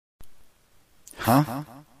Huh?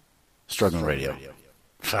 Struggling Radio.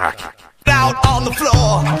 Fuck. Out on the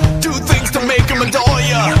floor, do things to make them adore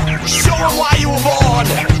you. Show them why you were born,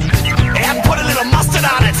 and put a little mustard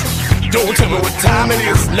on it. Don't tell me what time it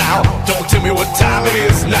is now. Don't tell me what time it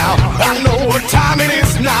is now. I know what time it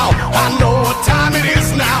is now. I know what time it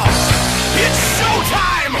is now. It's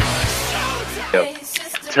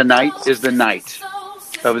showtime. Tonight is the night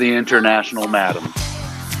of the International Madam.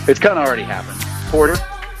 It's kind of already happened. Porter?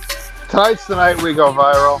 Tonight's the night we go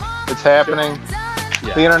viral. It's happening.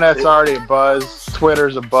 Yeah. The internet's already abuzz.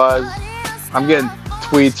 Twitter's abuzz. I'm getting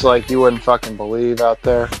tweets like you wouldn't fucking believe out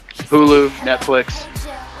there. Hulu, Netflix,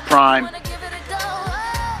 Prime,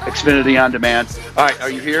 Xfinity On Demand. All right, are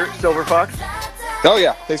you here, Silver Fox? Oh,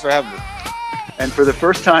 yeah. Thanks for having me. And for the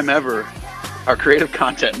first time ever, our creative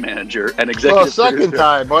content manager and executive Well, second producer,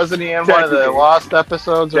 time. Wasn't he in one of the Lost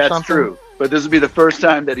episodes or That's something? true. But this will be the first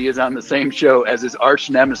time that he is on the same show as his arch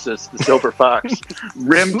nemesis, the Silver Fox.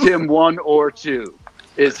 Rim Tim 1 or 2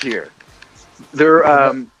 is here. There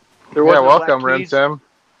wasn't welcome, Rim Tim.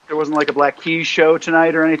 There wasn't like a Black Keys show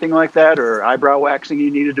tonight or anything like that, or eyebrow waxing you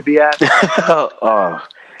needed to be at? Oh.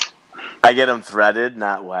 I get them threaded,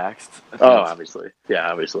 not waxed. Oh, obviously.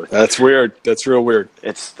 Yeah, obviously. That's weird. That's real weird.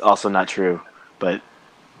 It's also not true, but...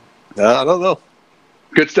 I don't know.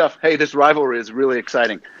 Good stuff. Hey, this rivalry is really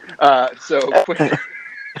exciting.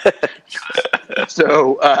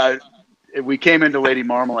 We came into Lady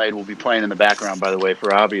Marmalade. We'll be playing in the background, by the way,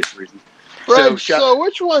 for obvious reasons. Right, so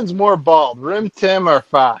which one's more bald, Rim Tim or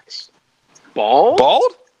Fox? Bald?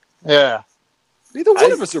 Bald? Yeah. Neither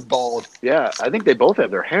one of us are bald. Yeah, I think they both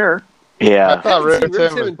have their hair. Yeah. I thought Rim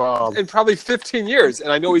Tim was bald. In probably 15 years,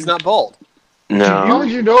 and I know he's not bald. No. How would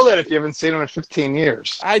you know that if you haven't seen him in 15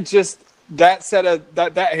 years?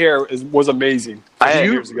 That hair was amazing.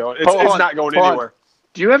 Years ago. It's not going anywhere.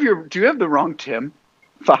 Do you have the wrong Tim,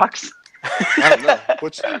 Fox? I don't know.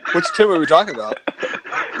 Which Tim are we talking about?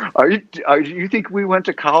 You think we went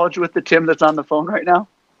to college with the Tim that's on the phone right now?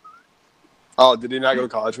 Oh, did he not go to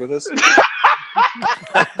college with us?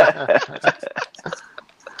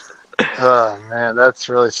 Oh man, that's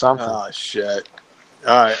really something. Oh shit!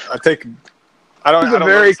 All right, I don't. It's a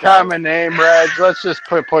very common name, Reg. Let's just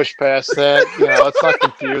push past that. Let's not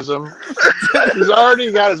confuse him. He's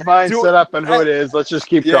already got his mind set up on who it is. Let's just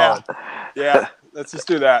keep going. Yeah, let's just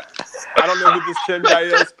do that. I don't know who this Tim guy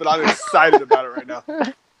is, but I'm excited about it right now.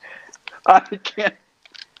 I can't.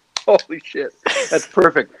 Holy shit, that's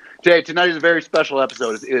perfect. Jay, tonight is a very special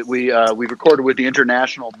episode. We recorded with the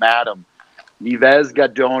International Madam, Nives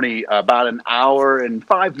Gadoni, about an hour and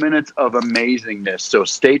 5 minutes of amazingness. So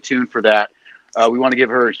stay tuned for that. We want to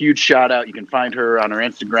give her a huge shout out. You can find her on her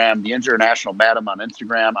Instagram, the International Madam on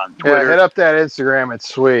Instagram, on Twitter. Yeah, hit up that Instagram. It's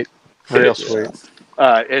sweet. Real sweet.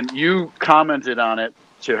 And you commented on it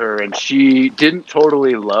to her, and she didn't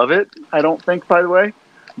totally love it, I don't think, by the way.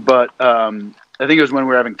 But I think it was when we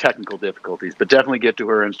were having technical difficulties. But definitely get to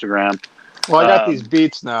her Instagram. Well, I got these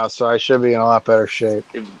beats now, so I should be in a lot better shape.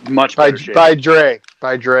 Much better shape. By Dre.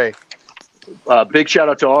 Big shout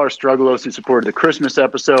out to all our strugglers who supported the Christmas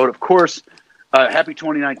episode. Of course, happy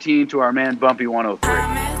 2019 to our man Bumpy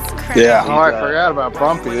 103. Yeah. Oh, I forgot about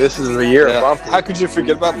Bumpy. This is the year of Bumpy. How could you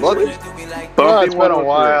forget about Bumpy? Well, it's been a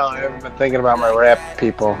while. I haven't been thinking about my rap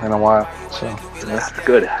people in a while. So that's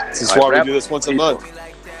good. This is why we do this once a month.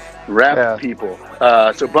 Rap people.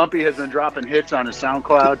 So Bumpy has been dropping hits on his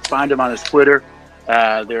SoundCloud. Find him on his Twitter.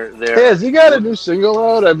 Hey, has he got a new single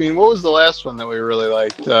out? I mean, what was the last one that we really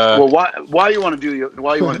liked? Well, why you want to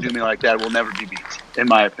do me like that will never be beat, in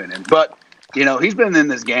my opinion. But he's been in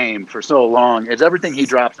this game for so long. It's everything he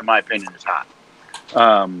drops, in my opinion, is hot.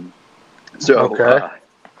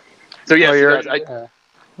 So yes,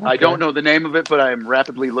 I don't know the name of it, but I am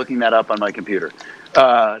rapidly looking that up on my computer.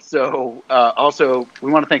 Also,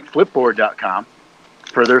 we want to thank Flipboard.com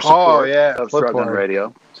for their support of Struggling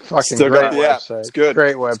Radio. Fucking great website. It's good.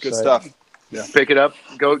 Great website. It's good stuff. Yeah. Pick it up.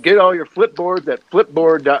 Go get all your Flipboards at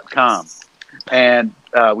Flipboard.com. And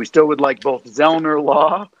we still would like both Zellner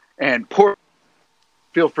Law and Port.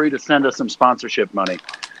 Feel free to send us some sponsorship money.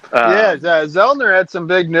 Zellner had some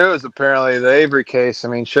big news, apparently, the Avery case. I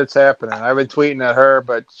mean, shit's happening. I've been tweeting at her,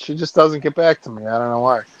 but she just doesn't get back to me. I don't know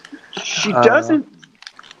why. She doesn't.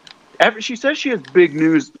 She says she has big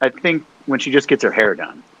news, I think, when she just gets her hair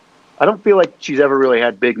done. I don't feel like she's ever really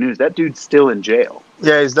had big news. That dude's still in jail.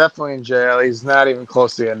 Yeah, he's definitely in jail. He's not even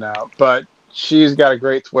close to getting out. But she's got a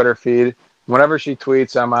great Twitter feed. Whenever she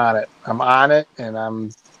tweets, I'm on it. And I'm,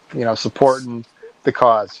 supporting the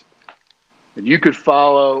cause. And you could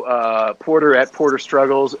follow Porter at Porter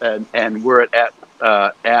Struggles, and we're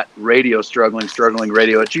at Radio Struggling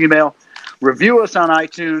Radio at Gmail. Review us on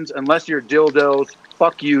iTunes. Unless you're dildos,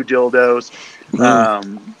 fuck you, dildos. We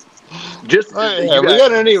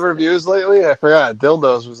got any reviews lately? I forgot.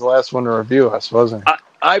 Dildos was the last one to review us, wasn't it?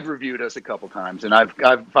 I've reviewed us a couple times, and I've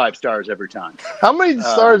 5 stars every time. How many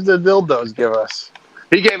stars did Dildos give us?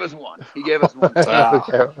 He gave us 1. Wow.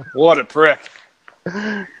 Okay. What a prick.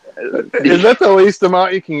 Is that the least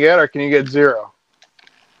amount you can get, or can you get 0?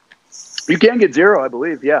 You can get 0, I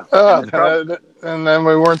believe, yeah. And then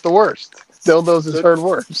we weren't the worst. Dildos has heard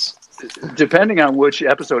worse. Depending on which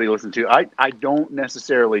episode you listen to, I don't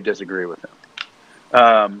necessarily disagree with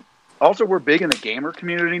him. Also, we're big in the gamer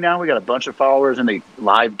community now. We got a bunch of followers in the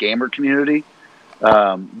live gamer community.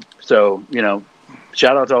 So,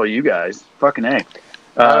 shout out to all you guys. Fucking A.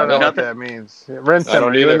 I don't know what that means. Renton,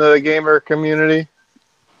 are you into the gamer community?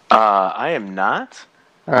 I am not.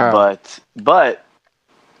 But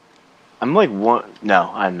I'm like one. No,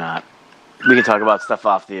 I'm not. We can talk about stuff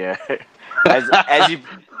off the air.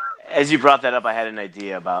 As you brought that up, I had an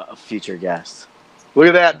idea about a future guest. Look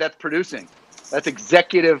at that. That's producing. That's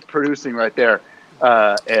executive producing right there.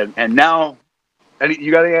 And now,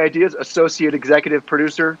 you got any ideas? Associate executive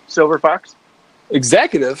producer, Silver Fox?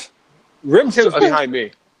 Executive? Rimtim's behind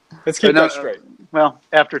me. Let's keep that straight. Well,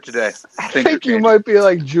 after today. I think you might be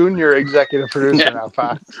like junior executive producer now,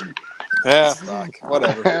 Fox. Yeah, fuck.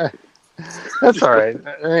 Whatever. That's all right.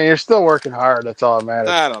 I mean, you're still working hard. That's all that matters.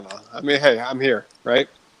 I don't know. I mean, hey, I'm here, right?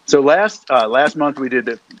 So last month we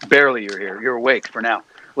did barely you're here. You're awake for now.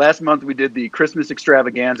 Last month we did the Christmas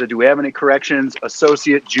extravaganza. Do we have any corrections?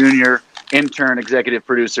 Associate, junior, intern, executive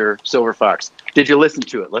producer, Silver Fox. Did you listen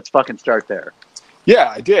to it? Let's fucking start there.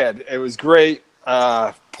 Yeah, I did. It was great.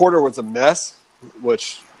 Porter was a mess,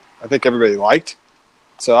 which I think everybody liked.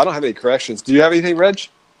 So I don't have any corrections. Do you have anything, Reg?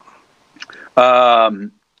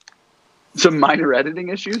 Some minor editing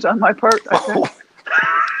issues on my part, I think.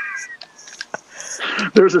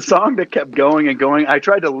 There was a song that kept going and going. I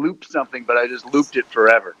tried to loop something, but I just looped it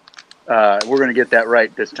forever. We're going to get that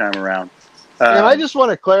right this time around. And I just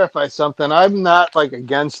want to clarify something. I'm not like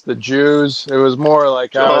against the Jews. It was more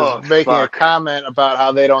like I was making a comment about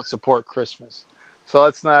how they don't support Christmas. So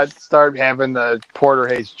let's not start having the Porter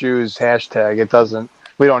hates Jews hashtag. It doesn't.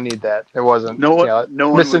 We don't need that. It wasn't. No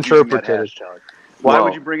one misinterpreted. Why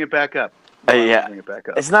would you bring it back up? Yeah,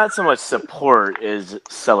 it's not so much support as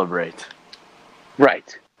celebrate.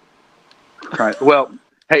 Right. Well,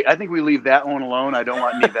 hey, I think we leave that one alone. I don't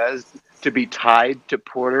want Neves to be tied to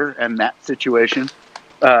Porter and that situation.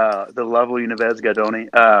 The lovely Neves Gadoni.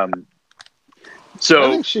 I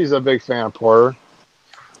think she's a big fan of Porter.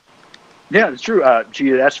 Yeah, it's true. She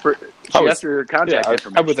had asked for her contact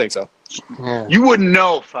information. I would think so. Yeah. You wouldn't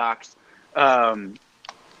know, Fox. All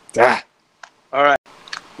right.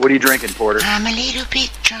 What are you drinking, Porter? I'm a little bit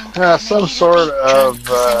drunk. Some sort of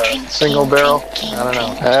single barrel. I don't know.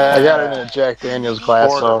 I got it in a Jack Daniel's glass,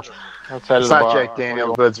 so it's not Jack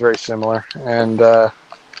Daniel's, but it's very similar. And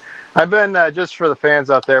I've been, just for the fans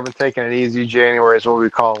out there, I've been taking it easy. January is what we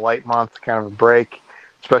call a light month, kind of a break,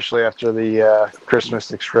 especially after the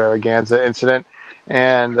Christmas extravaganza incident.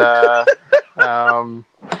 And, so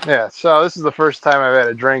this is the first time I've had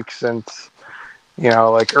a drink since,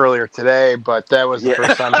 like earlier today, but that was the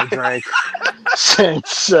first time I drank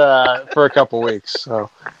since for a couple weeks.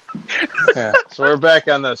 So, so we're back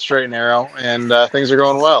on the straight and narrow, and things are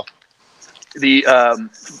going well.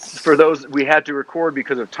 For those, we had to record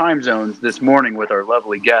because of time zones this morning with our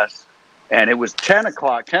lovely guests, and it was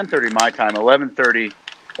 10:30 my time, 11:30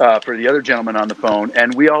 for the other gentleman on the phone,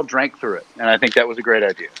 and we all drank through it, and I think that was a great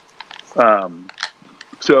idea.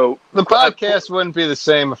 So the podcast wouldn't be the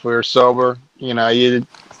same if we were sober. You're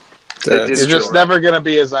just never going to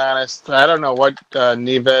be as honest. I don't know what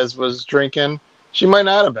Neves was drinking. She might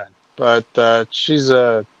not have been, but she's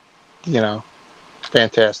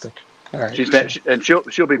fantastic. All right. And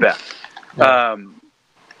she'll be back. Yeah.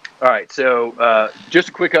 All right. So just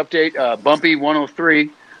a quick update. Bumpy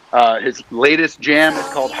 103. His latest jam is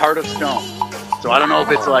called Heart of Stone. So I don't know if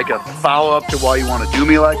it's like a follow-up to Why You Want to Do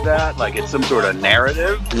Me Like That, like it's some sort of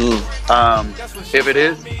narrative. If it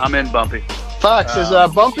is, I'm in, Bumpy. Fox, has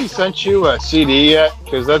Bumpy sent you a CD yet?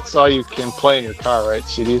 Because that's all you can play in your car, right?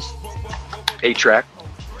 CDs? 8-track.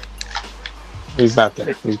 He's not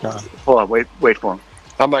there. He's gone. Hold on. Wait for him.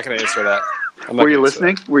 I'm not going to answer that. Were you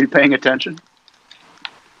listening? Were you paying attention?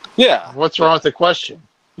 Yeah. What's wrong with the question?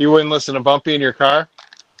 You wouldn't listen to Bumpy in your car?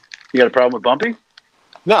 You got a problem with Bumpy?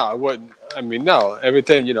 No, I wouldn't. I mean, no.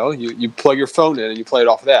 Everything, you plug your phone in and you play it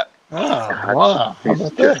off of that. Oh, wow. How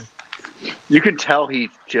about that? You can tell he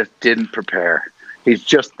just didn't prepare. He's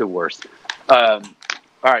just the worst. All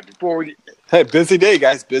right, before we... Hey, busy day,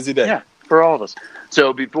 guys. Busy day. Yeah, for all of us.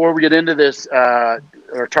 So before we get into this, our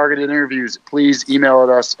targeted interviews, please email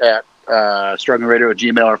us at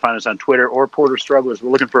strugglingradio@gmail or find us on Twitter or Porter Strugglers. We're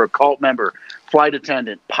looking for a cult member, flight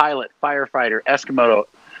attendant, pilot, firefighter, Eskimo,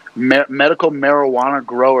 medical marijuana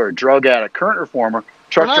grower, drug addict, current reformer,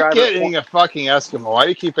 truck driver. I'm not getting a fucking Eskimo. Why do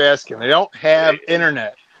you keep asking? They don't have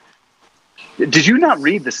internet. Did you not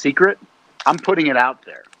read The Secret? I'm putting it out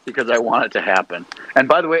there because I want it to happen. And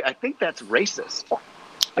by the way, I think that's racist.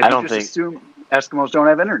 I don't think. Assume Eskimos don't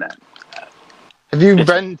have internet. Have you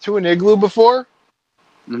been to an igloo before?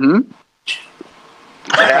 Mm-hmm.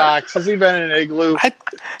 Fox, has he been in an igloo? I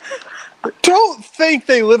don't think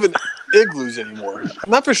they live in igloos anymore.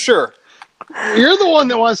 Not for sure. You're the one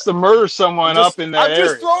that wants to murder someone up in that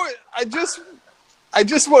area. I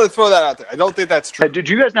just want to throw that out there. I don't think that's true. Did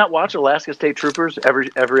you guys not watch Alaska State Troopers every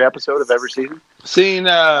episode of every season? Seen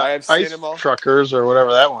I've seen Ice them all. Truckers or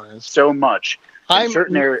whatever that one is. So much.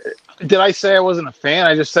 Did I say I wasn't a fan?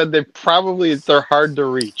 I just said they're hard to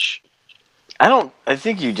reach. I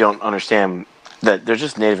think you don't understand that they're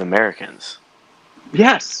just Native Americans.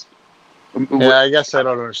 Yes. Yeah, I guess I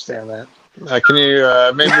don't understand that. Can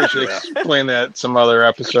you? Maybe we should explain that some other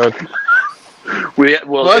episode.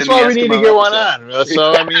 Well, that's why we need to get one on.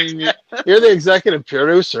 So I mean, you're the executive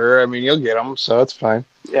producer. I mean, you'll get them, so it's fine.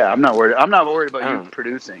 Yeah, I'm not worried. I'm not worried about you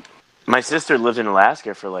producing. My sister lived in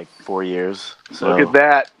Alaska for like 4 years. So. Look at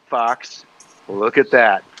that, Fox. Look at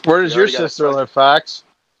that. Where does your sister live, Fox?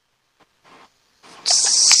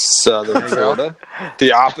 Southern Florida.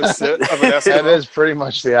 The opposite of an Eskimo. That is pretty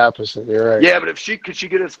much the opposite. You're right. Yeah, but could she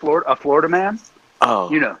get a Florida man? Oh,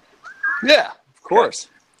 you know. Yeah, of course.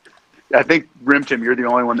 I think Rimtim, you're the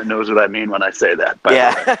only one that knows what I mean when I say that.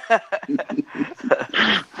 Yeah.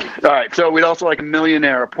 All right. So we'd also like a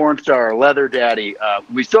millionaire, a porn star, a leather daddy.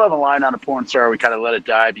 We still have a line on a porn star. We kind of let it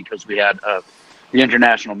die because we had the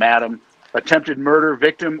International Madam, attempted murder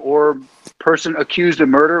victim or person accused of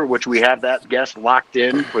murder, which we have that guest locked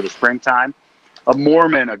in for the springtime. A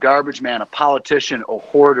Mormon, a garbage man, a politician, a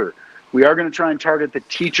hoarder. We are going to try and target the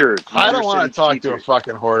teachers. I don't want to talk to a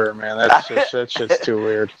fucking hoarder, man. That shit's too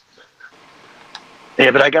weird.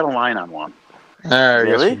 Yeah, but I got a line on one. All right,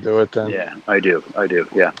 really? I guess we'll do it then. Yeah, I do.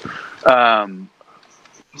 Yeah.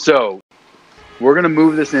 So we're going to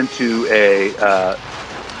move this into a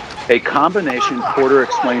combination Porter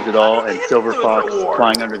Explains It All and Silver Fox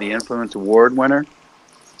Flying Under the Influence Award winner,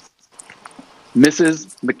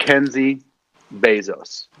 Mrs. Mackenzie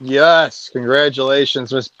Bezos. Yes,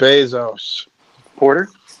 congratulations, Miss Bezos. Porter,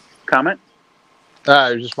 comment?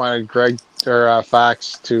 I just wanted Greg or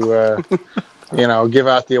Fox to, give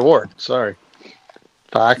out the award. Sorry,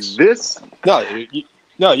 Fox. No,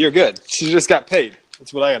 you're good. She just got paid.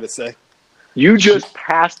 That's what I got to say. You just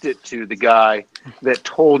passed it to the guy that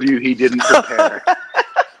told you he didn't prepare.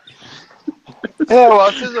 Yeah, well,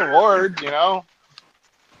 it's his award, All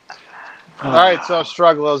right, so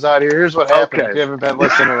Strugglo's out here. Here's what happened if you haven't been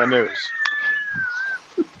listening to the news.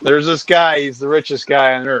 There's this guy. He's the richest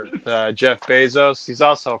guy on earth, Jeff Bezos. He's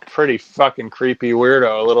also a pretty fucking creepy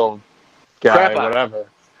weirdo, little guy, whatever.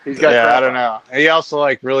 He's got I don't know. He also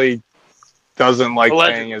really doesn't like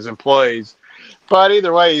paying his employees. But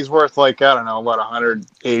either way, he's worth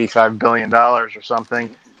 $185 billion or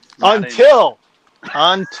something. Until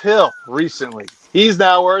recently, he's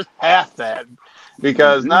now worth half that.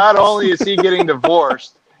 Because not only is he getting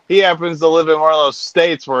divorced, he happens to live in one of those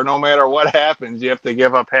states where no matter what happens, you have to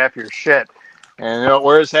give up half your shit. And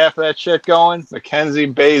where's half of that shit going? Mackenzie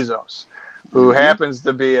Bezos, who happens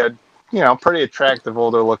to be a pretty attractive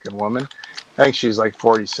older looking woman. I think she's like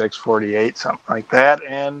 46, 48, something like that.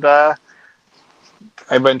 And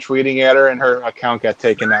I've been tweeting at her, and her account got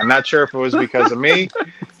taken down. Not sure if it was because of me,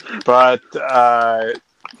 but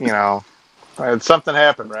something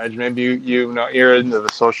happened, Reg. Maybe you're into the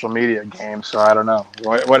social media game, so I don't know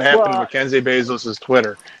what happened to Mackenzie Bezos'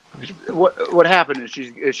 Twitter. What happened is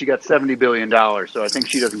she got $70 billion, so I think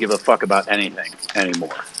she doesn't give a fuck about anything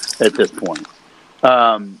anymore at this point.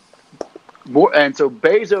 And so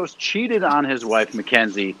Bezos cheated on his wife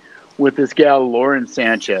Mackenzie with this gal Lauren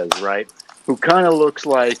Sanchez, right? Who kind of looks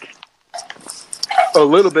like a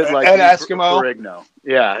little bit like an Eskimo. Ferrigno.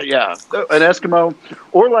 Yeah, an Eskimo,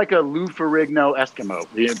 or like a Lou Ferrigno Eskimo,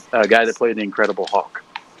 the guy that played the Incredible Hulk.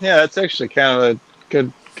 Yeah, that's actually kind of a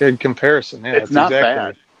good comparison. Yeah, it's not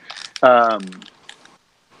bad.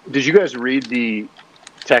 Did you guys read the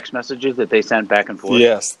text messages that they sent back and forth?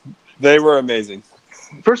 Yes, they were amazing.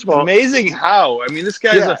 First of all, amazing how? I mean, this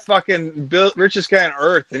guy's the fucking richest guy on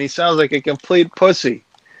earth, and he sounds like a complete pussy.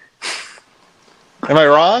 Am I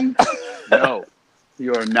wrong? No,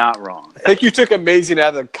 You are not wrong. I think you took amazing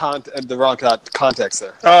out of the wrong context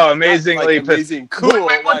there. Oh, amazingly. Like, amazing, cool.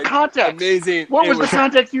 What like, context? Amazing. What was the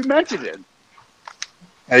context you mentioned in?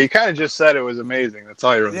 You kind of just said it was amazing. That's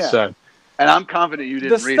all you really said. And I'm confident you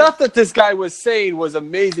didn't read The stuff that this guy was saying was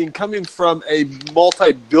amazing coming from a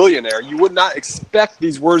multi-billionaire. You would not expect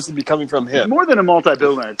these words to be coming from him. More than a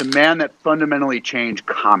multi-billionaire. It's a man that fundamentally changed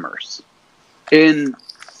commerce in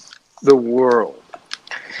the world.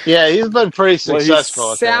 Yeah, he's been pretty successful.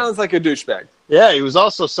 Well, he sounds like a douchebag. Yeah, he was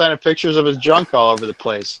also sending pictures of his junk all over the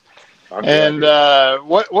place. And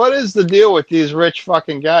what is the deal with these rich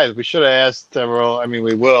fucking guys? We should have asked several. I mean,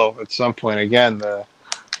 we will at some point again. The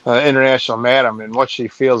international madam and what she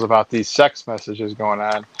feels about these sex messages going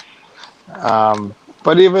on.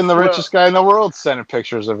 But even the richest guy in the world sending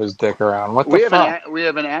pictures of his dick around. What the fuck? We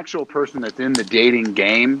have an actual person that's in the dating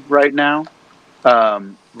game right now.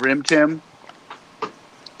 Rim Tim,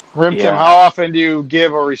 how often do you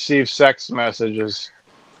give or receive sex messages?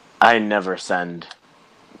 I never send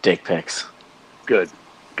dick pics. Good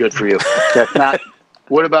for you. That's not.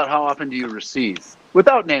 What about how often do you receive?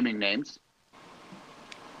 Without naming names.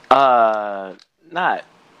 Not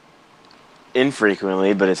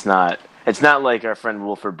infrequently, but it's not like our friend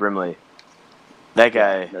Wilford Brimley. That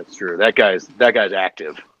guy. That's true. That guy's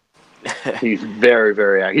active. He's very,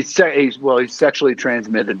 very active. He's sexually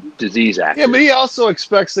transmitted disease active. Yeah, but he also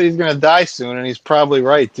expects that he's going to die soon, and he's probably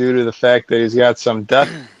right due to the fact that he's got some death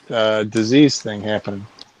disease thing happening.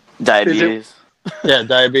 Diabetes. Yeah,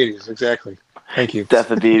 diabetes. Exactly. Thank you.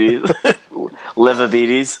 Death-a-betes.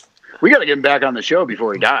 Live-a-betes. We got to get him back on the show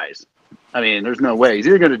before he dies. I mean, there's no way. He's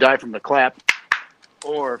either going to die from the clap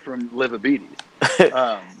or from live-a-betes.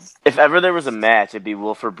 If ever there was a match, it'd be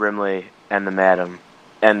Wilford Brimley and the Madam,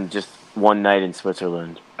 and just one night in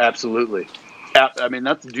Switzerland. Absolutely. I mean,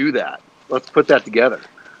 let's do that. Let's put that together.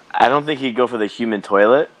 I don't think he'd go for the human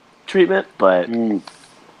toilet treatment, but...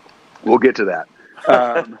 We'll get to that.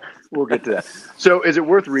 We'll get to that. So is it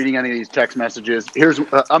worth reading any of these text messages?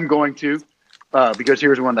 I'm going to, because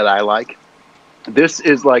here's one that I like. This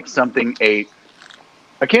is like something I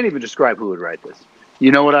can't even describe who would write this.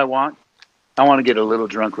 You know what I want? I want to get a little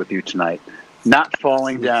drunk with you tonight. Not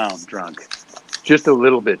falling down drunk. Just a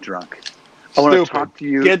little bit drunk. I want to talk to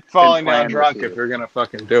you. Get falling down drunk if you're going to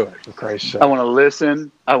fucking do it, for Christ's sake. I want to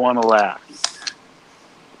listen. I want to laugh.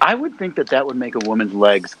 I would think that would make a woman's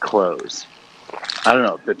legs close. I don't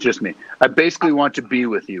know. That's just me. I basically want to be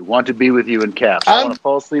with you. Want to be with you in caps. I want to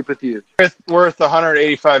fall asleep with you. Worth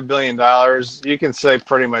 $185 billion. You can say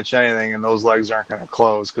pretty much anything, and those legs aren't going to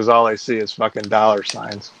close because all I see is fucking dollar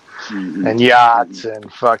signs and yachts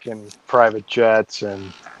and fucking private jets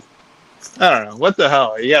and I don't know. What the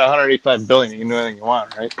hell? You got $185 billion. You can do anything you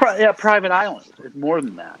want, right? Private island. It's more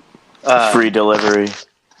than that. Free delivery.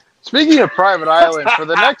 Speaking of private island, for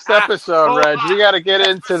the next episode, Reg, we got to get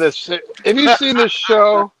into this. Have you seen this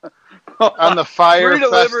show on the Fire Free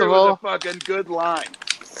delivery Festival? was a fucking good line.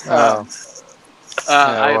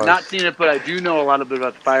 I have not seen it, but I do know a lot bit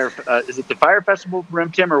about the Fire. Is it the Fire Festival,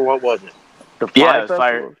 Rim Tim, or what was it? The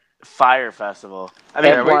Fire Festival. I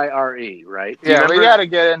mean, FYRE, right? Yeah, we got to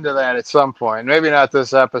get into that at some point. Maybe not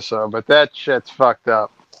this episode, but that shit's fucked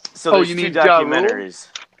up. So there's two documentaries.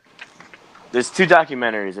 There's two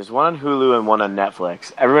documentaries. There's one on Hulu and one on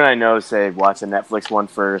Netflix. Everyone I know say watch the Netflix one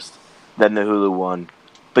first, then the Hulu one.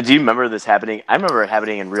 But do you remember this happening? I remember it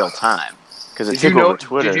happening in real time because it took over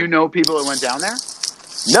Twitter. Did you know people that went down there?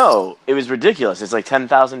 No, it was ridiculous. It's like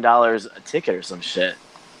 $10,000 a ticket or some shit.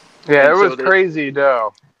 Yeah, it was crazy,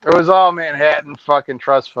 though. It was all Manhattan fucking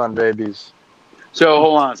trust fund babies. So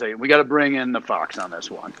hold on a second. We got to bring in the Fox on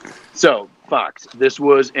this one. So Fox,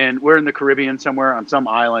 we're in the Caribbean somewhere on some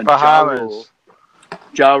island. Bahamas.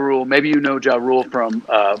 Ja Rule. Maybe you know Ja Rule from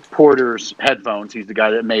Porter's headphones. He's the guy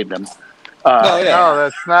that made them. No,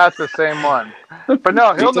 that's not the same one. But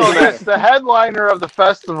no, he'll know this. The headliner of the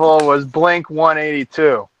festival was Blink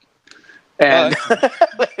 182. And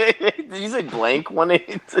did you say Blank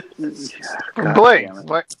 182? Blink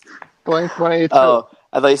 182. Oh,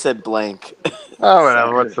 I thought you said blank. Oh,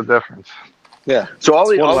 whatever. What's the difference? Yeah. So all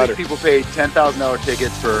these people paid $10,000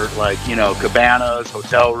 tickets for cabanas,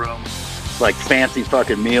 hotel rooms, like fancy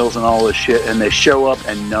fucking meals and all this shit, and they show up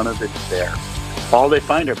and none of it's there. All they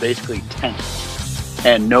find are basically tents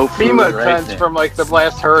and no food FEMA tents from the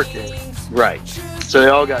last hurricane. Right. So they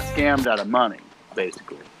all got scammed out of money,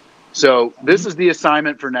 basically. So this is the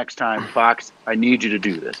assignment for next time, Fox. I need you to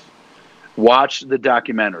do this. Watch the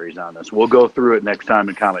documentaries on this. We'll go through it next time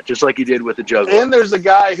and comment, just like you did with the juggler. And there's a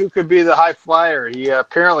guy who could be the high flyer. He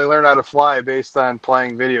apparently learned how to fly based on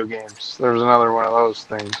playing video games. There was another one of those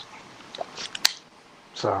things.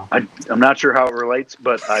 So I'm not sure how it relates,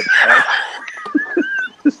 but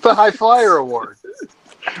it's the High Flyer Award.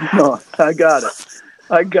 no, I got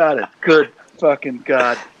it. Good fucking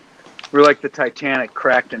God. We're like the Titanic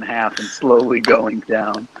cracked in half and slowly going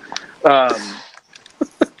down. All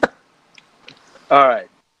right.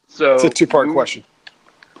 So It's a two-part question.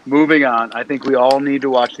 Moving on, I think we all need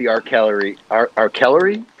to watch the R. Kelly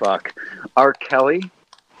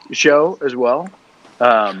show as well.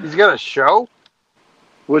 He's got a show?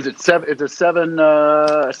 Was it seven? It's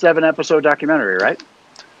a seven episode documentary, right?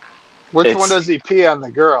 Which one does he pee on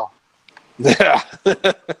the girl? Yeah.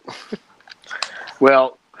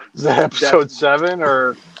 Well, is that episode 7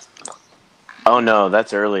 or? Oh no,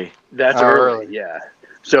 that's early. That's early. Yeah.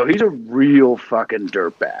 So he's a real fucking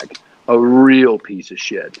dirtbag, a real piece of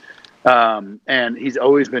shit, and he's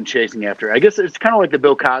always been chasing after. I guess it's kind of like the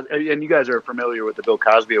Bill Cosby, and you guys are familiar with the Bill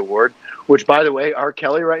Cosby Award, which, by the way, R.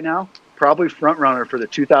 Kelly right now probably front runner for the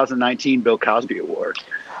 2019 Bill Cosby Award.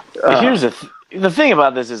 Here's the thing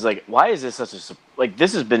about this is like, why is this such a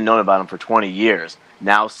this has been known about him for 20 years.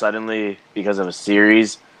 Now suddenly, because of a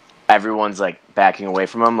series, everyone's like backing away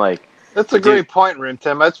from him. Like, that's a great point, Rim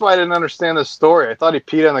Tim. That's why I didn't understand this story. I thought he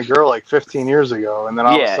peed on the girl like 15 years ago, and then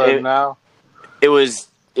all of a sudden now it was.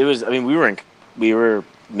 I mean, we were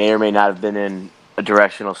may or may not have been in a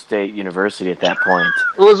directional state university at that point.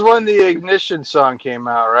 It was when the Ignition song came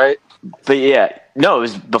out, right? But yeah, no, it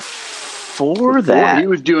was before that. He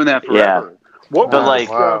was doing that forever. Yeah.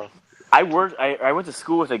 Wow. I went to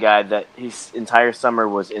school with a guy that his entire summer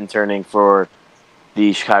was interning for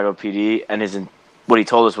the Chicago PD, and what he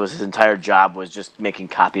told us was his entire job was just making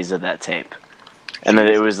copies of that tape. And then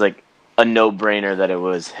it was like a no-brainer that it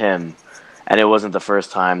was him. And it wasn't the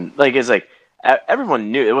first time. Like, it's like,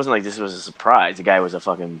 everyone knew. It wasn't like this was a surprise. The guy was a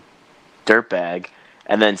fucking dirtbag.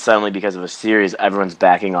 And then suddenly, because of a series, everyone's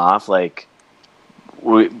backing off. Like,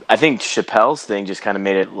 I think Chappelle's thing just kind of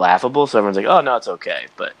made it laughable. So everyone's like, oh, no, it's okay.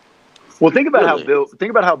 But well, think about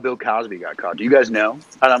how Bill Cosby got caught. Do you guys know?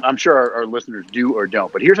 I'm sure our listeners do or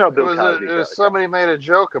don't. But here's how Bill Cosby got caught. Somebody made a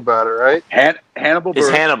joke about it, right? Hannibal Buress. It's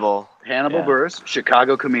Hannibal. Hannibal Buress,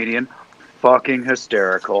 Chicago comedian, fucking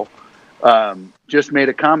hysterical. Just made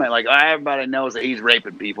a comment like, everybody knows that he's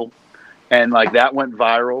raping people. And like that went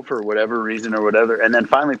viral for whatever reason or whatever. And then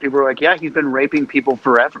finally people were like, yeah, he's been raping people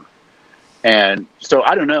forever. And so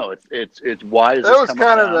I don't know. It's why is that was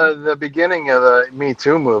kind of the beginning of the Me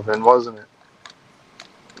Too movement, wasn't it?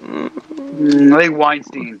 I think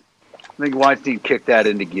Weinstein kicked that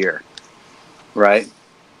into gear, right?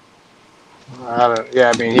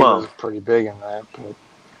 I mean, he was pretty big in that. But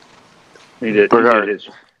he did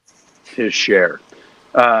his share.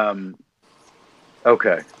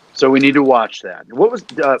 Okay, so we need to watch that. What was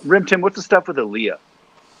Rim Tim? What's the stuff with Aaliyah?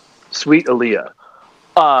 Sweet Aaliyah.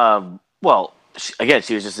 Well, again,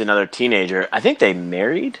 she was just another teenager. I think they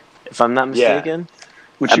married, if I'm not mistaken. Yeah.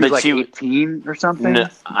 When she was like 18 or something? No,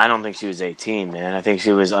 I don't think she was 18, man. I think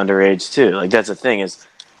she was underage, too. Like, that's the thing is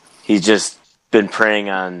he's just been preying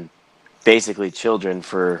on basically children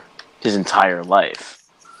for his entire life.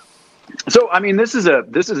 So, I mean, this is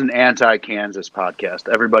an anti-Kansas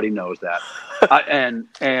podcast. Everybody knows that.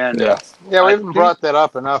 We haven't brought that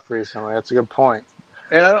up enough recently. That's a good point.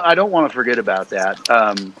 And I don't want to forget about that.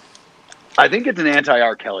 I think it's an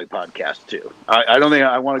anti-R. Kelly podcast, too. I don't think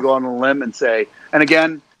I want to go on a limb and say, and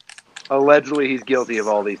again, allegedly he's guilty of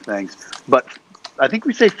all these things. But I think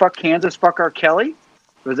we say fuck Kansas, fuck R. Kelly.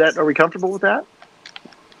 Are we comfortable with that?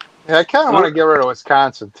 Yeah, I kind of want to get rid of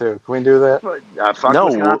Wisconsin, too. Can we do that? Fuck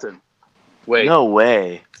Wisconsin. Wait. No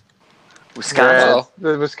way. Wisconsin?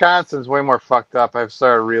 Yeah, Wisconsin's way more fucked up, I've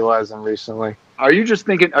started realizing recently. Are you just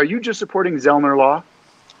supporting Zellner Law?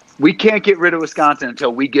 We can't get rid of Wisconsin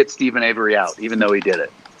until we get Stephen Avery out, even though he did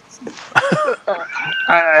it.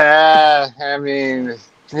 I mean,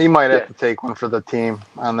 he might have to take one for the team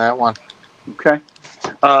on that one. Okay.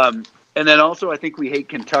 And then also, I think we hate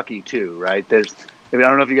Kentucky, too, right? I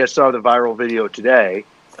don't know if you guys saw the viral video today.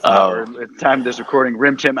 Or at the time of this recording,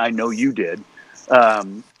 Rim Tim, I know you did.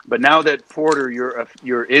 But now that, Porter,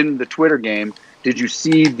 you're in the Twitter game, did you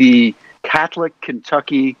see the Catholic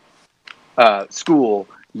Kentucky school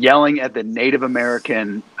yelling at the Native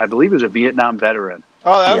American, I believe it was a Vietnam veteran?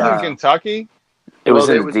 Oh, that was in Kentucky? It was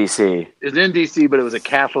in D.C. It was in D.C., but it was a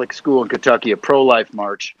Catholic school in Kentucky, a pro-life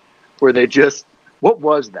march, where they just, what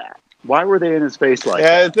was that? Why were they in his face like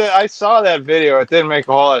that? I saw that video. It didn't make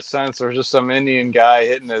a whole lot of sense. There was just some Indian guy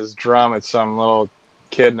hitting his drum at some little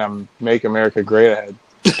kid in a Make America Great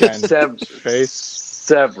face.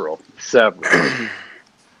 Several.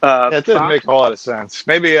 It didn't make a whole lot of sense.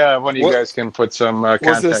 Maybe one of you guys can put some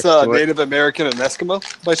context Was this to Native American and Eskimo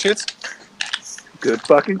by chance? Good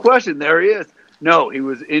fucking question. There he is. No, he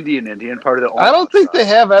was Indian, part of the. I don't think they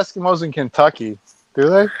have Eskimos in Kentucky, do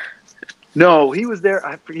they? No, he was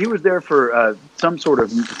there. He was there for some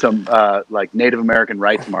like Native American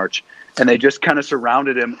rights march, and they just kind of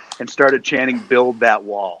surrounded him and started chanting "Build that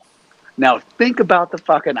wall." Now think about the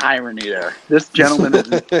fucking irony there. This gentleman is.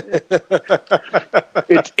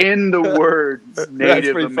 It's in the word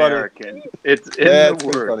Native American. Funny. It's in the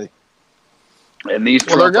word. Funny. And these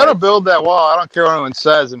they're going to build that wall. I don't care what anyone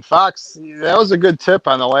says. And Fox, that was a good tip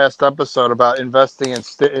on the last episode about investing in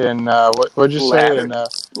what'd you say in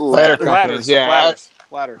ladder companies.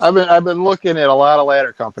 Ladders. I've been looking at a lot of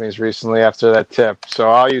ladder companies recently after that tip. So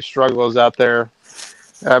all you strugglers out there,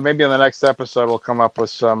 maybe in the next episode we'll come up with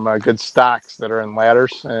some good stocks that are in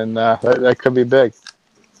ladders, and that could be big.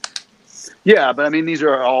 Yeah, but I mean, these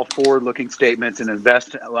are all forward-looking statements, and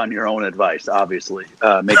invest on your own advice, obviously.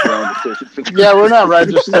 Make your own decisions. Yeah, we're not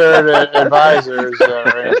registered advisors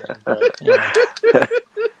or anything. But,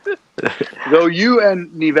 Though you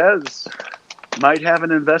and Nives might have an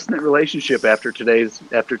investment relationship after today's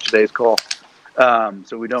call,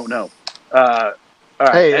 so we don't know. All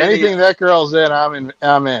right, hey, anything that girl's in, I'm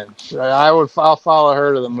in. I'll follow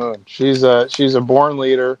her to the moon. She's a born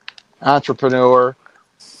leader, entrepreneur.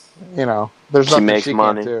 You know, there's nothing she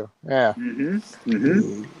can't do. Yeah.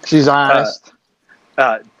 She's honest.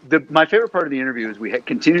 My favorite part of the interview is we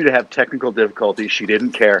continue to have technical difficulties. She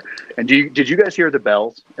didn't care. And did you guys hear the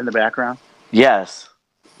bells in the background? Yes.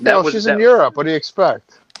 She's in Europe. What do you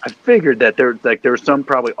expect? I figured that there was some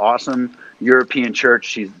probably awesome European church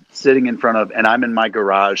she's sitting in front of, and I'm in my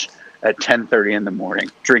garage at 10:30 in the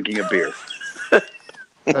morning drinking a beer.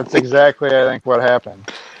 That's exactly, I think, what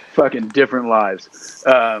happened. Fucking different lives.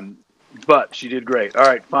 But she did great. All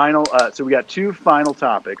right, final. So we got 2 final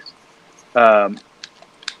topics.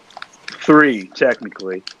 3,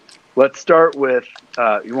 technically. Let's start with,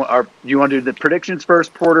 do you want to do the predictions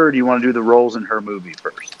first, Porter, or do you want to do the roles in her movie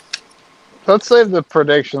first? Let's save the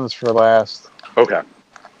predictions for last. Okay.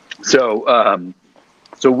 So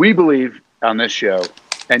we believe on this show,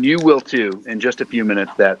 and you will too, in just a few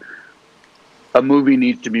minutes, that a movie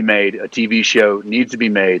needs to be made, a TV show needs to be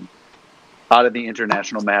made out of the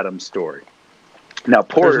International Madam story. Now,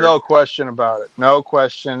 Porter... There's no question about it. No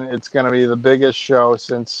question. It's going to be the biggest show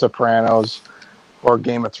since Sopranos or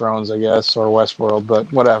Game of Thrones, I guess, or Westworld,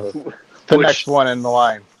 but whatever. Next one in the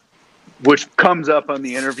line. Which comes up on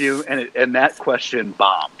the interview, and that question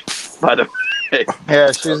bombed, by the way.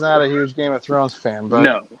 Yeah, she's not a huge Game of Thrones fan, but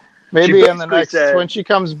no. Maybe in the next... when she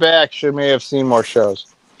comes back, she may have seen more shows.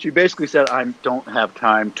 She basically said, "I don't have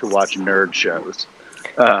time to watch nerd shows."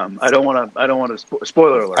 I don't want to.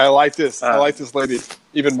 Spoiler alert. I like this. I like this lady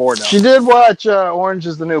even more now. She did watch Orange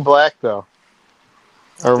Is the New Black, though.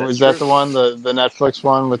 Or was that the one, the Netflix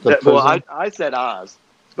one with the prison? Well, I said Oz,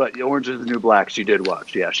 but Orange Is the New Black she did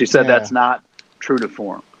watch. Yeah, she said that's not true to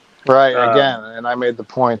form. Right. Again, and I made the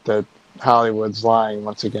point that Hollywood's lying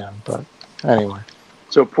once again. But anyway.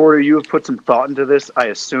 So, Porter, you have put some thought into this, I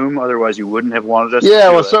assume. Otherwise, you wouldn't have wanted us to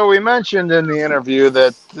do it. So we mentioned in the interview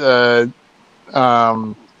that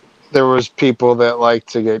there was people that like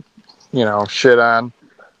to get, shit on.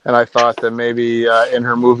 And I thought that maybe in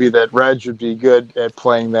her movie that Reg would be good at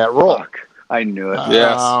playing that role. Fuck. I knew it.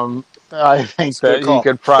 Yes. I think that he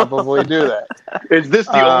could probably do that. Is this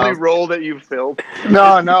the only role that you've filled? No,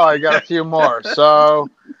 I got a few more. So...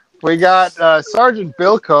 we got Sergeant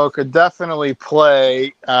Bilko could definitely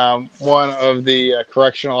play one of the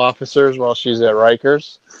correctional officers while she's at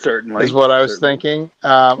Rikers. Certainly. Is what I was thinking.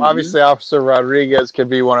 Obviously, Officer Rodriguez could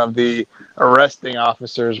be one of the arresting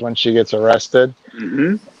officers when she gets arrested.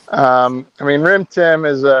 Rim Tim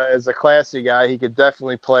is a classy guy. He could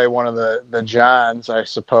definitely play one of the Johns, I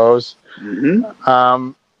suppose. And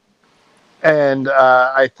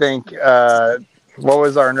I think... what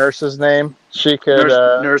was our nurse's name? She could...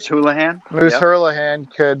 Nurse Houlihan? Nurse Houlihan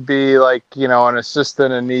could be like, an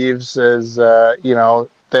assistant in Eves as,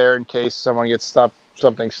 there in case someone gets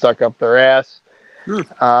something stuck up their ass.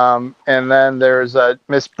 And then there's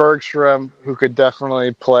Miss Bergstrom, who could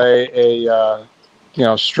definitely play a,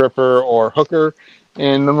 stripper or hooker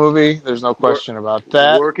in the movie. There's no question about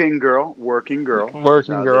that. Working girl. Yep, working girl.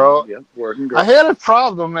 I had a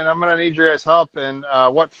problem, and I'm going to need your guys' help in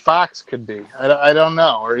what Fox could be. I don't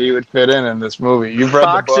know where he would fit in this movie. You've read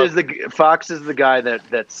the book. Fox is the guy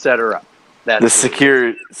that set her up. The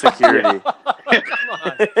security. Fox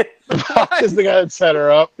is the guy that set her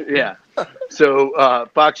up. Yeah. So,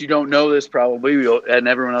 Fox, you don't know this probably, and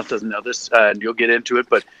everyone else doesn't know this, and you'll get into it,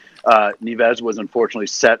 but Nives was unfortunately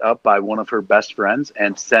set up by one of her best friends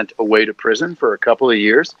and sent away to prison for a couple of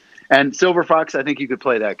years. And Silver Fox, I think you could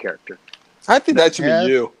play that character. I think that should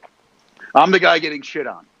be you. I'm the guy getting shit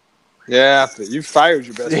on. Yeah, but you fired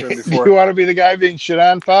your best friend before. You want to be the guy being shit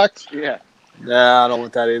on, Fox? Yeah. Nah, I don't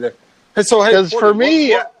want that either. Hey, so, Because for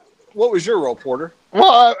me... What was your role, Porter?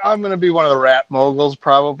 Well, I'm going to be one of the rap moguls,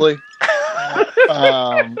 probably.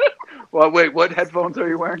 Well, wait, what headphones are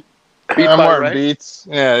you wearing? I'm wearing Beats.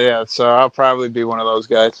 Yeah. So I'll probably be one of those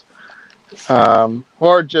guys.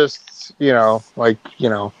 Or just, an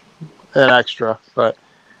extra. But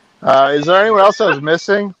is there anyone else that was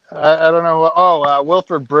missing? I don't know. Oh,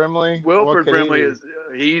 Wilford Brimley. Wilford Brimley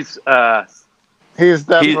he's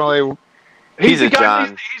definitely... He's the a guy,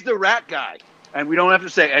 John. He's the rat guy. And we don't have to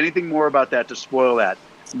say anything more about that to spoil that.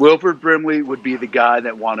 Wilford Brimley would be the guy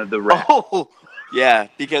that wanted the rat. Oh, yeah,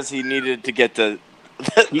 because he needed to get the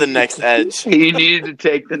next edge. He needed to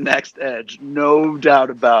take the next edge, no doubt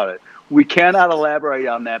about it. We cannot elaborate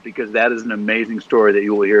on that because that is an amazing story that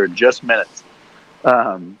you will hear in just minutes.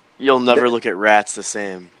 You'll never look at rats the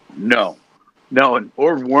same. No,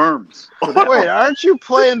 or worms. Wait, aren't you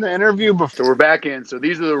playing the interview before? So we're back in. So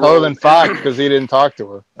these are the roles. Oh, then Fox, because he didn't talk to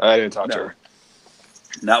her. I didn't talk to her.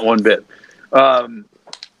 Not one bit. Do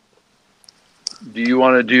you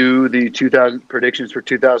want to do the 2000 predictions for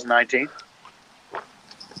 2019?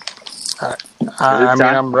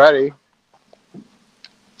 I'm ready.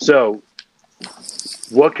 So,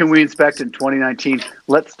 what can we expect in 2019?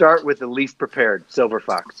 Let's start with the least prepared, Silver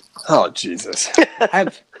Fox. Oh, Jesus. I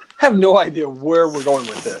have no idea where we're going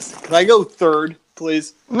with this. Can I go third,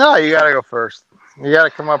 please? No, you got to go first. You got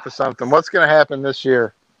to come up with something. What's going to happen this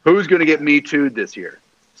year? Who's going to get Me Too'd this year?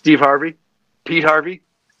 Steve Harvey? Pete Harvey?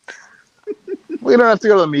 We don't have to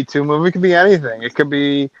go to the Me Too movie. It could be anything. It could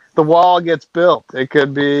be the wall gets built. It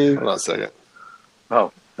could be... Hold on a second.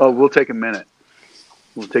 Oh, we'll take a minute.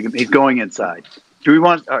 We'll take him. He's going inside. Do we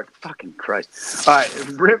want... Oh, fucking Christ. All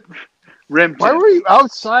right. Rim. Why were you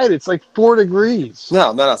outside? It's like 4 degrees. No,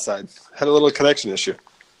 I'm not outside. Had a little connection issue.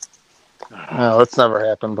 No, that's never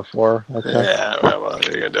happened before. Okay. Yeah, well, what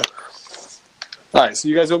are you going to do? All right, so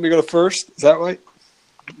you guys want me to go first? Is that right?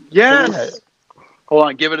 Yes. Hold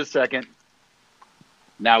on. Give it a second.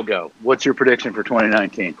 Now go. What's your prediction for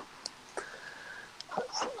 2019?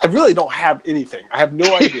 I really don't have anything. I have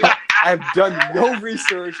no idea. I have done no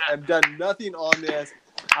research. I've done nothing on this.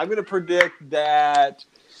 I'm going to predict that,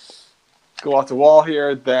 go off the wall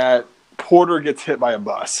here, that Porter gets hit by a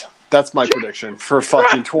bus. That's my prediction for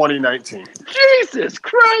fucking 2019. Jesus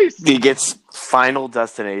Christ! He gets Final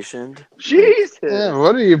Destination. Jesus! Yeah,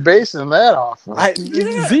 what are you basing that off of?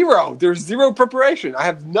 Zero. There's zero preparation. I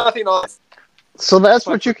have nothing on it. So that's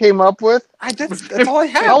what you came up with? That's all I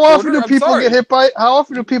have. How often do people get hit by? How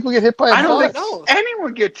often do people get hit by a bus? I don't think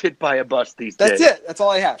anyone gets hit by a bus these days. That's it. That's all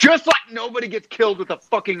I have. Just like nobody gets killed with a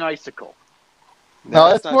fucking icicle. No,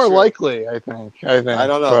 that's more likely. I think. I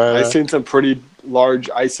don't know. I've seen some pretty large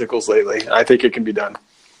icicles lately. I think it can be done.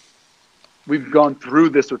 We've gone through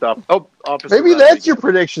this with Officer. Maybe that's your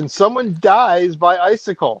prediction. Someone dies by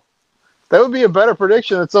icicle. That would be a better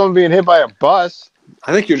prediction than someone being hit by a bus.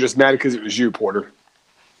 I think you're just mad because it was you, Porter.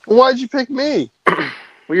 Why'd you pick me? Well,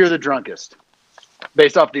 you're the drunkest.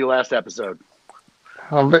 Based off the last episode.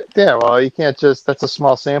 Yeah, well, you can't just... That's a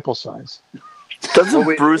small sample size.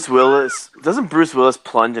 Doesn't Bruce Willis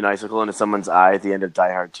plunge an icicle into someone's eye at the end of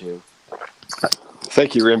Die Hard 2?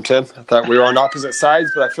 Thank you, Rim Tim. I thought we were on opposite sides,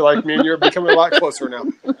 but I feel like me and you are becoming a lot closer now.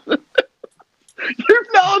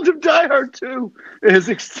 Your knowledge of Die Hard 2 is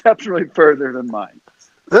exceptionally further than mine.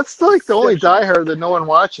 That's like the only Die Hard that no one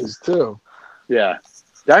watches, too. Yeah.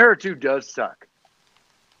 Die Hard 2 does suck.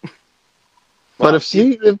 But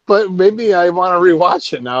but maybe I want to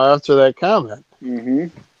rewatch it now after that comment.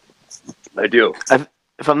 Mm-hmm. I do.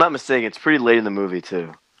 If I'm not mistaken, it's pretty late in the movie,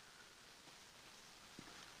 too.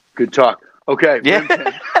 Good talk. Okay.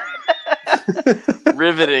 Yeah.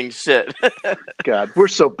 Riveting shit. God, we're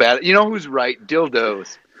so bad. You know who's right?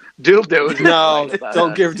 Dildos. Dildos. No,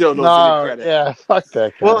 don't give Dildos any credit. Yeah, fuck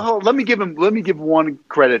that guy. Well, let me give one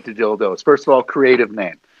credit to Dildos. First of all, creative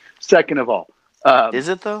name. Second of all, is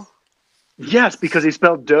it though? Yes, because he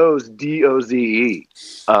spelled doze, D-O-Z-E.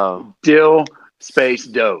 Oh, Dill space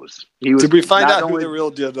doze. Did we find out who the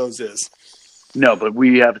real Dildos is? No, but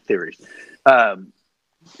we have theories.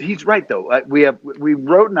 He's right though. We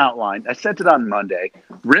wrote an outline. I sent it on Monday.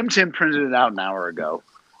 Rim Tim printed it out an hour ago.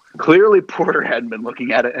 Clearly, Porter hadn't been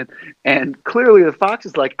looking at it, and clearly the Fox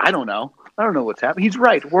is like, I don't know what's happening. He's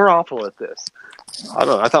right. We're awful at this. I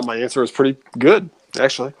don't know. I thought my answer was pretty good,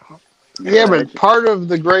 actually. Yeah, but part of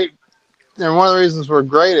the great, and one of the reasons we're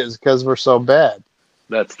great is because we're so bad.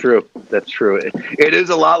 That's true. It is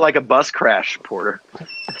a lot like a bus crash, Porter.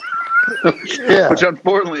 Yeah. Which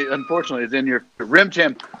unfortunately is in your Rim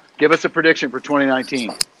Tim. give us a prediction for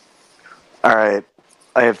 2019. All right,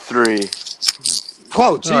 I have 3.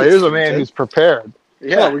 Whoa, geez. Oh, here's a man who's prepared.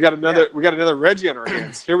 Yeah, we got another Reggie on our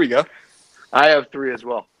hands. Here we go. I have 3 as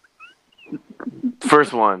well.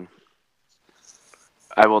 First one.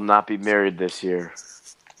 I will not be married this year.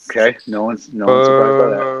 Okay, no one's surprised by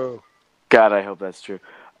that. God, I hope that's true.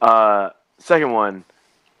 Second one.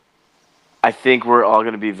 I think we're all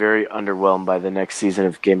going to be very underwhelmed by the next season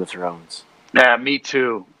of Game of Thrones. Yeah, me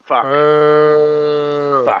too. Fuck.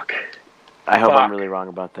 Fuck. I hope I'm really wrong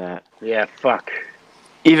about that. Yeah, fuck.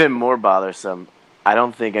 Even more bothersome, I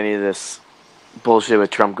don't think any of this bullshit with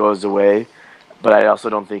Trump goes away, but I also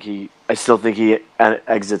don't think I still think he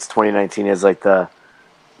exits 2019 as like the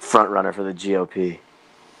front runner for the GOP.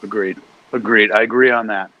 Agreed. I agree on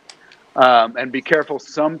that. And be careful.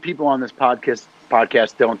 Some people on this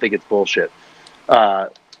podcast don't think it's bullshit.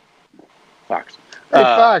 Fox. Hey,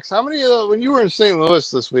 Fox, how many of those, when you were in St. Louis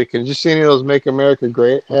this weekend, did you see any of those Make America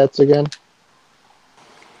Great hats again?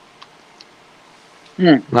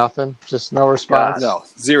 Nothing? Just no response? No,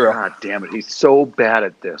 0. God damn it. He's so bad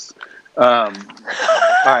at this. All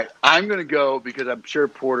right. I'm going to go because I'm sure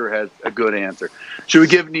Porter has a good answer. Should we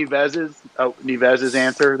give Nivez's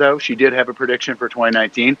answer, though? She did have a prediction for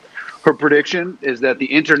 2019. Her prediction is that the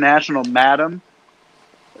International Madam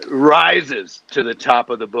rises to the top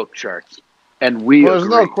of the book charts. And there's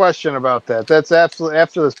agree. No question about that. That's absolutely,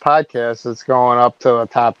 after this podcast, it's going up to a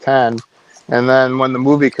top 10. And then when the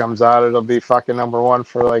movie comes out, it'll be fucking number 1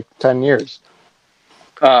 for like 10 years.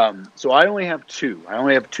 So I only have 2. I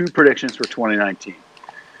only have 2 predictions for 2019.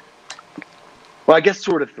 Well, I guess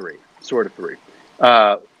sort of 3.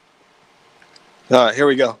 Here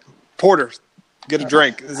we go. Porter, get a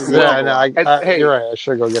drink. This is Hey, you're right. I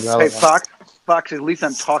should go get another one. Fox, at least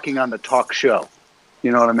I'm talking on the talk show.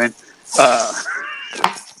 You know what I mean?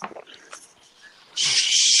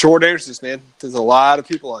 Short answers, man. There's a lot of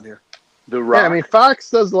people on here. The Rock. Yeah, I mean, Fox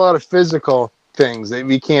does a lot of physical things that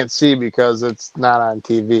we can't see because it's not on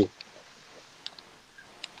TV.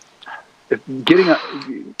 Getting up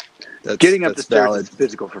the stairs valid. is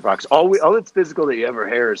physical for Fox. All that's physical that you ever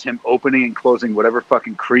hear is him opening and closing whatever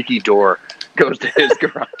fucking creaky door goes to his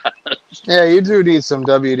garage. Yeah, you do need some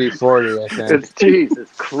WD-40, I think. It's Jesus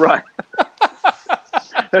Christ.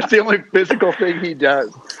 That's the only physical thing he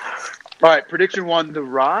does. All right, prediction 1, The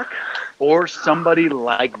Rock or somebody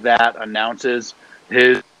like that announces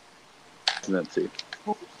his presidency.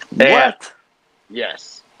 What?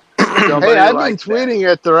 Yes. Hey, I've been tweeting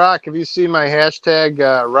at The Rock. Have you seen my hashtag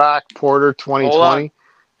RockPorter2020?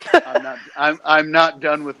 I'm not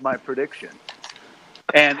done with my prediction.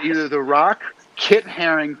 And either The Rock, Kit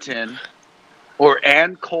Harington, or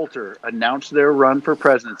Ann Coulter announce their run for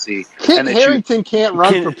presidency. Kit Harington can't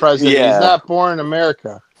run for president. Yeah. He's not born in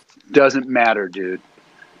America. Doesn't matter, dude.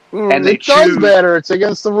 And it does matter. It's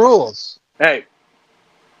against the rules. Hey,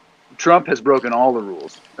 Trump has broken all the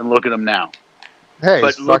rules, and look at him now. Hey,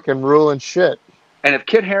 he's fucking ruling shit. And if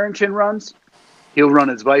Kit Harington runs, he'll run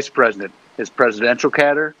as vice president. His presidential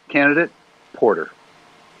candidate, Porter.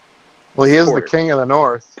 Well, he is the king of the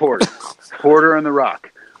North. Porter and The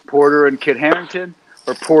Rock. Porter and Kit Harington,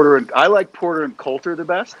 or Porter and... I like Porter and Coulter the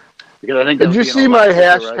best. Because I think did you see my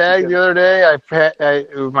hashtag the other day?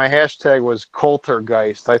 My hashtag was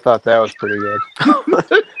Coultergeist. I thought that was pretty good.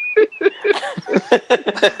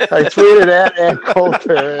 I tweeted at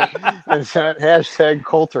Coulter and sent hashtag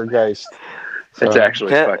Coultergeist. So, it's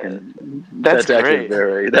actually fucking... That's great.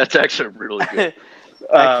 That's actually really good.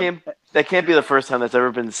 That can't be the first time that's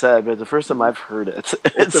ever been said, but the first time I've heard it.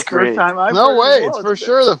 It's the great. First time I've no heard way. it. It's for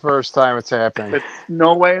sure the first time it's happening. It's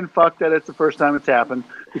no way in fuck that it's the first time it's happened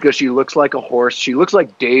because she looks like a horse. She looks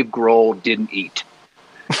like Dave Grohl didn't eat.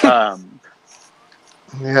 Yeah,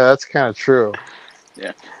 that's kind of true.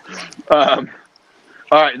 Yeah. All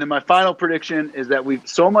right, and then my final prediction is that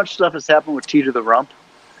so much stuff has happened with Tea to the Rump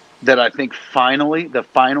that I think finally, the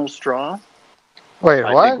final straw. Wait,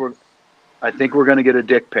 what? I think we're going to get a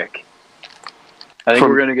dick pic. I think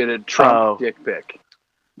we're going to get a Trump dick pic.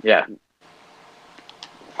 Yeah.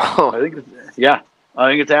 I think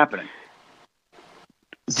it's happening.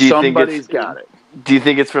 Somebody's got it. Do you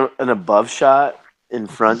think it's from an above shot, in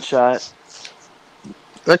front shot?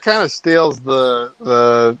 That kind of steals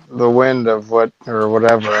the wind of what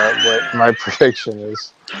my prediction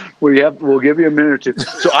is. We'll give you a minute or two.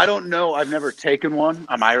 So I don't know. I've never taken one.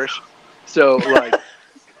 I'm Irish, so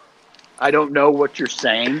I don't know what you're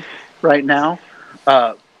saying right now.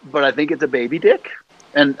 But I think it's a baby dick,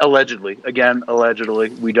 and allegedly,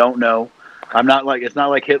 we don't know. It's not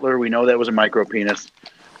like Hitler. We know that was a micro penis.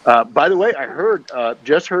 By the way, I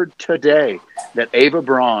just heard today that Ava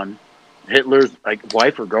Braun Hitler's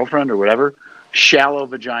wife or girlfriend or whatever, shallow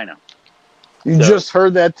vagina. You just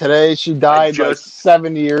heard that today. She died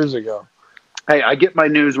 70 years ago. Hey, I get my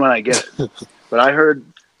news when I get it. But I heard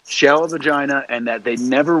shallow vagina and that they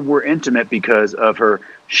never were intimate because of her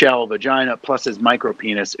shallow vagina plus his micro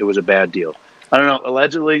penis. It was a bad deal. I don't know,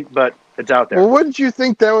 allegedly, but it's out there. Well, wouldn't you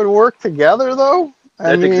think that would work together, though?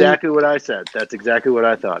 That's exactly what I said. That's exactly what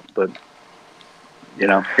I thought. But,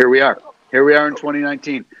 here we are. Here we are in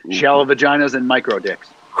 2019. Shallow vaginas and micro dicks.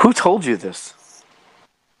 Who told you this?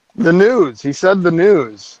 The news. He said the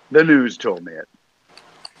news. The news told me it.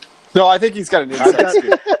 No, I think he's got an inside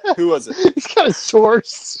scoop. Who was it? He's got a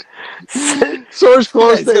source. Source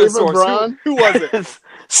close to Ava Braun. Who was it?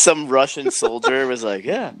 Some Russian soldier was like,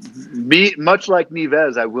 yeah. Me, much like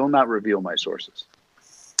Nives, I will not reveal my sources.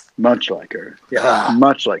 Much like her. Yeah,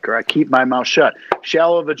 much like her. I keep my mouth shut.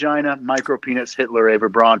 Shallow vagina, micro penis, Hitler, Ava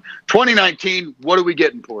Braun. 2019, what are we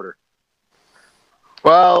getting, Porter?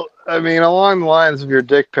 Well, I mean, along the lines of your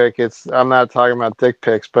dick pic, I'm not talking about dick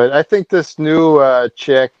pics, but I think this new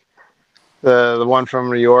chick, the one from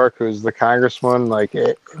New York, who's the congresswoman,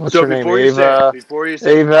 what's her name? Ava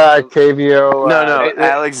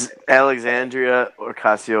Ocasio. Alexandria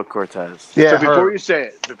Ocasio-Cortez. Yeah. So before you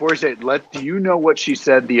say it, do you know what she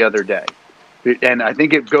said the other day? And I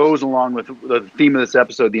think it goes along with the theme of this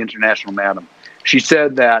episode, the International Madam. She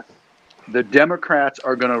said that the Democrats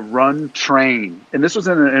are going to run train, and this was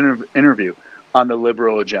in an interview on the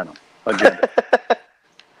liberal agenda.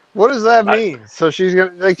 What does that mean? So she's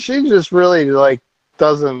gonna she just really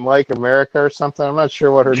doesn't like America or something. I'm not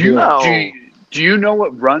sure what her Do you know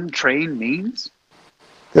what run train means?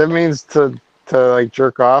 That means to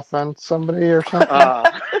jerk off on somebody or something.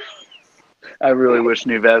 I really wish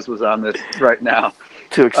Nives was on this right now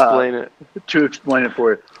to explain it. To explain it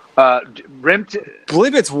for you. I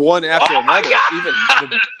believe it's one after another.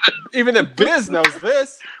 Even the Biz knows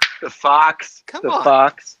this. The Fox. Come on.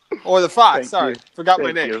 Fox. Or the Fox. Sorry. Forgot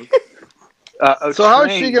my name. So how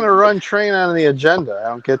is she going to run train on the agenda? I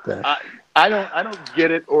don't get that. I don't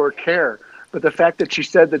get it or care. But the fact that she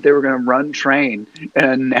said that they were going to run train in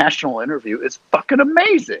a national interview is fucking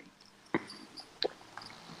amazing.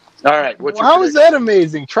 All right. How is that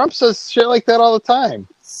amazing? Trump says shit like that all the time.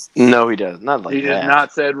 No, he does not like that. He did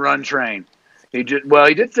not said run train. He did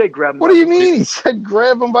say grab him. What do you mean? He said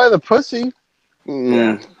grab him by the pussy.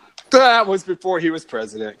 Yeah. That was before he was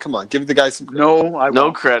president. Come on, give the guy some credit.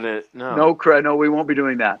 No credit. No credit. No, we won't be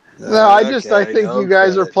doing that. No, I think you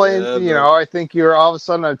guys are playing, I think you're all of a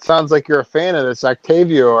sudden, it sounds like you're a fan of this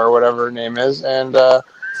Octavio or whatever her name is. And are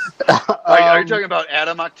you talking about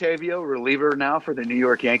Adam Octavio, reliever now for the New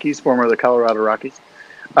York Yankees, former of the Colorado Rockies?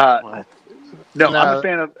 What? No,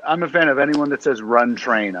 I'm a fan of anyone that says run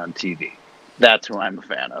train on TV. That's who I'm a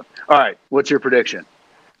fan of. All right, what's your prediction?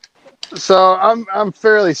 So I'm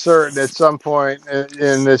fairly certain at some point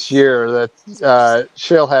in this year that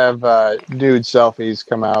she'll have nude selfies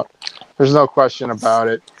come out. There's no question about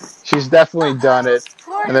it. She's definitely done it,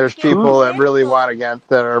 and there's people that really that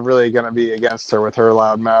are really going to be against her with her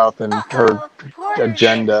loud mouth and her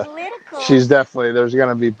agenda. There's going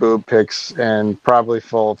to be boob pics and probably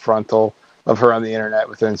full frontal of her on the internet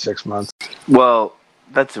within 6 months. Well,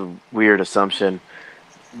 that's a weird assumption,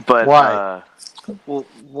 but why? Well,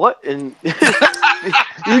 what in...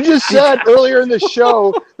 You just said earlier in the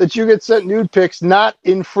show that you get sent nude pics not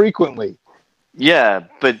infrequently. Yeah,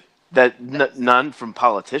 but none from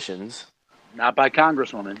politicians. Not by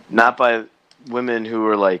congresswomen. Not by women who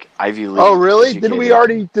are Ivy League. Oh, really? Didn't we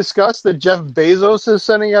already discuss that Jeff Bezos is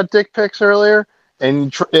sending out dick pics earlier?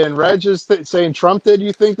 And Reg is saying Trump did.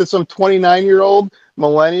 You think that some 29-year-old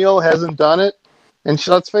millennial hasn't done it? And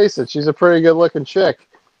let's face it, she's a pretty good-looking chick.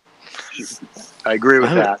 I agree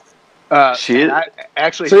with that. She is?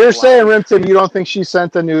 Actually. So you're saying, Rimpton, you don't think she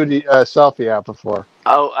sent a nude selfie out before?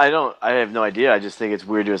 Oh, I don't. I have no idea. I just think it's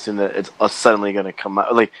weird to assume that it's suddenly going to come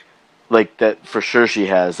out. Like that for sure she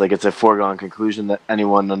has. It's a foregone conclusion that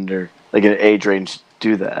anyone under an age range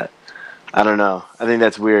do that. I don't know. I think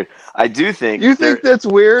that's weird. I do think... You think that's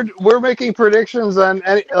weird? We're making predictions on...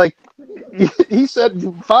 he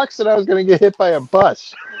said... Fox said I was going to get hit by a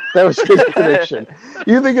bus. That was his prediction.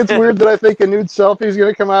 You think it's weird that I think a nude selfie is going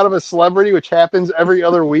to come out of a celebrity, which happens every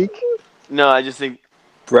other week? No, I just think...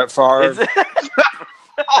 Brett Favre.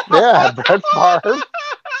 Yeah, Brett Favre.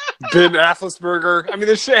 Ben Roethlisberger. I mean,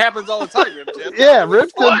 this shit happens all the time, Ripton. Yeah,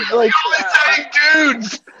 Ripton,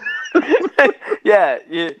 dudes! Yeah,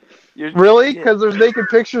 really? Because there's naked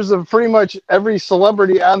pictures of pretty much every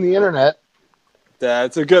celebrity on the internet.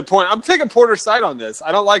 That's a good point. I'm taking Porter's side on this.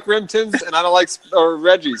 I don't like Rim Tim's, and I don't like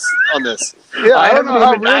Reggie's on this. Yeah, I don't know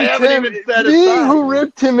how Rim Tim, being who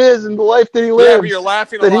Rim Tim is and the life that he lives, you're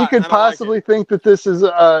laughing a that lot. He could possibly think that this is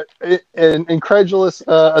an incredulous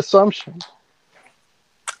assumption.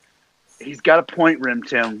 He's got a point, Rim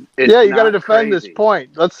Tim. You got to defend this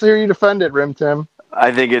point. Let's hear you defend it, Rim Tim.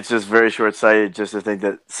 I think it's just very short-sighted just to think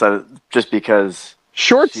that just because...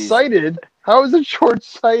 Short-sighted? How is it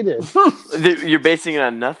short-sighted? You're basing it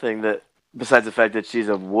on nothing that, besides the fact that she's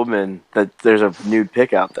a woman, that there's a nude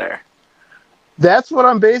pic out there. That's what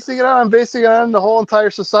I'm basing it on. I'm basing it on the whole entire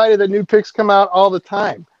society that nude pics come out all the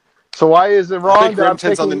time. So why is it wrong that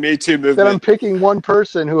I'm picking one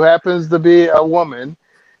person who happens to be a woman?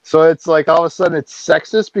 So it's like all of a sudden it's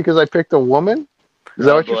sexist because I picked a woman? Is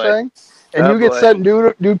that what you're saying? And you get sent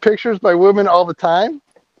nude pictures by women all the time?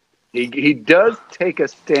 He does take a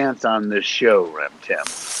stance on this show, Rim Tim.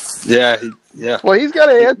 Yeah. Well, he's got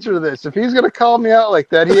to answer this. If he's going to call me out like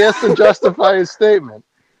that, he has to justify his statement.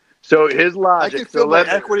 So his logic. I can feel my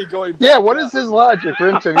equity going back. Yeah, what is his logic,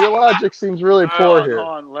 Rim Tim? Your logic seems really poor here. Hold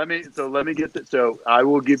on. Let me get this. So I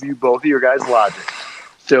will give you both of your guys' logic.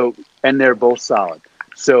 So, and they're both solid.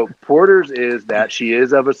 So Porter's is that she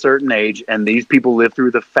is of a certain age, and these people live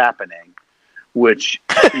through the fappening, which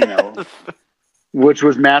which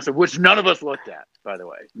was massive, which none of us looked at, by the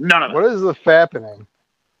way. None of us. What is the fappening?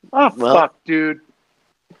 Oh, fuck, dude.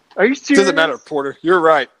 Are you serious? Doesn't matter, Porter. You're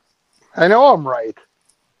right. I know I'm right.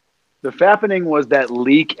 The fappening was that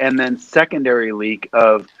leak and then secondary leak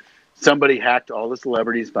of somebody hacked all the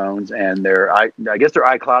celebrities' phones and I guess their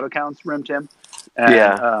iCloud accounts, Rim Tim.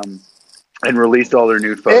 And, and released all their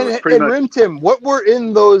nude photos. And Rim Tim, what were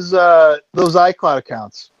in those iCloud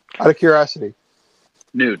accounts? Out of curiosity.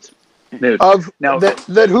 Nudes. Now,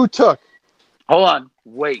 that who took? Hold on.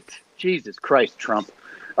 Wait. Jesus Christ, Trump.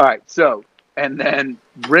 All right. So, and then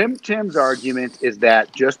Rim Tim's argument is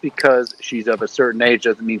that just because she's of a certain age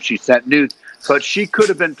doesn't mean she sent nudes, but she could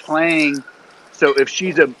have been playing. So if she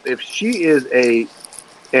is a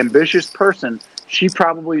ambitious person, she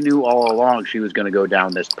probably knew all along she was going to go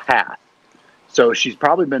down this path. So she's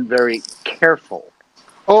probably been very careful.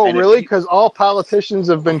 Oh, and really? Because all politicians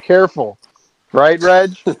have been careful. Right,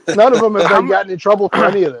 Reg? None of them have gotten in trouble for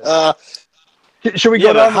any of this. Should we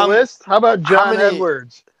go down the list? How about John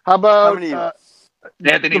Edwards? How about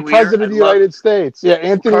Anthony the President of the United States? Yeah,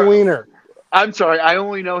 Anthony Weiner. I'm sorry. I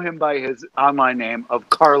only know him by his online name of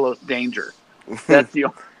Carlos Danger. That's the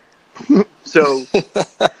only... So...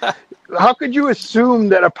 How could you assume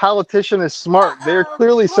that a politician is smart? They're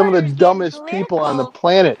clearly some of the dumbest people on the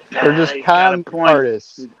planet. They're just con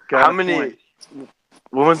artists. How many...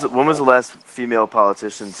 When was the last female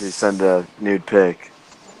politician to send a nude pic?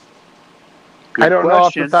 I don't know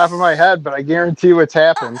off the top of my head, but I guarantee you it's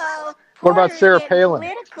happened. What about Sarah Palin?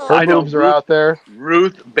 Her boobs are out there.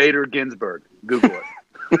 Ruth Bader Ginsburg. Google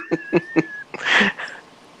it.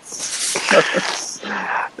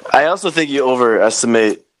 I also think you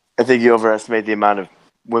overestimate the amount of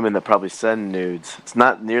women that probably send nudes. It's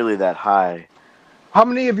not nearly that high. How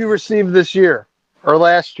many have you received this year or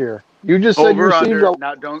last year? You just said you received under.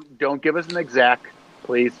 Now, don't give us an exact,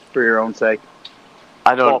 please, for your own sake.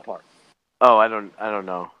 I don't. Ballpark. Oh, I don't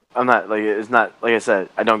know. I'm not like it's not like I said.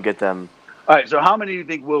 I don't get them. All right. So, how many do you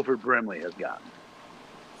think Wilford Brimley has gotten?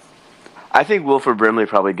 I think Wilford Brimley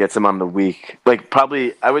probably gets them on the week. Like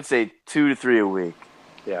probably, I would say 2 to 3 a week.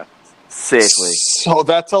 Yeah. Safely. So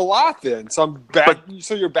that's a lot then. So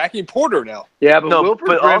so you're backing Porter now. Yeah, but Wilford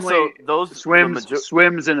Brimley also those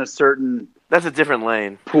swims in a certain. That's a different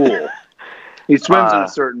lane. Pool. He swims in a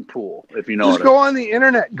certain pool, if you know. Just go on the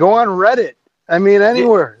internet. Go on Reddit. I mean,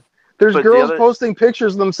 anywhere. There's girls posting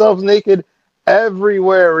pictures of themselves naked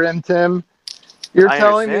everywhere, Rim Tim. You're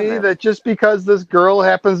telling me that just because this girl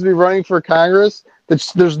happens to be running for Congress, that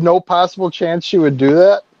there's no possible chance she would do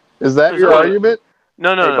that? Is that your argument?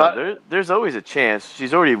 No. There's always a chance.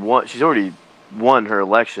 She's already won her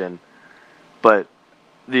election, but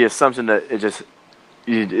the assumption that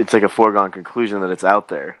it's like a foregone conclusion that it's out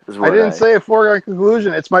there. I didn't say a foregone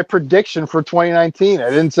conclusion. It's my prediction for 2019. I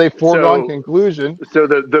didn't say foregone conclusion. So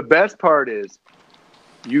the best part is,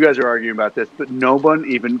 you guys are arguing about this, but no one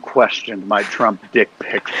even questioned my Trump dick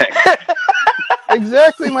pic thing.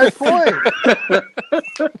 Exactly my point.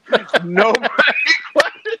 Nobody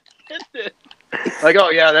questioned it. Like, oh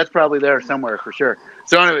yeah, that's probably there somewhere for sure.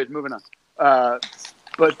 So anyways, moving on.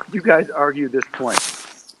 But you guys argue this point.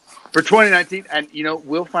 For 2019, and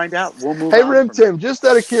we'll find out. We'll move on. Hey, Rim Tim, just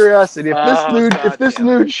out of curiosity, if this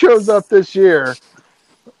nude shows up this year,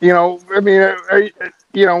 what are you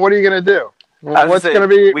going to do? What's going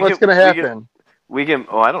to happen? We can.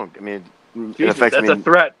 Oh, I don't. I mean, Jesus, that's a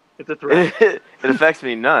threat. It's a threat. It affects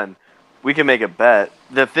me none. We can make a bet.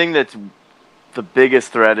 The thing that's the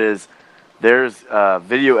biggest threat is there's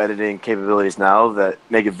video editing capabilities now that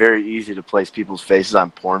make it very easy to place people's faces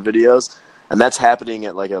on porn videos, and that's happening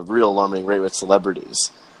at like a real alarming rate with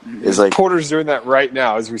celebrities. Is like Porter's doing that right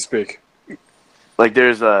now as we speak. Like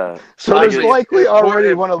there's a there's likely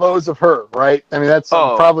already one of those of her, right? I mean, that's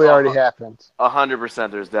probably already happened.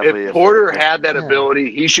 100%. There's definitely. If Porter had that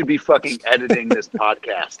ability, he should be fucking editing this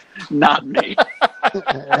podcast, not me.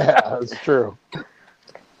 Yeah, that's true.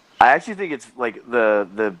 I actually think it's like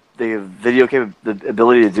the video the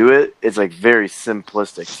ability to do it. It's like very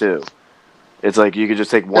simplistic too. It's like you could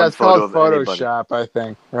just take one photo of Photoshop, anybody. I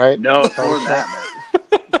think, right? No, it's more than that, man.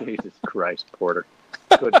 Jesus Christ, Porter.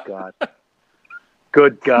 Good God.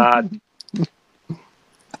 Good God.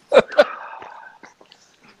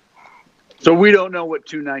 So we don't know what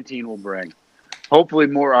 219 will bring. Hopefully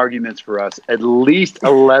more arguments for us. At least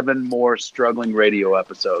 11 more struggling radio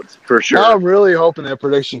episodes, for sure. I'm really hoping that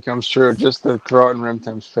prediction comes true, just to throw it in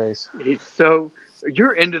Rimtim's face.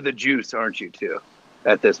 You're into the juice, aren't you, too,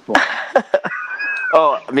 at this point?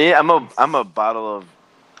 Oh, me? I'm a bottle of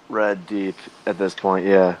red deep at this point,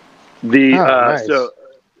 yeah. Nice. So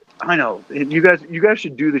I know you guys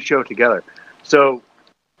should do the show together. So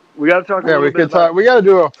we got to talk. Yeah, we could talk. We got to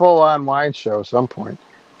do a full-on wine show at some point.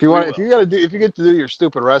 If you get to do your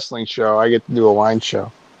stupid wrestling show, I get to do a wine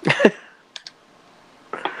show.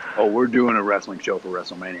 Oh, we're doing a wrestling show for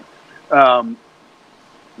WrestleMania.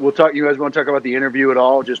 We'll talk. You guys want to talk about the interview at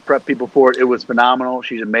all? Just prep people for it. It was phenomenal.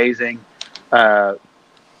 She's amazing.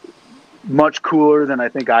 Much cooler than I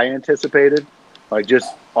think I anticipated. Like,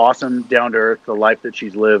 just awesome, down to earth, the life that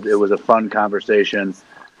she's lived. It was a fun conversation.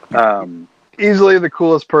 Easily the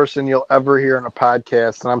coolest person you'll ever hear on a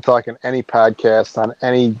podcast, and I'm talking any podcast on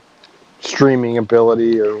any streaming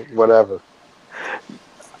ability or whatever.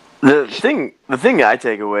 The thing I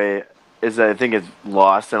take away is that I think it's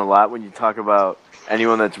lost in a lot when you talk about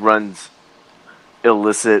anyone that runs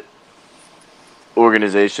illicit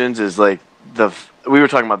organizations. Is like we were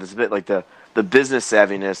talking about this a bit, like the business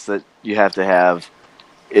savviness that you have to have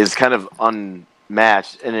is kind of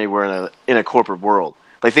unmatched anywhere in a corporate world.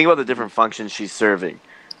 Like, think about the different functions she's serving: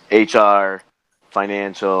 HR,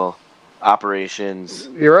 financial, operations.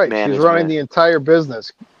 You're right. Management. She's running the entire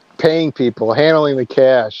business, paying people, handling the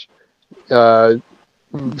cash, networking.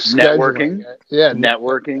 Yeah,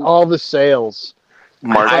 networking. All the sales.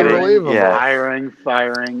 Marketing. Unbelievable. Yeah. Hiring,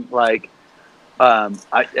 firing, like. I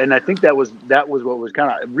think that was what was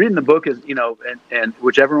kind of reading the book is, and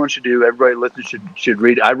which everyone should do. Everybody listening should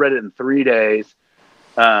read. I read it in 3 days,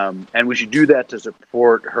 and we should do that to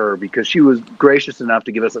support her because she was gracious enough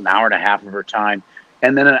to give us an hour and a half of her time,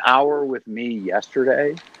 and then an hour with me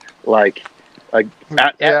yesterday. I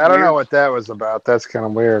don't know what that was about. That's kind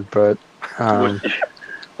of weird, but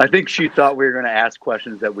I think she thought we were going to ask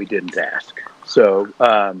questions that we didn't ask. So.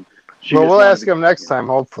 We'll ask him next time,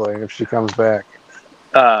 hopefully, if she comes back.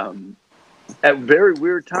 At a very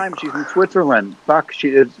weird time, she's in Switzerland. Fuck, she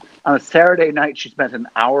is on a Saturday night. She spent an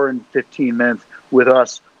hour and 15 minutes with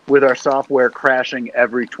us, with our software crashing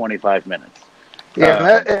every 25 minutes. Yeah,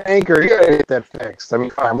 that Anchor, you gotta get that fixed. I mean,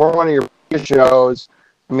 fine, we're one of your biggest shows.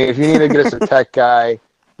 I mean, if you need to get us a tech guy,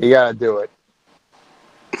 you gotta do it.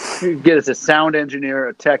 You get us a sound engineer,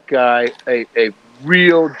 a tech guy, a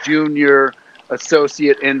real junior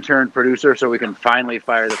associate intern producer, so we can finally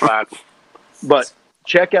fire the fox. But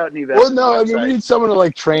check out Neves. Well, no, I mean, we need someone to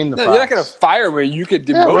train the fox. You're not gonna fire me. You could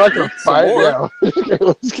demote me some more.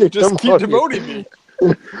 Let's get just keep demoting me.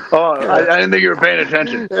 Oh, I didn't think you were paying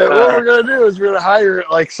attention. Yeah, what we're gonna do is we're gonna hire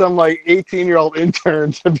some 18-year-old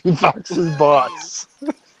intern to be Fox's boss.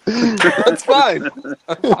 That's fine.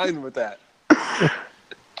 I'm fine with that.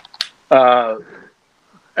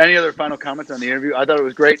 Any other final comments on the interview? I thought it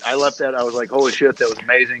was great. I left that. I was like, holy shit, that was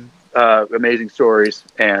amazing. Amazing stories.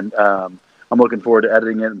 And I'm looking forward to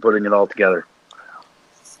editing it and putting it all together.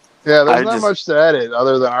 Yeah, there's not much to edit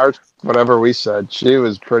other than whatever we said. She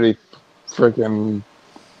was pretty freaking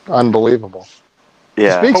unbelievable.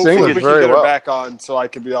 Yeah. Speaks English we very can get well. her back on so I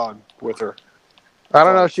can be on with her. I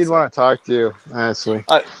don't know if she'd want to talk to you, honestly.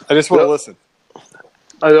 I just want to listen.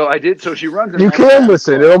 Although I did, so she runs. You can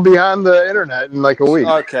listen. It'll be on the internet in a week.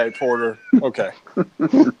 Okay, Porter. Okay.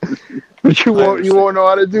 But you won't know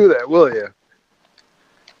how to do that, will you?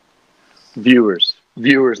 Viewers,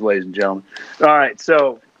 ladies and gentlemen. All right,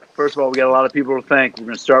 so first of all, we got a lot of people to thank. We're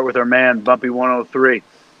going to start with our man, Bumpy103.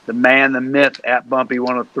 The man, the myth, at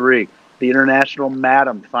Bumpy103. The International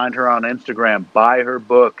Madam. Find her on Instagram. Buy her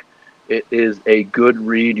book. It is a good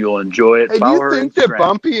read. You'll enjoy it. Hey, do you think that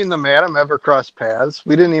Bumpy and the Madam ever crossed paths?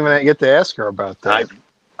 We didn't even get to ask her about that.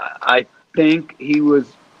 I think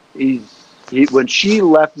when she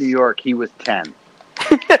left New York, he was 10.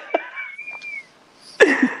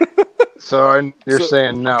 So you're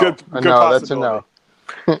saying no. Good no, that's a no.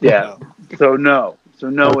 Yeah. So no is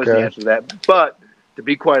Okay. the answer to that. But to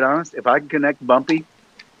be quite honest, if I can connect Bumpy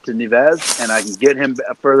to Neves and I can get him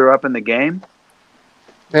further up in the game.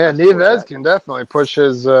 Yeah, Neves can definitely push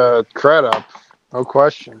his cred up. No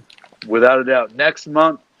question. Without a doubt. Next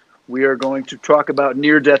month, we are going to talk about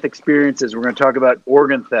near-death experiences. We're going to talk about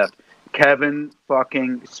organ theft. Kevin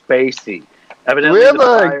fucking Spacey. Do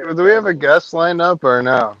we have a guest lined up or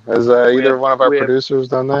no? Has either one of our producers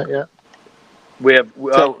done that yet? We have.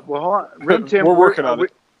 Well, hold on. Rim Tim, we're working on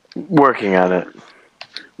it. Working on it.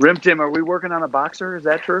 Rim Tim, are we working on a boxer? Is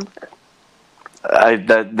that true?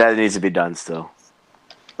 That needs to be done still.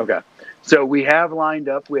 Okay. So we have lined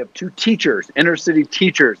up. We have 2 teachers, inner city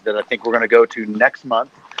teachers, that I think we're going to go to next month.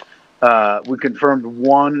 We confirmed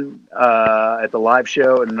one at the live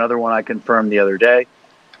show, and another one I confirmed the other day.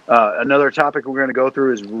 Another topic we're going to go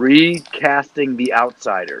through is recasting The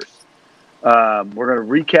Outsiders. We're going to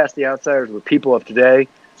recast The Outsiders with people of today.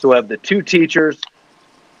 So we'll have the 2 teachers,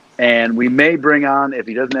 and we may bring on, if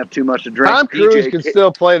he doesn't have too much to drink, Tom Cruise can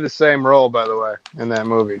still play the same role, by the way, in that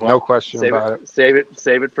movie. No question about it. Save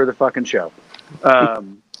it for the fucking show.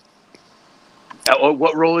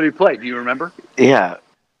 What role did he play? Do you remember? Yeah.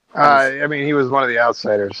 I mean, he was one of the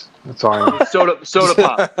outsiders. That's all I know. Soda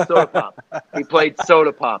Pop. He played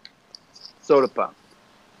Soda Pop.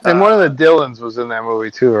 And one of the Dylans was in that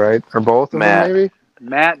movie too, right? Or both of them, maybe?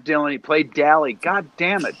 Matt Dillon. He played Dally. God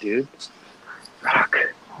damn it, dude. Rock.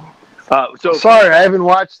 Sorry, I haven't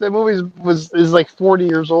watched that movie. Is like 40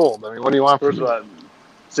 years old. I mean, what do you want from me?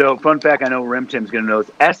 So, fun fact I know Rim Tim's going to know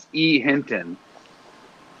is S.E. Hinton.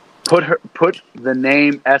 Put the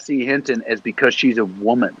name S.E. Hinton as because she's a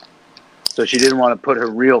woman. So she didn't want to put her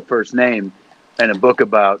real first name in a book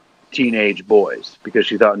about teenage boys because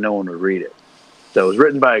she thought no one would read it. So it was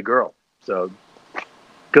written by a girl. So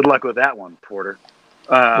good luck with that one, Porter.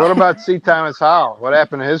 What about C. Thomas Howell? What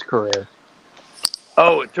happened to his career?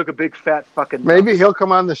 Oh, it took a big fat fucking... Maybe he'll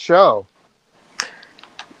come on the show.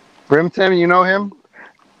 Rim Tim, you know him?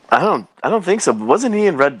 I don't think so. Wasn't he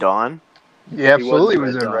in Red Dawn? Yeah, absolutely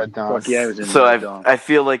was in Red Dawn. Fuck yeah, he was in So Red Dawn. I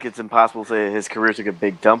feel like it's impossible to say his career took a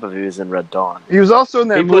big dump if he was in Red Dawn. He was also in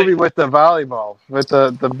that movie with the volleyball, with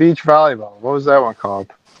the beach volleyball. What was that one called?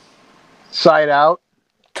 Side Out?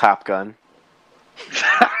 Top Gun.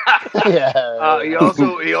 Yeah. He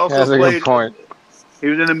also That's a played... good point. He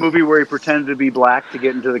was in a movie where he pretended to be black to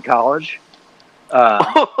get into the college. He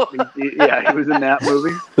was in that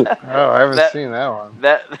movie. Oh, I haven't seen that one.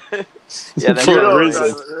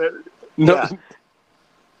 No,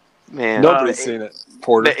 man, nobody's seen it.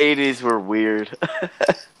 Porter. The 80s were weird.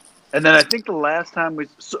 And then I think the last time it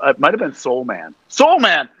might have been Soul Man. Soul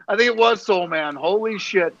Man! I think it was Soul Man. Holy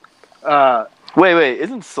shit. Wait,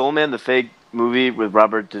 isn't Soul Man the fake movie with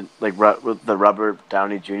Robert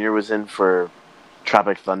Downey Jr. was in for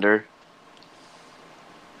Tropic Thunder?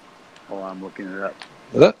 Oh, I'm looking it up.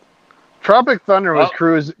 Is it? Tropic Thunder was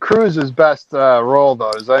Cruise's best role,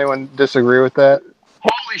 though. Does anyone disagree with that?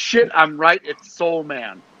 Holy shit, I'm right. It's Soul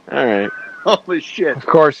Man. All right. Holy shit. Of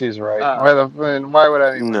course he's right. Why would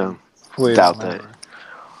anyone doubt that?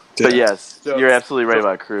 But yes, you're absolutely right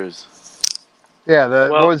about Cruise. Yeah,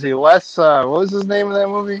 what was he? What was his name in that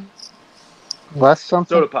movie? Les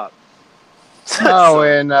something? Soda Pop. No,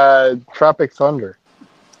 in Tropic Thunder.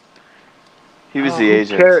 He was the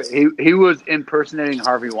agent. He was impersonating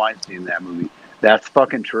Harvey Weinstein in that movie. That's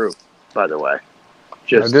fucking true, by the way. I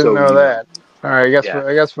didn't know that. All right,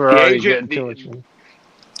 I guess we're already agent, getting too much.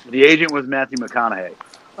 The agent was Matthew McConaughey.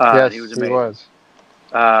 Yes, he was he amazing. was.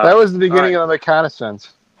 That was the beginning of the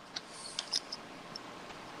reconnaissance.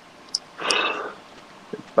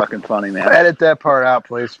 It's fucking funny, man. Edit that part out,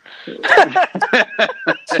 please. I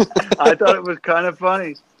thought it was kind of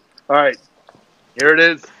funny. All right, here it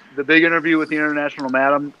is. The big interview with the International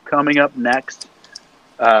Madam coming up next.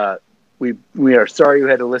 We are sorry you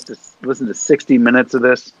had to listen to 60 minutes of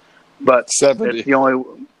this, but 70. It's the only.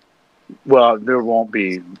 Well, there won't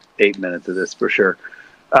be 8 minutes of this for sure.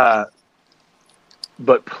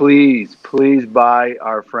 But please buy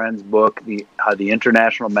our friend's book, the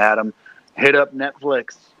International Madam. Hit up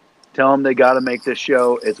Netflix. Tell them they got to make this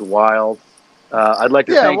show. It's wild. I'd like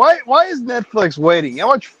to thank... why is Netflix waiting? You know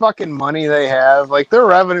how much fucking money they have? Like, their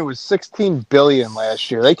revenue was $16 billion last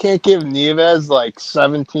year. They can't give Nieves like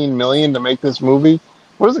 $17 million to make this movie?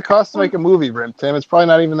 What does it cost to make a movie, Rim Tim? It's probably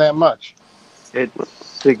not even that much. It's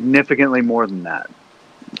significantly more than that.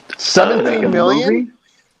 17 million? Movie?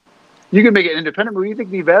 You can make an independent movie. You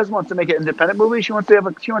think Nives wants to make an independent movie? She wants to have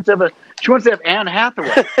Anne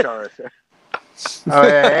Hathaway star us. Oh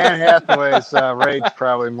yeah, Anne Hathaway's rate's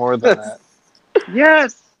probably more than that.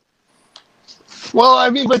 Yes. Well, I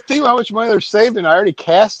mean, but think how much money they're saving. I already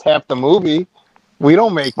cast half the movie. We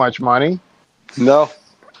don't make much money. No.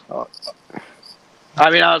 I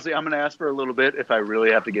mean, honestly, I'm going to ask for a little bit if I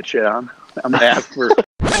really have to get shit on. I'm going to ask for...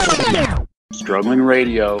 Struggling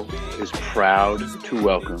Radio is proud to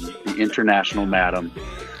welcome the International Madam,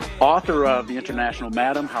 author of The International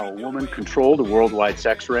Madam, How a Woman Controlled a Worldwide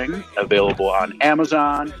Sex Ring, available on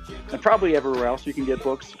Amazon and probably everywhere else you can get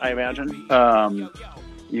books, I imagine.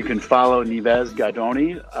 You can follow Nives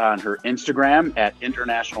Gadoni on her Instagram at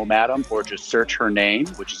International Madam, or just search her name,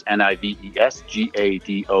 which is Nives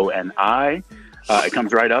Gadoni. It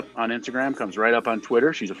comes right up on Instagram, comes right up on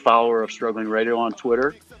Twitter. She's a follower of Struggling Radio on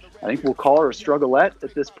Twitter. I think we'll call her a Struggleette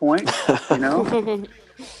at this point, you know?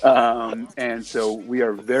 And so we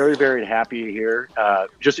are very, very happy here.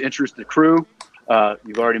 Just introduce the crew.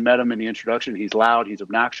 You've already met him in the introduction. He's loud. He's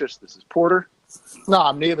obnoxious. This is Porter. No,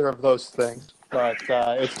 I'm neither of those things. But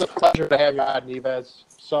it's a pleasure to have you on, Nives.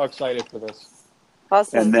 So excited for this.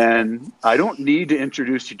 Awesome. And then I don't need to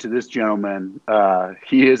introduce you to this gentleman.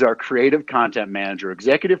 He is our creative content manager,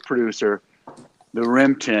 executive producer, the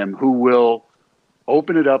Rim Tim, who will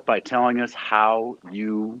open it up by telling us how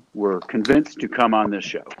you were convinced to come on this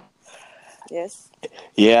show. Yes.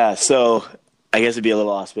 Yeah, so I guess it'd be a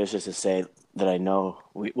little auspicious to say that I know,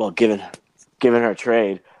 given her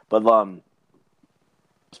trade, but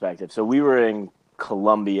perspective. So we were in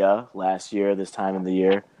Colombia last year, this time of the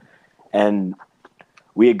year, and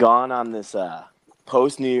we had gone on this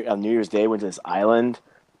New Year's Day, went to this island,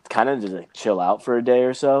 kind of just like chill out for a day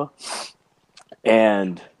or so,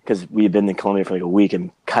 and because we had been in Colombia for like a week and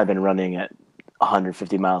kind of been running at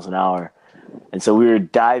 150 miles an hour. And so we were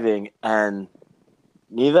diving, and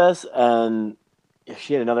Nives and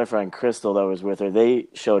she had another friend, Crystal, that was with her. They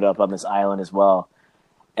showed up on this island as well.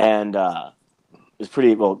 And it was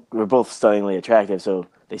pretty, well, we were both stunningly attractive, so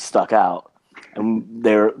they stuck out. And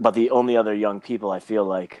they were, but the only other young people I feel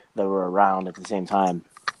like that were around at the same time.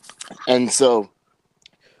 And so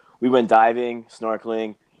we went diving,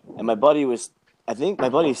 snorkeling, and my buddy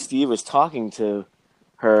Steve was talking to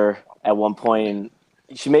her at one point,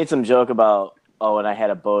 and she made some joke about, oh, and I had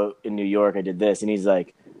a boat in New York, I did this, and he's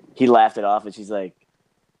like, he laughed it off, and she's like,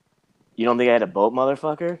 you don't think I had a boat,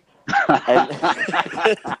 motherfucker?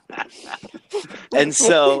 And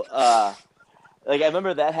so, like, I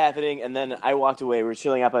remember that happening, and then I walked away, we were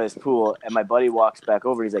chilling out by this pool, and my buddy walks back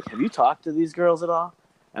over, he's like, have you talked to these girls at all?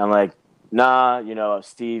 And I'm like, nah,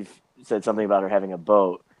 Steve said something about her having a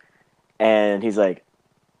boat. And he's like,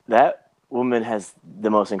 that woman has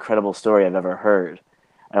the most incredible story I've ever heard.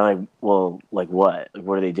 And I'm like, well, like what? Like,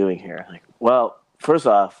 what are they doing here? Like, well, first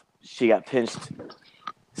off, she got pinched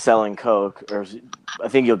selling coke, or I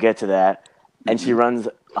think you'll get to that. And she runs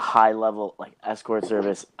a high-level like escort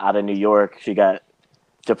service out of New York. She got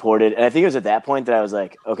deported. And I think it was at that point that I was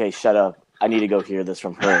like, okay, shut up. I need to go hear this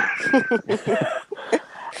from her.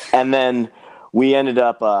 And then we ended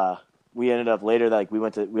up later, like we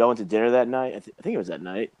all went to dinner that night. I think it was that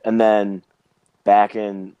night. And then back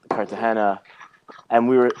in Cartagena, and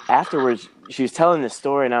we were afterwards. She was telling this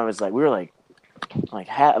story, and I was like,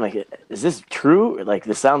 I'm like, is this true? Like,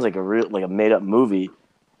 this sounds like a made up movie.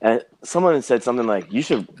 And someone said something like,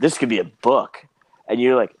 this could be a book. And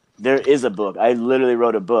you're like, there is a book. I literally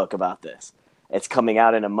wrote a book about this. It's coming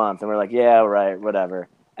out in a month. And we're like, yeah, right, whatever.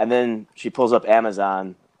 And then she pulls up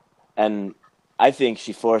Amazon, and I think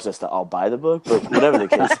she forced us to all buy the book, but whatever the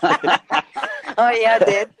case. Oh yeah, I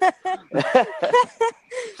did.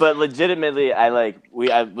 But legitimately, I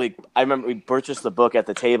remember we purchased the book at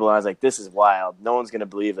the table, and I was like, "This is wild. No one's gonna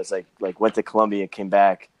believe this." Like went to Colombia, came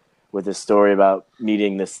back with this story about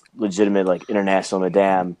meeting this legitimate like international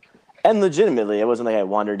madame, and legitimately, it wasn't like I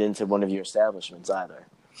wandered into one of your establishments either.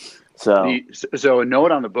 So a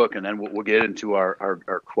note on the book, and then we'll get into our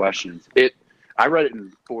questions. I read it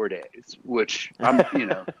in 4 days, which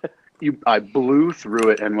I blew through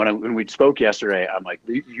it. And when we spoke yesterday, I'm like,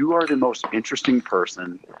 you are the most interesting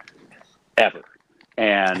person ever.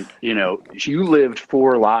 And, you lived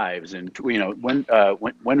 4 lives. And, when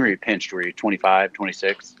were you pinched? Were you 25,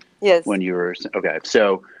 26? Yes. When you were, okay.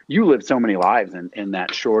 So you lived so many lives in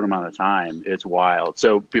that short amount of time. It's wild.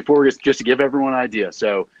 So just to give everyone an idea.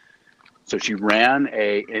 So she ran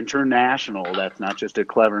a international, that's not just a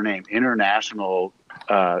clever name, international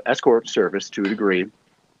escort service to a degree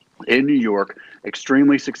in New York,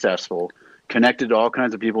 extremely successful. connected to all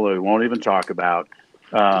kinds of people that we won't even talk about.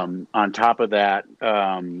 On top of that,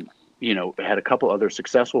 you know, had a couple other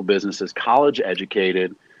successful businesses, college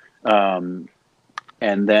educated, and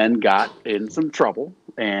then got in some trouble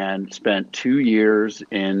and spent 2 years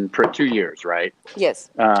in 2 years, right? Yes.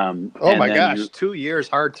 Oh my gosh, 2 years,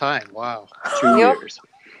 hard time. Wow. 2 years.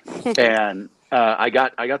 And I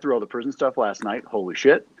got through all the prison stuff last night. Holy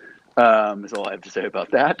shit. That's all I have to say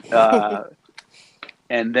about that.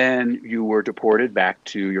 And then you were deported back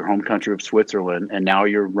to your home country of Switzerland, and now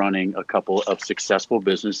you're running a couple of successful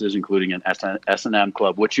businesses, including an S&M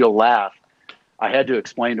club, which you'll laugh. I had to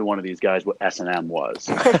explain to one of these guys what S&M was.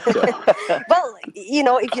 So. Well, you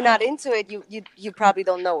know, if you're not into it, you probably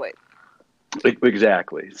don't know it.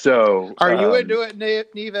 Exactly. So, are you into it,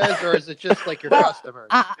 Neves, or is it just like your customers?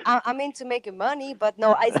 I'm into making money, but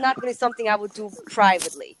no, it's not really something I would do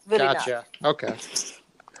privately. Really gotcha. Not. Okay.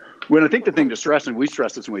 Well, I think the thing to stress, and we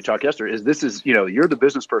stressed this when we talked yesterday, is this is, you know, you're the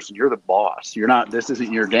business person, you're the boss. You're not. This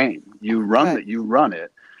isn't your game. You run it. You run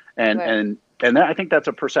it, and that, I think that's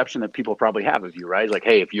a perception that people probably have of you, right? Like,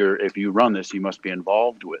 hey, if you run this, you must be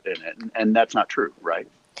involved in it, and that's not true, right?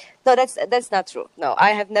 No, that's not true. No,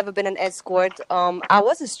 I have never been an escort. I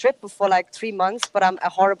was a stripper for like 3 months, but I'm a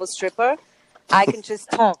horrible stripper. I can just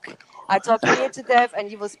talk. I talk you to death,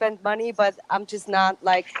 and you will spend money, but I'm just not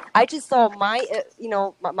like. I just saw my,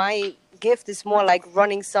 my gift is more like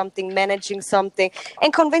running something, managing something,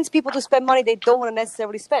 and convince people to spend money they don't want to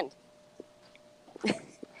necessarily spend.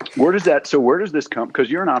 Where does this come?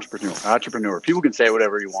 Because you're an entrepreneur. People can say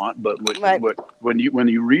whatever you want, but when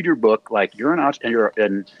you read your book, like you're an entrepreneur,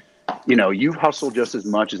 and you know, you've hustled just as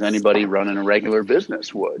much as anybody running a regular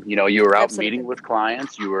business would. You know, you were out Absolutely. meeting with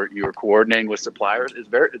clients, you were coordinating with suppliers. It's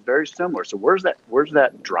very similar. So where's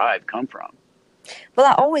that drive come from? Well,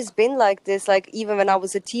 I've always been like this. Like even when I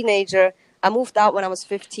was a teenager, I moved out when I was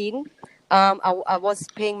 15. I was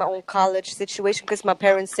paying my own college situation because my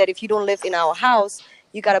parents said, if you don't live in our house,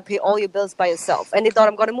 you got to pay all your bills by yourself. And they thought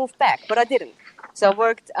I'm going to move back, but I didn't. So I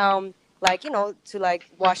worked, like, you know, to like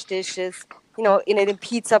wash dishes, you know, in a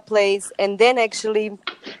pizza place. And then actually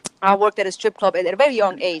I worked at a strip club at a very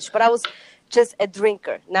young age, but I was just a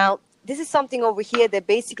drinker. Now, this is something over here that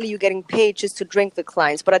basically you're getting paid just to drink with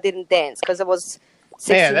clients, but I didn't dance because I was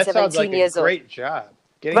 16, Man, that 17 sounds like years a old. great job.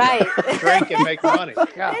 Getting Right. to drink and make money.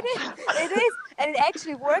 Yeah. It is. And it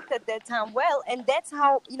actually worked at that time well. And that's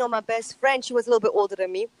how, you know, my best friend, she was a little bit older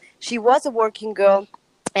than me. She was a working girl,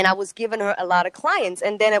 and I was giving her a lot of clients.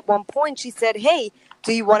 And then at one point she said, hey,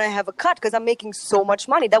 do you want to have a cut? Because I'm making so much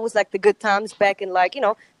money. That was like the good times back in, like, you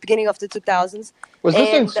know, beginning of the 2000s. Was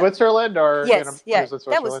this in Switzerland or? Yes, yeah. Was it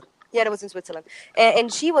Switzerland? That was in Switzerland.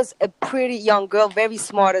 And she was a pretty young girl, very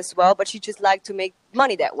smart as well, but she just liked to make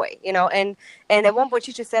money that way, you know. And at one point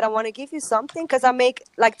she just said, I want to give you something because I make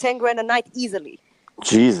like 10 grand a night easily.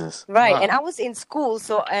 Jesus. Right. Wow. And I was in school.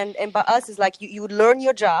 So, and by us, it's like you learn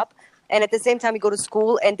your job. And at the same time, you go to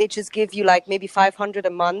school and they just give you like maybe $500 a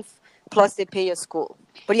month. Plus they pay your school.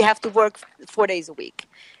 But you have to work 4 days a week.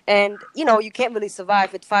 And, you know, you can't really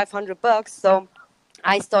survive with $500. So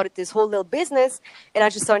I started this whole little business, and I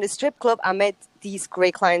just started a strip club. I met these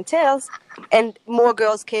great clienteles, and more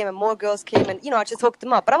girls came, and, you know, I just hooked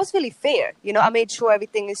them up. But I was really fair. You know, I made sure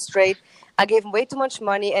everything is straight. I gave them way too much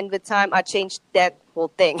money, and with time, I changed that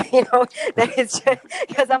whole thing, you know. That is just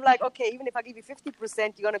because I'm like, okay, even if I give you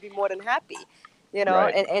 50%, you're going to be more than happy, you know.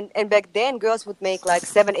 Right. And back then, girls would make like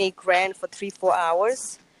 7-8 grand for 3-4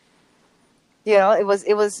 hours. You know, it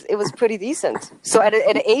was pretty decent. So at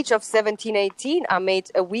the age of 17, 18, I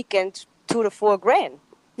made a weekend 2 to 4 grand.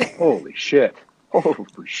 Holy shit. Holy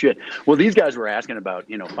shit. Well, these guys were asking about,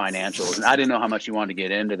 you know, financials, and I didn't know how much you wanted to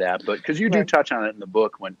get into that, but because you do touch on it in the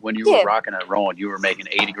book when you were rocking and rolling, you were making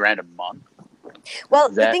 80 grand a month. Well,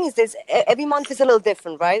 the thing is this, every month is a little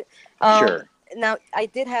different, right? Sure. Now, I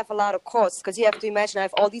did have a lot of costs because you have to imagine I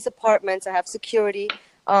have all these apartments, I have security,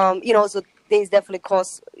 you know, so there's definitely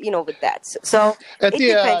costs, you know, with that. So At it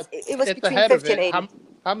depends. It was between 50 and 80.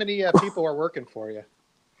 How many people were working for you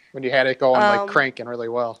when you had it going, like cranking really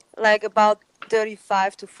well? Like about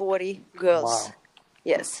 35 to 40 girls. Wow.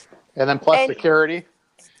 Yes. And then plus security?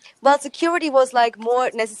 Well, security was like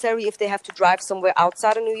more necessary if they have to drive somewhere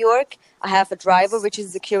outside of New York. I have a driver, which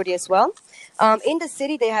is security as well. In the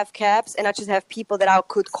city, they have cabs, and I just have people that I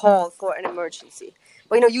could call for an emergency.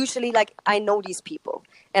 But, you know, usually, like, I know these people,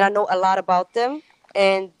 and I know a lot about them,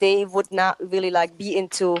 and they would not really, like, be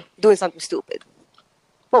into doing something stupid.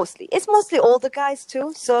 Mostly. It's mostly older guys,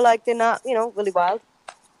 too, so, like, they're not, you know, really wild.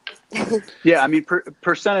 Yeah, I mean,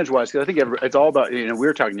 percentage-wise, because I think it's all about, we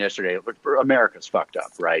were talking yesterday, America's fucked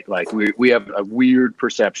up, right? Like, we have a weird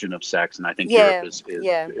perception of sex, and I think Europe is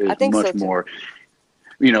I think much so too. more,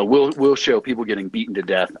 we'll show people getting beaten to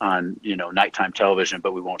death on, nighttime television,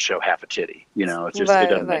 but we won't show half a titty. It's just, it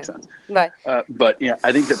doesn't make sense. Right. But,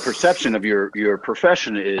 I think the perception of your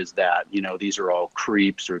profession is that, these are all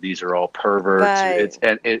creeps or these are all perverts.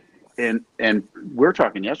 Right. And we're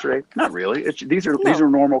talking yesterday. Not really. These are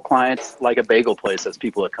normal clients, like a bagel place. That's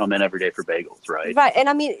people that come in every day for bagels, right? Right. And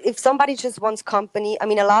I mean, if somebody just wants company, I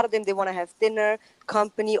mean, a lot of them, they want to have dinner,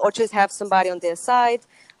 company, or just have somebody on their side.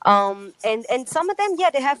 And some of them,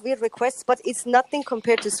 they have weird requests, but it's nothing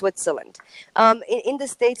compared to Switzerland. In the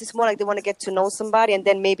States, it's more like they want to get to know somebody, and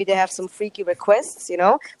then maybe they have some freaky requests,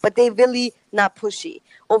 but they really not pushy.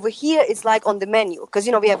 Over here, it's like on the menu, because,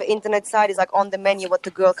 we have an internet site. It's like on the menu what the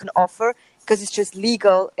girl can offer, because it's just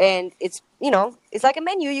legal, and it's, it's like a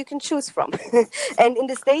menu you can choose from. And in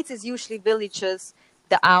the States, it's usually really just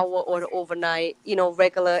the hour or the overnight,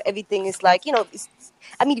 regular. Everything is like,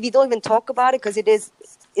 we don't even talk about it because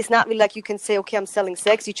it's not really like you can say, okay, I'm selling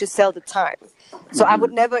sex. You just sell the time. So I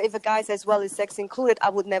would never, if a guy says, well, is sex included, I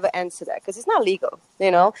would never answer that because it's not legal,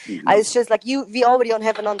 It's just like we already don't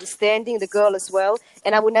have an understanding, the girl as well.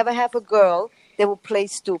 And I would never have a girl that will play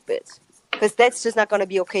stupid because that's just not going to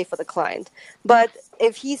be okay for the client. But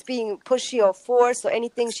if he's being pushy or forced or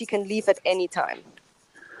anything, she can leave at any time.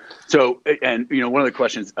 So, and one of the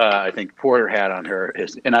questions I think Porter had on her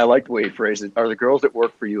is, and I like the way he phrased it, are the girls that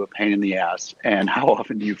work for you a pain in the ass? And how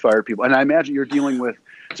often do you fire people? And I imagine you're dealing with,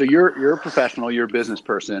 so you're a professional, you're a business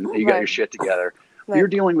person, you got your shit together. Right. You're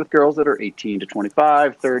dealing with girls that are 18 to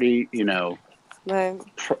 25, 30, Right.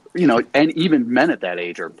 And even men at that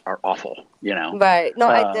age are awful, Right. No,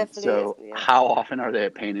 I definitely. So how often are they a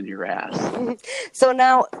pain in your ass? So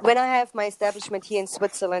now when I have my establishment here in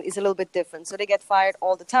Switzerland, it's a little bit different. So they get fired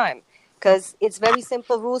all the time because it's very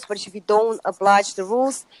simple rules. But if you don't oblige the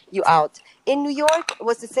rules, you out. In New York, it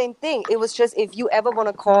was the same thing. It was just if you ever want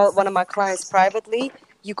to call one of my clients privately,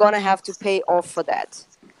 you're going to have to pay off for that.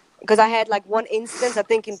 Because I had like one instance, I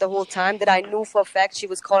think in the whole time that I knew for a fact she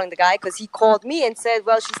was calling the guy because he called me and said,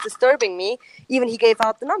 well, she's disturbing me. Even he gave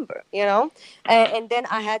out the number, And then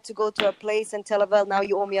I had to go to a place and tell her, well, now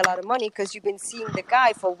you owe me a lot of money because you've been seeing the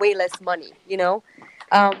guy for way less money,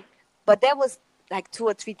 But that was like 2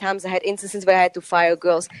 or 3 times I had instances where I had to fire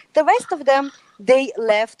girls. The rest of them, they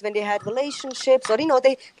left when they had relationships or,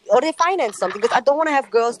 they financed something. Because I don't want to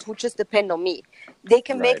have girls who just depend on me. They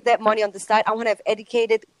can make that money on the side. I want to have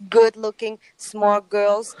educated, good-looking, smart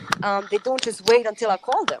girls. They don't just wait until I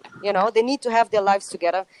call them, They need to have their lives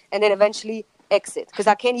together and then eventually exit. Because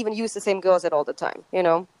I can't even use the same girls at all the time,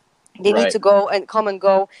 They need to go and come and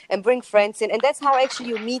go and bring friends in. And that's how actually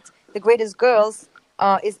you meet the greatest girls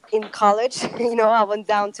is in college. I went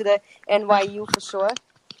down to the NYU for sure.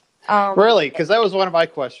 Really? Because that was one of my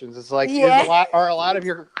questions. It's like, are a lot of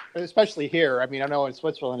your, especially here, I mean, I know in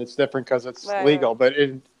Switzerland it's different because it's legal, but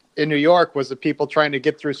in New York, was the people trying to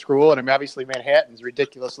get through school, and I mean, obviously Manhattan's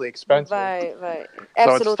ridiculously expensive. Right.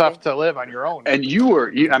 Absolutely. So it's tough to live on your own. And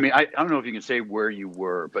I don't know if you can say where you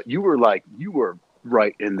were, but you were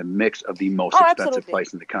right in the mix of the most expensive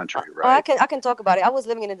place in the country, right? I can talk about it. I was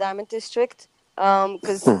living in the Diamond District.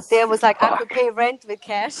 Because there was like I could pay rent with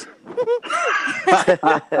cash,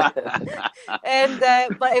 and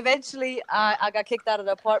but eventually I got kicked out of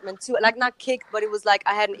the apartment too. Like not kicked, but it was like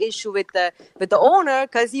I had an issue with the owner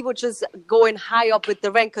because he would just go in high up with the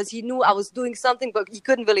rent because he knew I was doing something, but he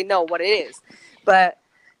couldn't really know what it is. But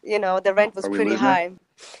the rent was pretty high.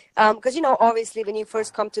 Because obviously when you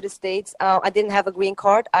first come to the States, I didn't have a green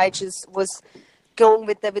card. I just was going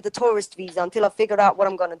with the tourist visa until I figured out what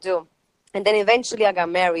I'm gonna do. And then eventually I got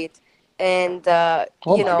married, and my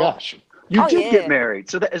gosh, you did get married.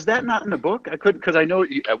 So is that not in the book? I couldn't because I know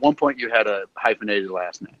at one point you had a hyphenated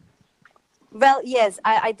last name. Well, yes,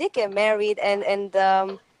 I did get married, and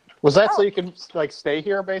was that so you can like stay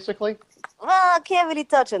here basically? Well, I can't really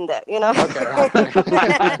touch on that, Okay.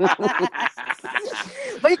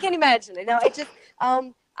 But you can imagine, it just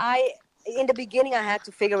in the beginning I had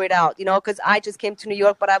to figure it out, because I just came to New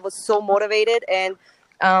York, but I was so motivated and.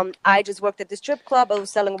 I just worked at the strip club. I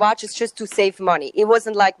was selling watches just to save money. It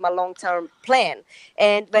wasn't like my long-term plan.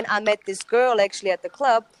 And when I met this girl actually at the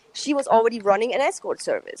club, she was already running an escort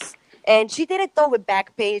service. And she did it though with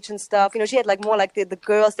Backpage and stuff. She had like more like the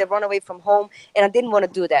girls that run away from home. And I didn't want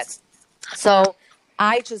to do that. So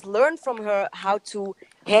I just learned from her how to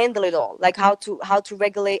handle it all, like how to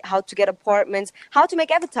regulate, how to get apartments, how to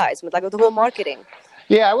make advertisement, like the whole marketing.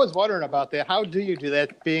 Yeah, I was wondering about that. How do you do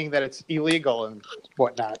that, being that it's illegal and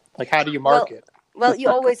whatnot? Like, how do you market? Well, you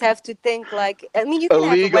always have to think like, I mean, you can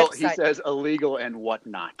illegal. have a website. He says illegal and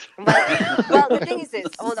whatnot. Well, the thing is this.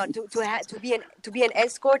 Hold on. To be an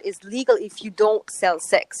escort is legal if you don't sell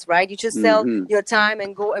sex, right? You just sell your time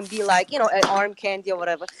and go and be like, an arm candy or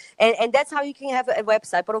whatever. And that's how you can have a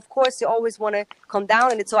website. But of course, you always want to come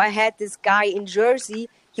down on it. So I had this guy in Jersey.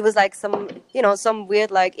 He was like some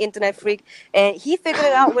weird like internet freak, and he figured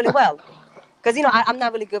it out really well. Because, I'm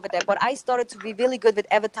not really good with that. But I started to be really good with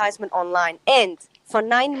advertisement online. And for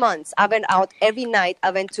 9 months, I went out every night.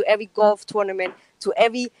 I went to every golf tournament, to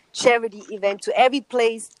every charity event, to every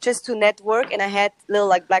place just to network. And I had little,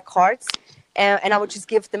 like, black cards. And I would just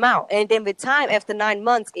give them out. And then with time, after 9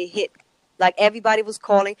 months, it hit. Like, everybody was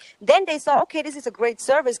calling. Then they saw, okay, this is a great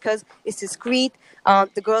service because it's discreet.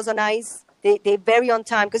 The girls are nice. They're very on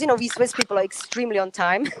time because we Swiss people are extremely on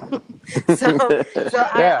time.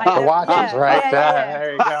 The watches, right?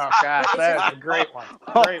 There you go. God, that's a great one.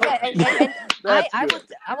 Great one.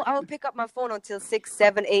 I will pick up my phone until 6,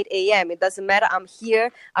 7, 8 a.m. It doesn't matter. I'm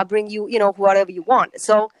here. I'll bring you, whatever you want.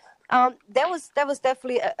 So that was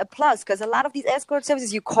definitely a plus because a lot of these escort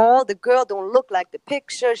services, you call, the girl don't look like the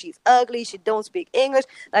picture. She's ugly. She don't speak English.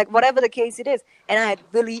 Like whatever the case it is. And I had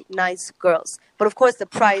really nice girls. But of course, the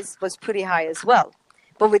price was pretty high as well.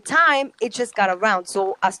 But with time, it just got around.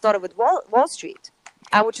 So I started with Wall Street.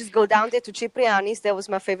 I would just go down there to Cipriani's. That was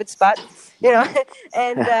my favorite spot,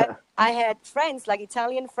 And I had friends, like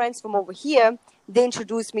Italian friends from over here. They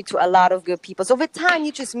introduced me to a lot of good people. So with time,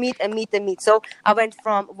 you just meet and meet and meet. So I went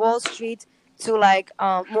from Wall Street to like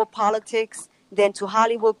more politics, then to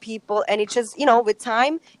Hollywood people. And it just, with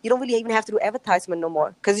time, you don't really even have to do advertisement no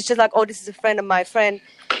more. Because it's just like, oh, this is a friend of my friend.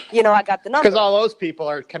 I got the number. Because all those people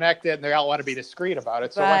are connected and they all want to be discreet about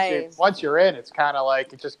it. So once you're in, it's kind of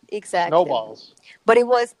like it just snowballs. But it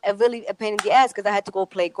was a pain in the ass because I had to go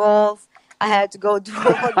play golf. I had to go do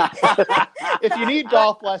If you need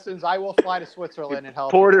golf lessons, I will fly to Switzerland and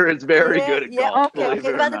help. Porter is very good at golf.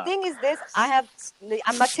 Okay. But the thing is this,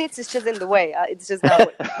 my tits is just in the way. It's just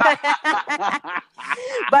not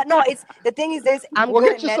But no, the thing is this, we'll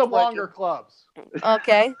get you some longer clubs.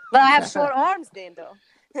 Okay. But I have short arms then, though.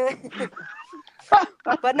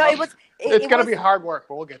 But no, it's going to be hard work,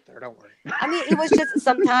 but we'll get there. Don't worry. I mean, it was just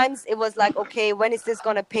sometimes it was like, okay, when is this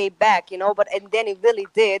going to pay back, and then it really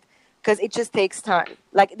did. Because it just takes time.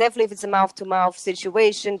 Like, definitely if it's a mouth-to-mouth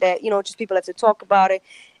situation that, just people have to talk about it.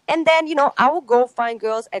 And then, I will go find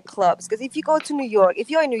girls at clubs. Because if you go to New York, if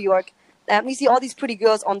you're in New York, you see all these pretty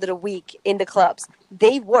girls under the week in the clubs.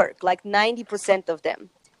 They work, like 90% of them.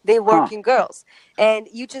 They working girls. And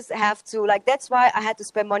you just have to, like, that's why I had to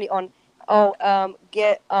spend money on,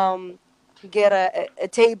 get a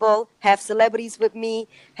table, have celebrities with me,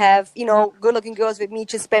 have, good-looking girls with me,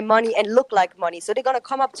 just spend money and look like money. So they're going to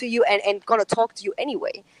come up to you and going to talk to you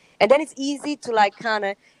anyway. And then it's easy to, like, kind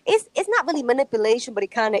of, it's not really manipulation, but it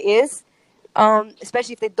kind of is,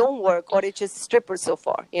 especially if they don't work or they're just strippers so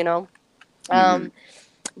far,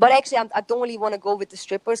 But actually, I don't really want to go with the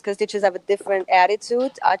strippers because they just have a different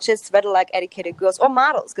attitude. I just rather like educated girls or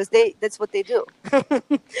models because that's what they do,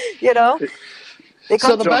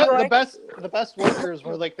 So the best workers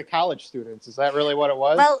were like the college students. Is that really what it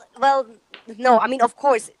was? Well, no. I mean, of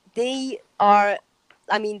course, they are.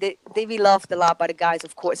 I mean, they be loved a lot by the guys,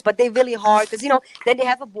 of course, but they're really hard because then they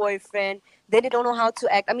have a boyfriend. Then they don't know how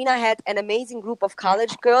to act. I mean, I had an amazing group of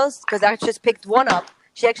college girls because I just picked one up.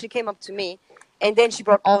 She actually came up to me, and then she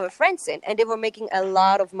brought all her friends in, and they were making a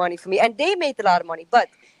lot of money for me, and they made a lot of money, but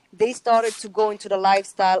they started to go into the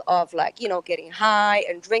lifestyle of like, getting high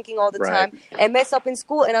and drinking all the time and mess up in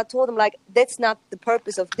school. And I told them like, that's not the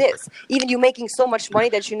purpose of this. Even you making so much money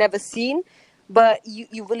that you never seen, but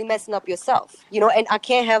you really messing up yourself, and I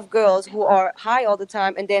can't have girls who are high all the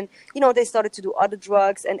time. And then, they started to do other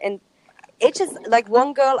drugs and it just like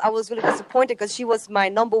one girl, I was really disappointed because she was my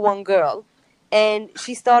number one girl. And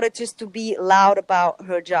she started just to be loud about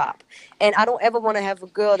her job. And I don't ever want to have a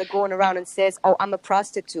girl that going around and says, oh, I'm a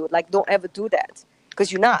prostitute. Like, don't ever do that.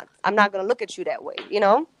 Because you're not. I'm not going to look at you that way,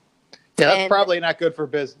 Yeah, that's probably not good for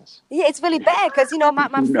business. Yeah, it's really bad because,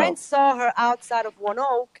 my friends saw her outside of One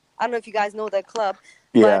Oak. I don't know if you guys know that club.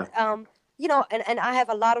 Yeah. But, and I have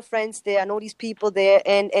a lot of friends there. I know these people there.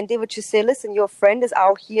 And they would just say, listen, your friend is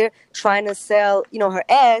out here trying to sell, her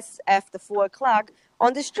ass after 4 o'clock.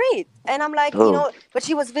 On the street. And I'm like, but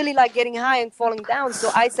she was really like getting high and falling down. So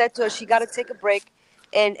I said to her, she got to take a break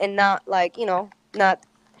and not like, not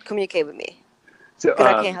communicate with me. So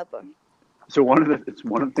I can't help her. So one of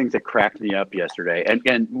the things that cracked me up yesterday, and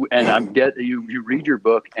you read your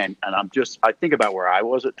book and I think about where I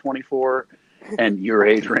was at 24 and your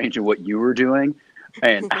age range and what you were doing.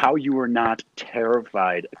 and how you were not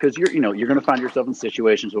terrified, because you're going to find yourself in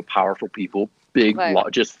situations with powerful people, big,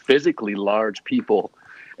 just physically large people,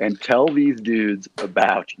 and tell these dudes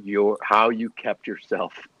about how you kept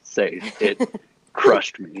yourself safe. It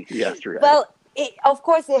crushed me yesterday. Well, of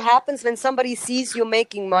course, it happens when somebody sees you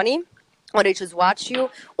making money, or they just watch you,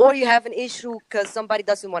 or you have an issue because somebody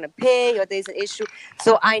doesn't want to pay, or there's an issue.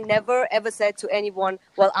 So I never ever said to anyone,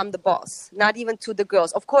 well, I'm the boss, not even to the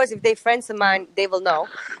girls. Of course, if they're friends of mine, they will know.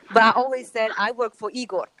 But I always said, I work for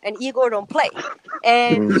Igor, and Igor don't play.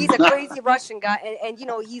 And he's a crazy Russian guy, and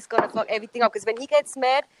he's going to fuck everything up. Because when he gets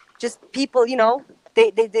mad, just people,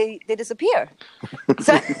 they disappear.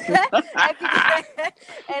 So,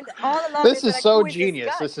 and all along this is so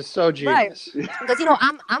genius. This is so genius. Because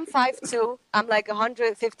I'm 5'2", I'm like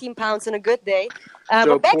 115 pounds in a good day. So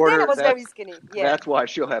but back Porter, then I was very skinny. Yeah. That's why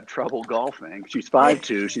she'll have trouble golfing. She's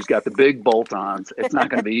 5'2", she's got the big bolt-ons. It's not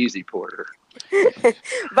going to be easy, Porter.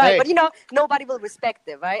 But nobody will respect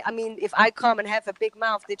it, right? I mean, if I come and have a big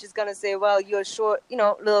mouth, they're just gonna say, well, you're a short,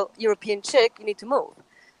 little European chick, you need to move.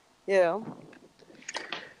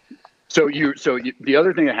 So the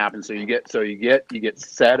other thing that happens, you get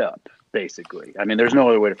set up, basically. I mean, there's no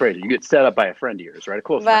other way to phrase it. You get set up by a friend of yours, right? A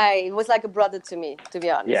close friend. Right. It was like a brother to me, to be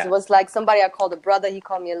honest. Yeah. It was like somebody I called a brother. He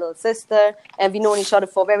called me a little sister, and we've known each other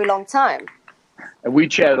for a very long time. And we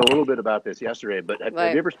chatted a little bit about this yesterday, but have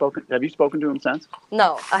you ever spoken? Have you spoken to him since?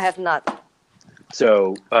 No, I have not.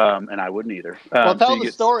 So, and I wouldn't either. Well, tell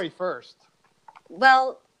the story first.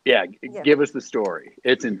 Well. Yeah, give us the story.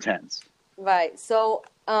 It's intense. Right. So,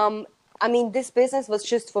 this business was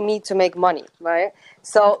just for me to make money, right?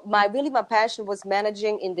 So my passion was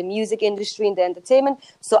managing in the music industry, in the entertainment.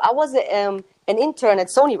 So I was an intern at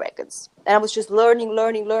Sony Records, and I was just learning,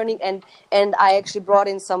 and I actually brought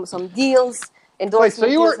in some deals. Wait, so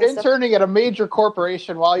you were interning at a major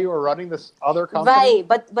corporation while you were running this other company?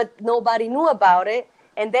 Right, but nobody knew about it.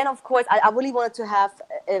 And then, of course, I really wanted to have...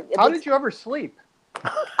 How did you ever sleep?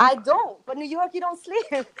 I don't, but New York, you don't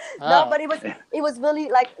sleep. No, but it was really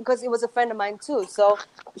because it was a friend of mine too. So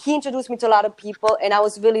he introduced me to a lot of people, and I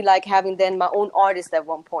was really having then my own artist at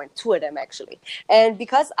one point, 2 of them actually. And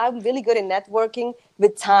because I'm really good at networking,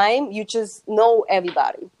 with time, you just know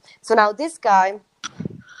everybody. So now this guy,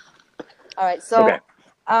 all right, so,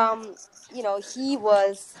 he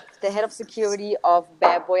was the head of security of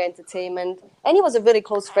Bad Boy Entertainment, and he was a really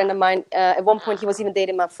close friend of mine. At one point, he was even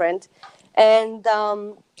dating my friend. And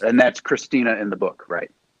that's Christina in the book, right?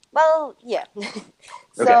 Well, yeah.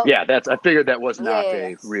 So, okay, I figured that was not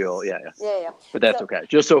a real, Yeah. But that's okay.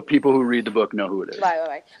 Just so people who read the book know who it is.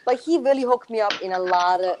 Right. But he really hooked me up in a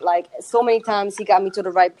lot of, so many times he got me to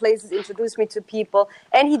the right places, introduced me to people,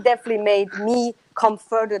 and he definitely made me come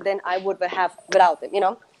further than I would have without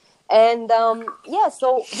him, And,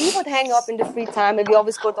 so we would hang up in the free time, and we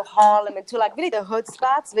always go to Harlem and to, really the hood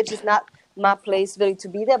spots, which is not my place really to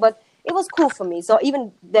be there, but it was cool for me. So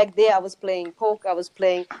even back there, I was playing poker, I was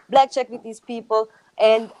playing blackjack with these people,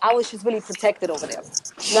 and I was just really protected over there.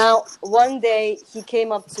 Now, one day, he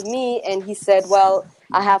came up to me, and he said, well,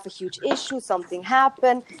 I have a huge issue, something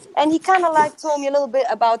happened, and he kind of told me a little bit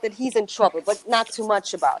about that he's in trouble, but not too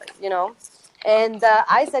much about it, And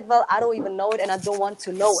I said, well, I don't even know it, and I don't want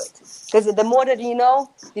to know it. Because the more that you know,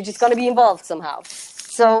 you're just going to be involved somehow.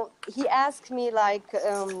 So he asked me,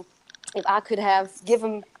 if I could give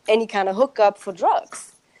him any kind of hookup for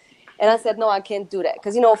drugs. And I said, no, I can't do that.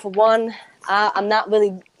 Because, for one, I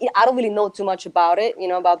don't really know too much about it,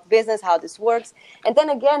 about business, how this works. And then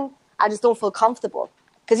again, I just don't feel comfortable.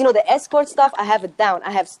 Because, the escort stuff, I have it down.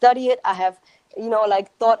 I have studied it. I have,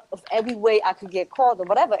 thought of every way I could get caught or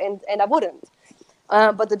whatever. And I wouldn't.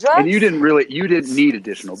 But the drugs... And you didn't need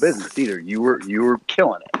additional business either. You were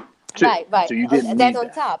killing it. Too. Right. So you didn't that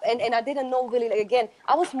on top, and I didn't know really. Again,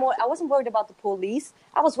 I wasn't worried about the police.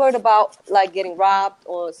 I was worried about getting robbed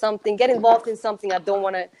or something, get involved in something I don't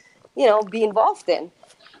want to, be involved in.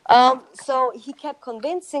 So he kept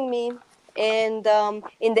convincing me, and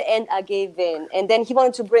in the end, I gave in. And then he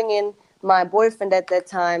wanted to bring in my boyfriend at that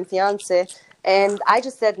time, fiance, and I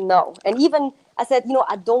just said no. And even I said,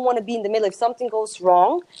 I don't want to be in the middle. If something goes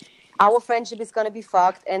wrong, our friendship is going to be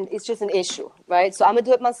fucked, and it's just an issue, right? So I'm going to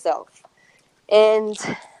do it myself. And,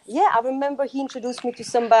 I remember he introduced me to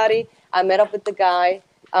somebody. I met up with the guy.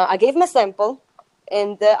 I gave him a sample,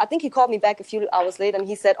 and I think he called me back a few hours later, and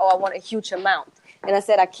he said, I want a huge amount. And I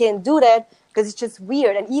said, I can't do that because it's just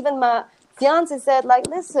weird. And even my fiance said,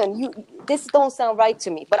 listen, this don't sound right to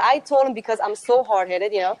me. But I told him, because I'm so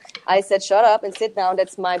hard-headed, I said, shut up and sit down.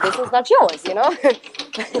 That's my business, not yours,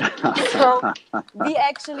 So we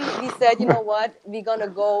said, you know what? We're going to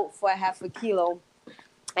go for a half a kilo.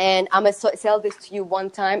 and I'm going to sell this to you one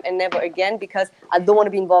time and never again because I don't want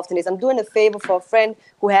to be involved in this. I'm doing a favor for a friend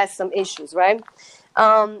who has some issues, right?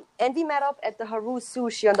 And we met up at the Haru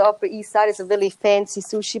Sushi on the Upper East Side. It's a really fancy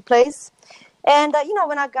sushi place. And,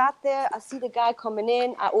 when I got there, I see the guy coming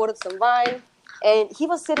in. I ordered some wine. And he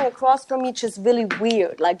was sitting across from me just really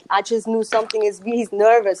weird. Like, I just knew something is he's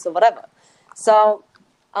nervous or whatever. So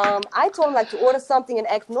I told him, to order something and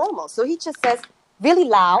act normal. So he just says, really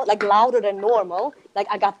loud, louder than normal,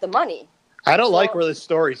 I got the money. I don't like where this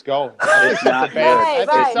story's going. It's not good. Right.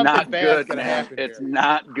 It's not good, man. It's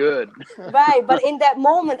not good. Right, but in that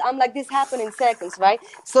moment, I'm like, this happened in seconds, right?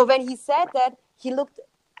 So when he said that, he looked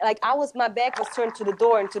my back was turned to the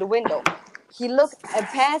door and to the window. He looked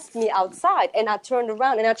past me outside, and I turned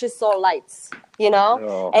around, and I just saw lights,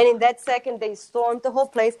 Oh. And in that second, they stormed the whole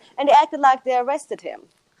place, and they acted like they arrested him.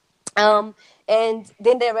 And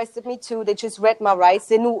then they arrested me, too. They just read my rights.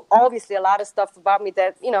 They knew, obviously, a lot of stuff about me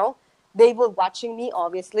that, they were watching me,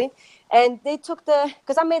 obviously. And they took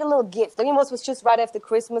because I made a little gift. I mean, it was just right after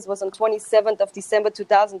Christmas, was on 27th of December,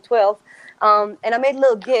 2012. And I made a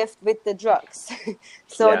little gift with the drugs.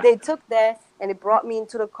 So They took that, and they brought me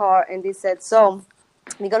into the car, and they said, so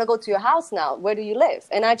we're going to go to your house now. Where do you live?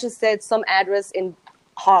 And I just said some address in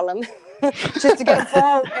Harlem, just to get a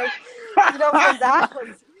phone, from the house.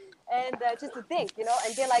 And just to think, and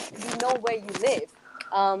they're like, we know where you live.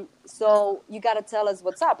 So you got to tell us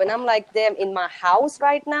what's up. And I'm like, damn, in my house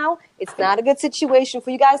right now, it's not a good situation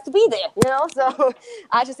for you guys to be there, So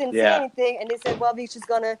I just didn't say anything. And they said, well, we're just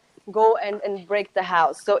going to go and break the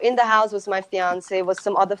house. So in the house was my fiance, was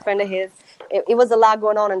some other friend of his. It was a lot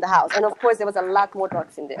going on in the house. And, of course, there was a lot more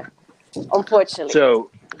drugs in there, unfortunately.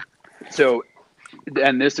 So,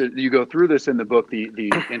 and this is, you go through this in the book,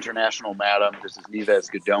 the international madam, this is Nives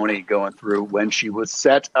Guidoni going through when she was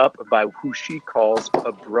set up by who she calls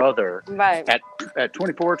a brother at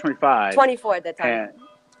 24, 25. 24 at that time. And,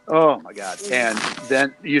 oh my God. And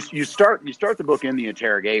then you start the book in the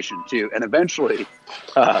interrogation too. And eventually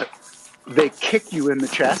they kick you in the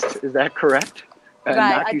chest. Is that correct? And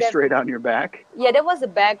knock you straight on your back? Yeah, there was a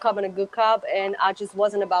bad cop and a good cop, and I just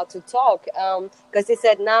wasn't about to talk because they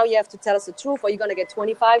said, now you have to tell us the truth or you're going to get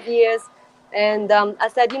 25 years. And I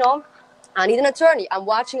said, I need an attorney. I'm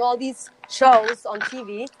watching all these shows on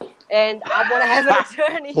TV, and I want to have an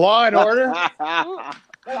attorney. Law and Order?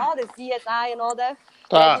 Well, all the CSI and all that,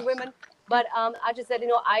 women. But I just said,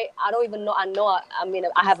 I don't even know.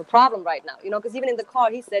 I have a problem right now, because even in the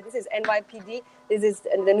car, he said, this is NYPD, this is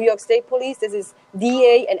the New York State Police, this is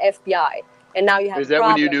DEA and FBI. And now you have Is that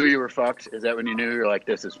when you knew you were fucked? Is that when you knew you're like,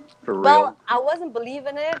 this is for real? Well, I wasn't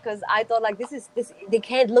believing it because I thought, this, they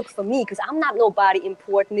can't look for me because I'm not nobody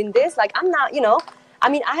important in this. I'm not,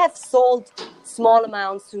 I have sold small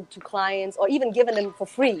amounts to clients or even given them for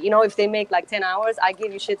free. If they make 10 hours, I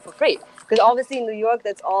give you shit for free. Because obviously in New York,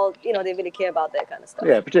 that's all, they really care about that kind of stuff.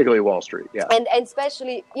 Yeah, particularly Wall Street, yeah. And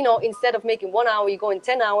especially, instead of making 1 hour, you go in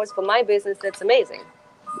 10 hours for my business, that's amazing.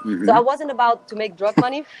 Mm-hmm. So I wasn't about to make drug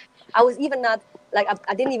money. I was even not,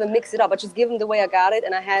 I didn't even mix it up. I just give them the way I got it,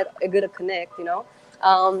 and I had a good connect,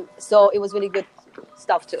 So it was really good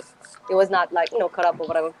stuff, too. It was not, cut up or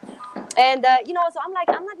whatever. And, so I'm like,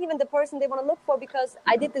 I'm not even the person they want to look for because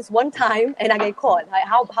I did this one time and I get caught.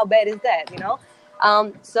 How bad is that,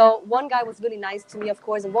 So one guy was really nice to me, of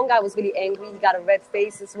course, and one guy was really angry. He got a red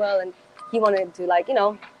face as well, and he wanted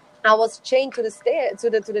to, I was chained to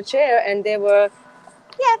the chair, and they were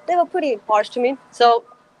pretty harsh to me. So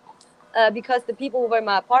because the people who were in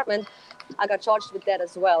my apartment, I got charged with that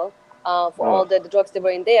as well for all the drugs that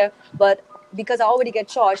were in there. But because I already get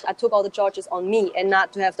charged, I took all the charges on me and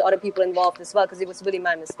not to have the other people involved as well because it was really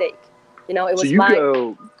my mistake. It was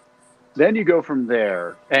Then you go from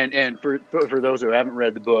there, and for those who haven't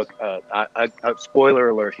read the book, spoiler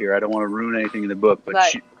alert here. I don't want to ruin anything in the book,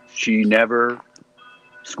 but she never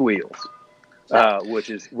squeals,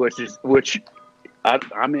 which.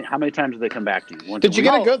 I mean, how many times did they come back to you? Did you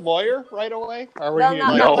get a good lawyer right away? Not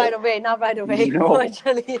right away. Not right away. No.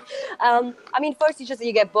 Unfortunately, first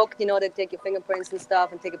you get booked. They take your fingerprints and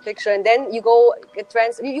stuff and take a picture, and then you go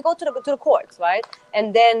You go to the courts, right?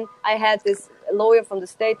 And then I had this lawyer from the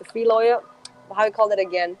state, the free lawyer. How you call that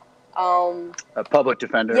again? A public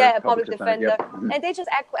defender. Yeah, a public defender. Yep. And they just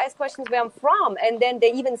ask questions where I'm from. And then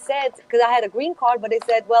they even said, because I had a green card, but they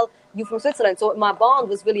said, well, you from Switzerland. So my bond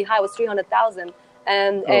was really high, it was $300,000.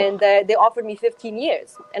 And they offered me 15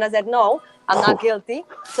 years. And I said, no, I'm not guilty.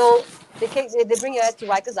 So they bring you to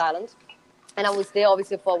Rikers Island. And I was there,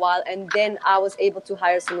 obviously, for a while. And then I was able to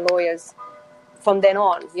hire some lawyers from then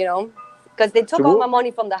on, Because they took all my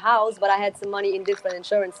money from the house, but I had some money in different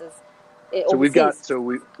insurances. So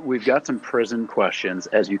we've got some prison questions,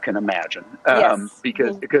 as you can imagine, Yes.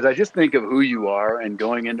 because I just think of who you are and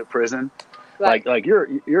going into prison, Right. like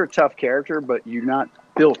you're a tough character, but you're not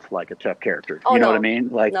built like a tough character. Oh, You know no. what I mean?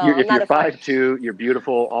 Like No, if I'm not you're a fighter. 5'2", you're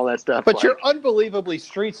beautiful, all that stuff. But like, you're unbelievably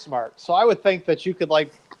street smart. So I would think that you could,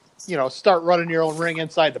 like, start running your own ring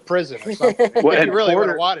inside the prison or something. Well, if and you really would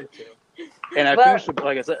Porter- have wanted to. And I Well- finished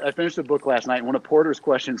the book last night. And one of Porter's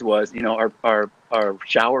questions was, are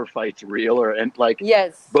shower fights real?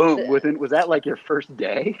 Yes. Boom. Was that like your first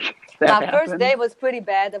day? My first day was pretty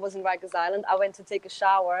bad. That was in Rikers Island. I went to take a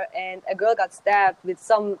shower, and a girl got stabbed with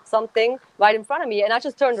something right in front of me. And I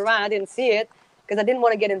just turned around. I didn't see it because I didn't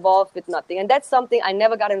want to get involved with nothing. And that's something I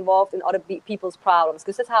never got involved in other people's problems,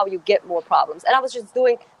 because that's how you get more problems. And I was just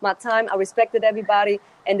doing my time. I respected everybody,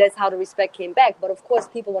 and that's how the respect came back. But of course,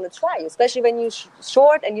 people want to try you, especially when you're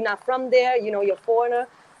short and you're not from there. You're a foreigner.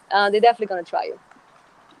 They're definitely going to try you.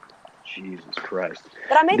 Jesus Christ.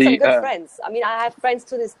 But I made some good friends. I mean, I have friends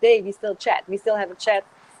to this day. We still chat. We still have a chat.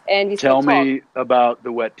 And we Tell still talk. me about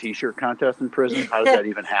the wet T-shirt contest in prison. How does that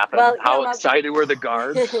even happen? Well, How excited were the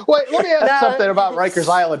guards? Wait, let me ask something about Rikers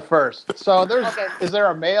Island first. So Okay. is there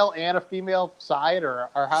a male and a female side, or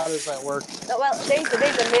how does that work? Well,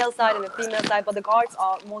 there's a male side and a female side, but the guards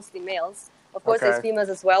are mostly males. Of course, there's Okay. females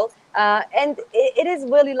as well. And it is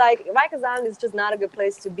really like, Rikers Island is just not a good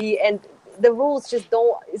place to be. And the rules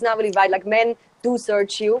it's not really right. Like, men do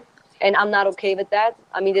search you. And I'm not okay with that.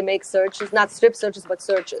 I mean, they make searches, not strip searches, but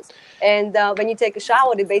searches. And when you take a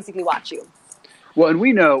shower, they basically watch you. Well, and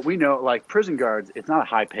we know, like prison guards, it's not a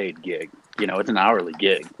high-paid gig. It's an hourly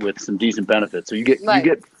gig with some decent benefits. So you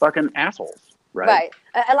get fucking assholes, right? Right.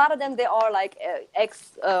 A lot of them, they are like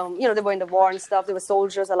they were in the war and stuff. They were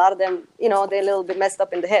soldiers. A lot of them, they're a little bit messed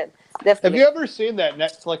up in the head. Have Definitely. you ever seen that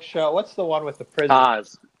Netflix show? What's the one with the prison?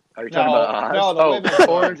 Oz. Are you talking about Oz? No, the women's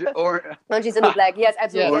Orange. Orange is the New Black. Yes,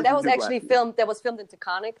 absolutely. Yeah. And that was Orange is the New actually Black. filmed. That was filmed in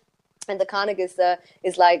Taconic, and Taconic is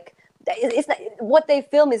like, it's not, what they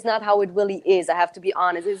film is not how it really is. I have to be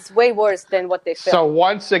honest. It's way worse than what they film. So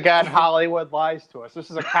once again, Hollywood lies to us. This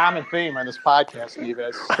is a common theme on this podcast,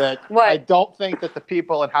 Nevis, that What? I don't think that the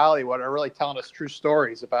people in Hollywood are really telling us true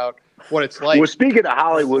stories about what it's like. Well, speaking of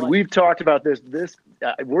Hollywood, we've talked about this. We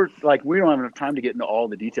don't have enough time to get into all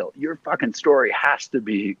the detail. Your fucking story has to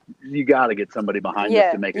be. You got to get somebody behind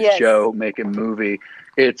this to make a show, make a movie.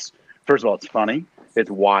 It's first of all, it's funny. It's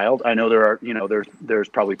wild. I know there are. There's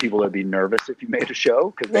probably people that'd be nervous if you made a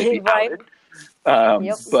show because they'd be Right. outed.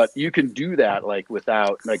 Yep. But you can do that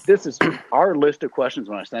without this is our list of questions.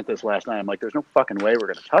 When I sent this last night, I'm like, there's no fucking way we're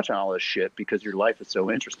going to touch on all this shit because your life is so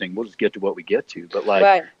interesting. We'll just get to what we get to. But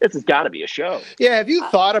Right. this has got to be a show. Yeah, have you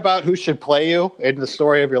thought about who should play you in the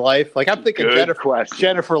story of your life? Like, I'm thinking Good question.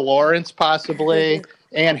 Jennifer Lawrence, possibly.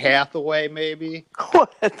 Anne Hathaway, maybe.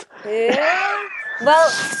 What? Yeah.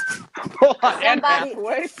 Well, Anne somebody.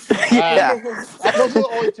 Hathaway? Yeah. Those are the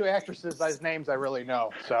only two actresses whose names I really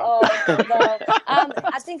know. So. Oh, no.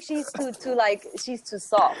 I think she's too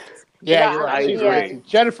soft. Yeah, you're right. I She's agree. right.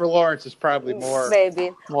 Jennifer Lawrence is probably more.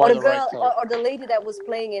 Maybe. more Or the the right girl, type. or the lady that was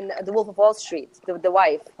playing in The Wolf of Wall Street, the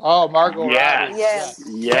wife. Oh, Margot Yes.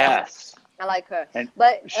 Robbie. Yeah. Yes. I like her. And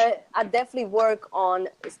But I definitely work on,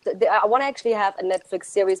 I want to actually have a Netflix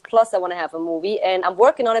series, plus I want to have a movie. And I'm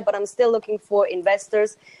working on it, but I'm still looking for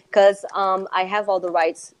investors because I have all the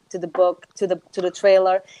rights to the book, to the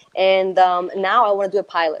trailer. And now I want to do a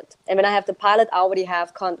pilot. And when I have the pilot, I already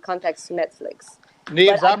have contacts to Netflix.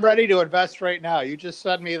 Neves, But I'm ready to invest right now. You just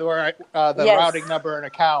send me the Yes. routing number and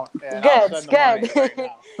account. And I'll Good, send the money good. right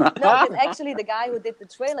now. No, but actually the guy who did the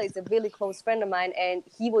trailer is a really close friend of mine, and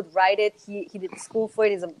he would write it. He did school for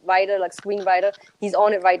it. He's a writer, like screenwriter. He's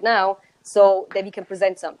on it right now, so that he can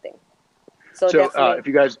present something. So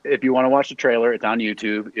definitely. if you want to watch the trailer, it's on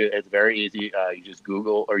YouTube. It's very easy. You just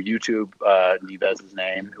Google or YouTube Neves'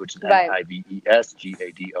 name, which is Right.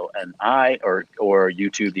 NIVESGADONI, or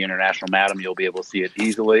YouTube The International Madam. You'll be able to see it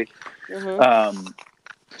easily. Mm-hmm.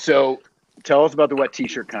 So tell us about the wet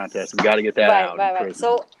T-shirt contest. We got to get that out. in Right. prison.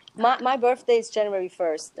 So my birthday is January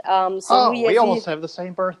 1st. We almost have the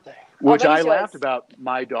same birthday. Which when I is laughed yours? about.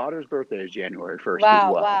 My daughter's birthday is January 1st Wow,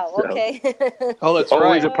 as well. wow, So okay. Oh, that's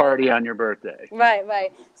always right. a party on your birthday.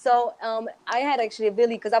 Right. So I had actually a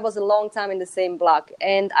really, because I was a long time in the same block,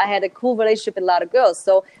 and I had a cool relationship with a lot of girls.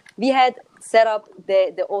 So we had set up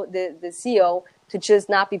the CEO to just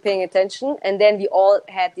not be paying attention, and then we all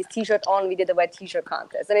had this T-shirt on. We did a wet T-shirt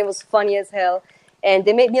contest, and it was funny as hell. And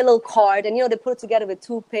they made me a little card, and they put it together with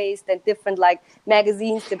toothpaste and different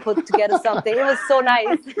magazines to put together something. It was so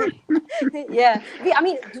nice. Yeah,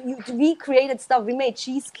 we created stuff. We made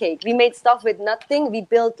cheesecake. We made stuff with nothing. We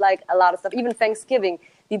built a lot of stuff. Even Thanksgiving,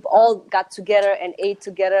 We all got together and ate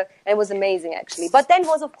together, and it was amazing, actually. But then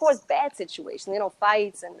was, of course, bad situations,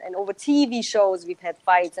 fights, and over TV shows we've had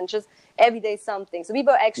fights, and just every day something. So we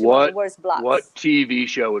were actually one of the worst blocks. What TV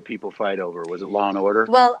show would people fight over? Was it Law and Order?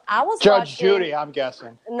 Well, I was Judge Judy, I'm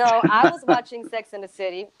guessing. No, I was watching Sex and the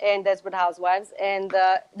City and Desperate Housewives, and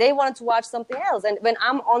they wanted to watch something else. And when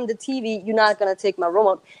I'm on the TV, you're not going to take my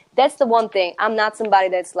remote. That's the one thing. I'm not somebody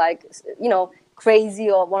that's like, crazy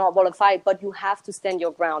or want to fight, but you have to stand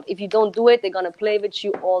your ground. If you don't do it, they're going to play with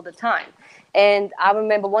you all the time. And I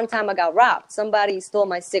remember one time I got robbed. Somebody stole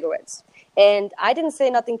my cigarettes. And I didn't say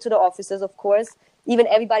nothing to the officers, of course. Even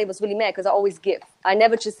everybody was really mad because I always give. I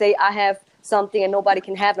never just say I have something and nobody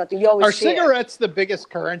can have nothing. You always Are share. Cigarettes the biggest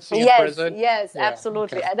currency in prison? Yes, yeah,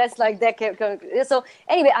 absolutely. Okay. That's like that. So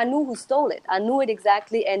anyway, I knew who stole it. I knew it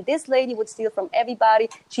exactly. And this lady would steal from everybody.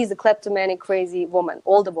 She's a kleptomanic, crazy woman,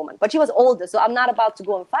 older woman. But she was older, so I'm not about to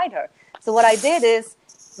go and fight her. So what I did is,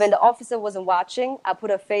 when the officer wasn't watching, I put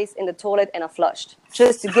her face in the toilet and I flushed,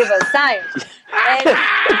 just to give her a sign.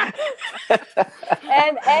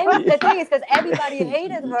 And the thing is, because everybody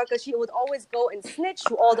hated her, because she would always go and snitch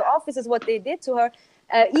to all the officers what they did to her.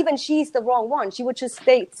 Even she's the wrong one. She would just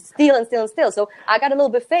steal and steal and steal. So I got a little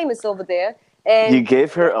bit famous over there. And you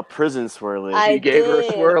gave her a prison swirly. You gave her a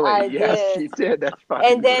swirly. Yes, she did. That's fucking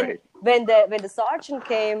and then, great. When the sergeant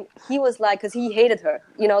came, he was like, because he hated her,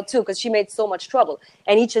 too, because she made so much trouble.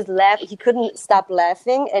 And he just laughed. He couldn't stop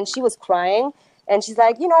laughing, and she was crying. And she's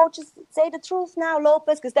like, just say the truth now,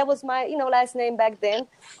 Lopez, because that was my, last name back then.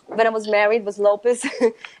 When I was married, was Lopez.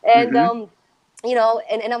 And, and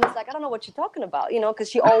I was like, I don't know what you're talking about, because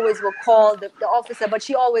she always will call the officer, but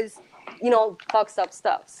she always, fucks up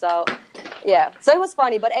stuff. So, yeah. So it was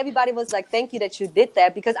funny, but everybody was like, thank you that you did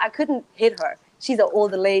that, because I couldn't hit her. She's an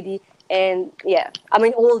older lady. And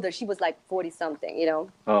older. She was like 40-something,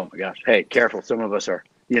 Oh my gosh! Hey, careful. Some of us are,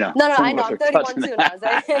 No, I know. I'm 31 too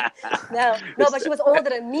now. No, but she was older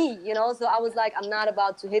than me, So I was like, I'm not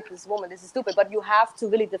about to hit this woman. This is stupid. But you have to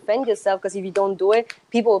really defend yourself, because if you don't do it,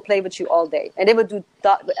 people will play with you all day, and they will do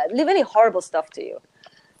really horrible stuff to you.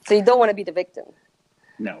 So you don't want to be the victim.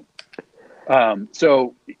 No.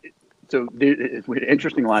 So the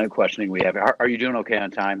interesting line of questioning we have. Are you doing okay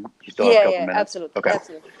on time? You still have a couple minutes? Absolutely. Okay.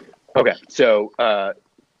 Absolutely. Okay, so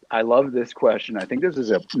I love this question. I think this is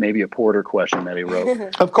maybe a Porter question that he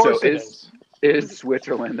wrote. Of course, so is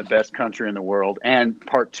Switzerland the best country in the world? And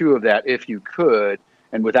part two of that, if you could,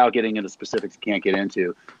 and without getting into specifics you can't get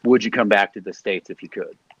into, would you come back to the States if you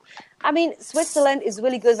could? I mean, Switzerland is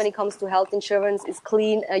really good when it comes to health insurance. It's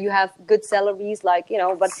clean. You have good salaries, but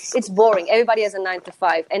it's boring. Everybody has a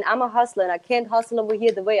 9-to-5. And I'm a hustler, and I can't hustle over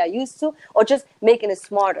here the way I used to, or just making it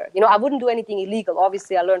smarter. I wouldn't do anything illegal.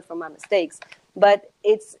 Obviously, I learned from my mistakes. But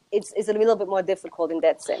it's a little bit more difficult in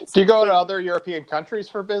that sense. Do you go to other European countries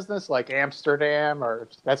for business, like Amsterdam, or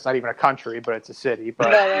that's not even a country, but it's a city?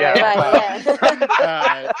 But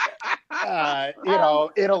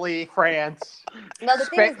Italy, France. No, the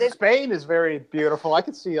thing is Spain is very beautiful. I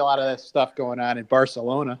could see a lot of that stuff going on in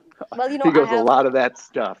Barcelona. Well, he goes a lot of that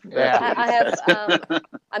stuff. Yeah,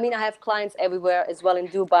 I have clients everywhere as well in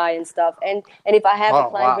Dubai and stuff. And if I have a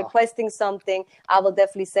client requesting something, I will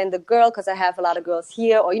definitely send a girl, because I have a lot of girls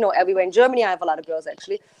here, or everywhere in Germany. I have a lot of girls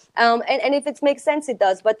actually. And if it makes sense, it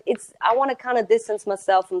does. But I want to kind of distance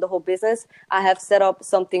myself from the whole business. I have set up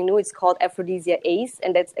something new. It's called Aphrodisia Ace,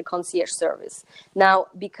 and that's a concierge service. Now,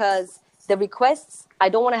 because the requests, I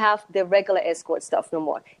don't want to have the regular escort stuff no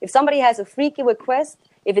more. If somebody has a freaky request,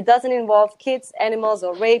 if it doesn't involve kids, animals,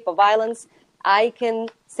 or rape or violence, I can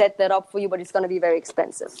set that up for you, but it's going to be very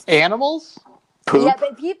expensive. Animals? Poop? Yeah,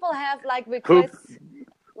 but people have like requests.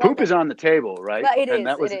 Poop is on the table, right? Well,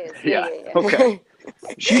 it is. Yeah. Okay.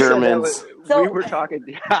 Germans. We were talking.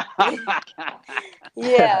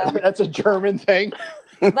 Yeah. That's a German thing.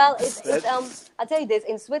 Well, I'll tell you this.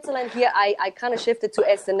 In Switzerland here, I kind of shifted to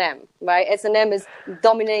S&M, right? S&M is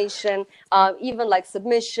domination, even like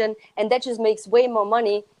submission, and that just makes way more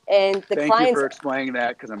money. And the clients. Thank you for explaining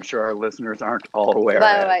that, because I'm sure our listeners aren't all aware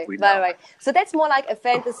of it. Right. So that's more like a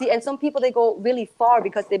fantasy, and some people, they go really far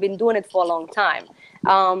because they've been doing it for a long time.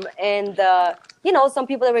 Some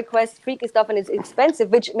people, they request freaky stuff, and it's expensive,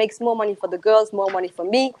 which makes more money for the girls, more money for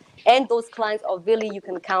me. And those clients are really, you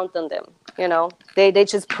can count on them. They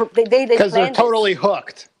just because they're totally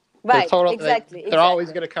hooked. Right. Exactly. They're always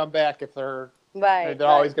going to come back if they're. Right. They're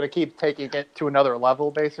always going to keep taking it to another level,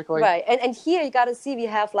 basically. Right. And here you got to see, we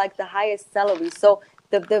have like the highest salary. So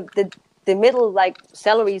the middle like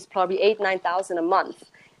salary is probably $8,000-9,000 a month.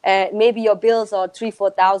 Maybe your bills are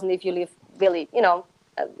 $3,000-4,000 if you live really,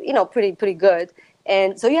 pretty good.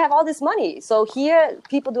 And so you have all this money. So here,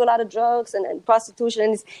 people do a lot of drugs and prostitution.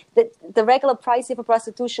 And the regular price here for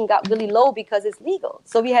prostitution got really low because it's legal.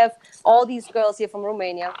 So we have all these girls here from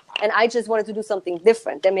Romania. And I just wanted to do something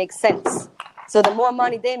different that makes sense. So the more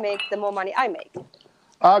money they make, the more money I make.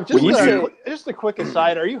 Just a quick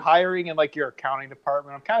aside, are you hiring in like your accounting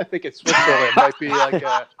department? I'm kind of thinking Switzerland might be like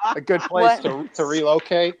a good place to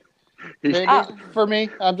relocate. Maybe for me,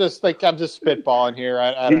 I'm just spitballing here.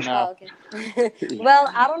 I don't know. Oh, okay.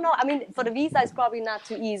 Well, I don't know. I mean, for the visa, it's probably not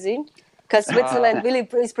too easy because Switzerland really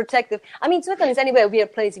is protective. I mean, Switzerland is anyway a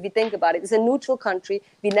weird place if you think about it. It's a neutral country.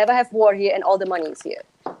 We never have war here, and all the money is here.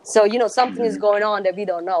 So something is going on that we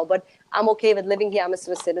don't know. But I'm okay with living here. I'm a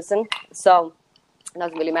Swiss citizen, so it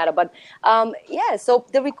doesn't really matter. But so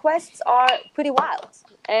the requests are pretty wild.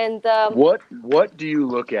 And what do you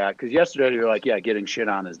look at? Because yesterday you were like, getting shit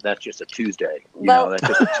on that's just a Tuesday. That's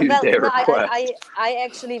just a Tuesday request. I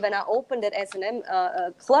actually, when I opened that S&M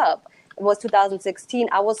club, it was 2016.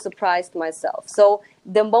 I was surprised myself. So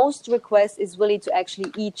the most request is really to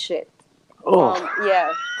actually eat shit. Oh,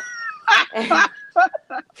 yeah.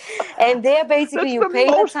 And there basically you pay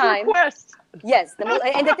the time. Request. Yes, and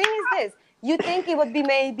the thing is this. You think it would be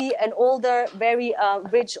maybe an older, very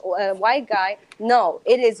rich white guy. No,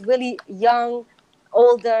 it is really young,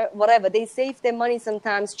 older, whatever. They save their money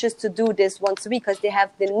sometimes just to do this once a week because they have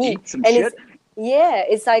the need. Eat some shit?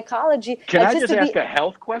 It's psychology. Can I just ask a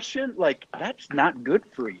health question? Like, that's not good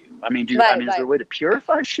for you. I mean, is there a way to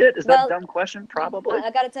purify shit? Is that a dumb question? Probably.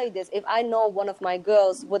 I got to tell you this. If I know one of my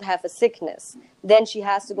girls would have a sickness, then she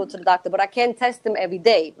has to go to the doctor. But I can't test them every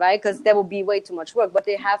day, right? Because that would be way too much work. But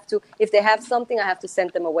they have to. If they have something, I have to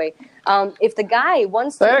send them away. If the guy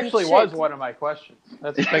wants to that actually was one of my questions.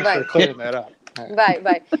 Thanks for clearing that up. Right.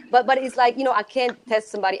 But it's like, I can't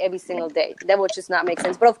test somebody every single day. That would just not make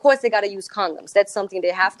sense. But of course, they got to use condoms. That's something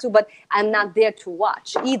they have to. But I'm not there to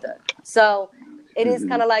watch either. So it is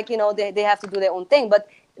kind of like, they have to do their own thing. But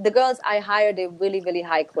the girls I hire, they're really, really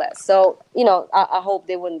high class. So, I hope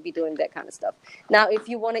they wouldn't be doing that kind of stuff. Now, if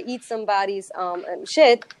you want to eat somebody's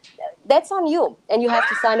shit, that's on you. And you have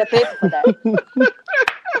to sign a paper for that.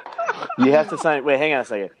 You have to sign. Wait, hang on a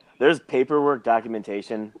second. There's paperwork,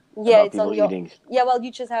 documentation. Yeah, it's on your. Eating. Yeah, well,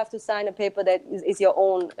 you just have to sign a paper that is your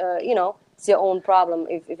own. It's your own problem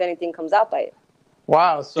if anything comes out by it.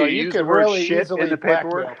 Wow, so you could really easily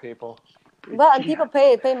blackmail people. Well, and people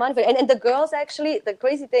pay money for it. And the girls actually, the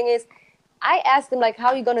crazy thing is, I asked them like, how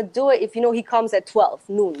are you gonna do it if he comes at 12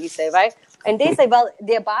 noon? You say, right? And they say, well,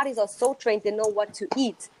 their bodies are so trained, they know what to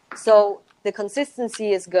eat. So the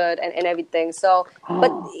consistency is good and everything. So, but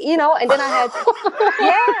and then I had,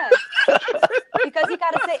 because you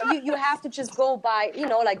gotta say you have to just go by,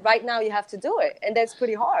 like right now you have to do it, and that's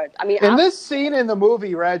pretty hard. I mean, this scene in the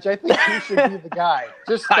movie, Reg, I think you should be the guy.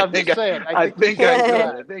 I'm just saying. I think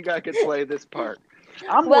I could play this part.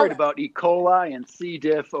 I'm worried about E. coli and C.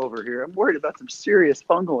 diff over here. I'm worried about some serious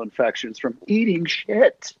fungal infections from eating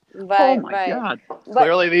shit. Right, oh my God!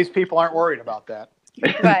 Clearly, these people aren't worried about that.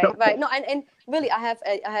 Right. No, and really, I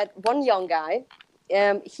had one young guy.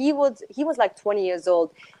 He was like 20 years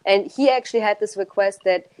old, and he actually had this request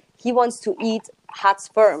that he wants to eat hot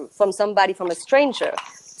sperm from a stranger.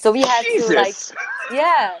 So we had to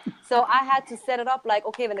So I had to set it up like,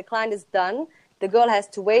 okay, when the client is done, the girl has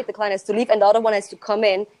to wait, the client has to leave, and the other one has to come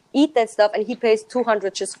in, eat that stuff, and he pays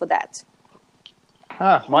 $200 just for that.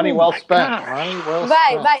 Money well spent. Money well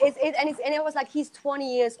spent. Right. And it was like, he's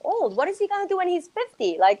 20 years old. What is he gonna do when he's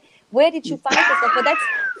 50? Like, where did you find this stuff? But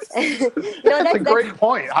that's a great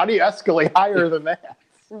point. How do you escalate higher than that?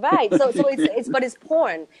 Right. So it's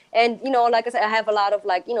porn. And, like I said, I have a lot of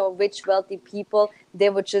rich, wealthy people. They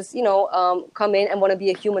would just, come in and want to be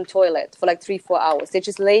a human toilet for like 3-4 hours. They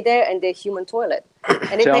just lay there and they're human toilet.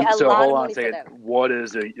 And they pay a lot of money for them. What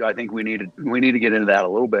is I think we need to get into that a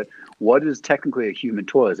little bit. What is technically a human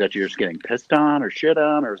toilet? Is that you're just getting pissed on or shit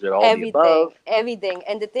on, or is it all the above? Everything.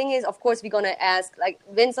 And the thing is, of course, we're going to ask, like,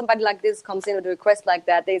 when somebody like this comes in with a request like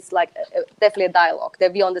that, it's like definitely a dialogue.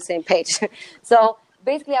 They'll be on the same page. So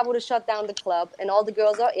basically, I would have shut down the club, and all the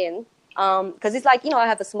girls are in. Because it's like, I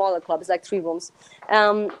have a smaller club. It's like 3 rooms.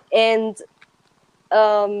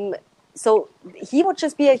 So he would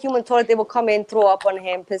just be a human toilet. They would come in, throw up on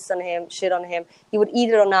him, piss on him, shit on him. He would eat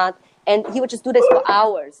it or not. And he would just do this for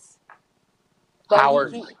hours.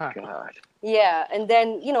 Hours. God. Yeah. And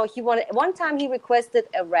then, one time he requested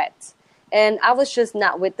a rat. And I was just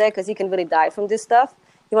not with that because he can really die from this stuff.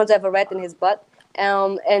 He wants to have a rat in his butt.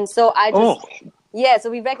 And so I just... Yeah, so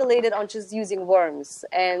we regulated on just using worms.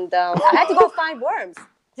 And I had to go find worms.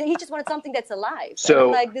 he just wanted something that's alive. So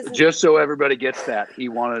like, this is... just so everybody gets that, he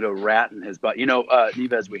wanted a rat in his butt. You know,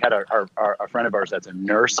 Nives, we had a friend of ours that's a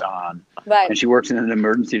nurse on, right, and she works in an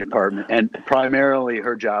emergency department, and primarily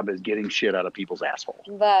her job is getting shit out of people's assholes.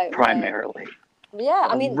 Right. Primarily. Right. Yeah,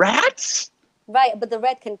 I mean, rats. Right, but the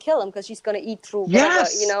rat can kill him because she's gonna eat through whatever,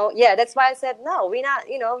 yes. you know. Yeah, that's why I said no. We're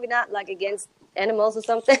not like against animals or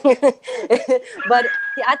something. But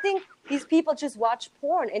I think these people just watch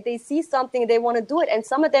porn and they see something, they want to do it, and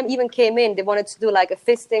some of them even came in. They wanted to do like a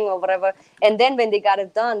fisting or whatever, and then when they got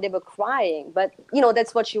it done, they were crying. But you know,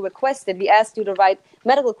 that's what you requested. We asked you to write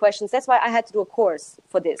medical questions. That's why I had to do a course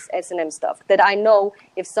for this S&M stuff. That I know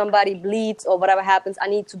if somebody bleeds or whatever happens, I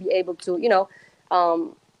need to be able to, you know,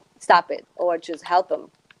 stop it or just help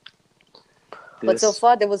them. But so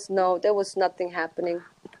far there was nothing happening.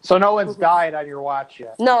 So no one's died on your watch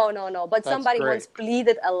yet? No. But That's somebody great. once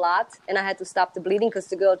bleeded a lot, and I had to stop the bleeding because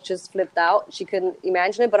the girl just flipped out. She couldn't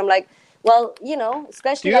imagine it. But I'm like, well, you know,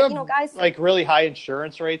 especially like, you know, guys. Like really high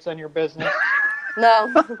insurance rates on your business?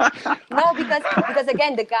 No, because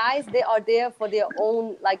again, the guys, they are there for their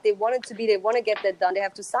own, like they want to get that done. They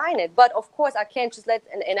have to sign it. But of course, I can't just let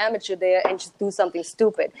an amateur there and just do something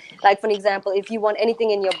stupid. Like for example, if you want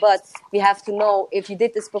anything in your butt, we have to know if you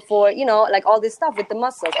did this before, you know, like all this stuff with the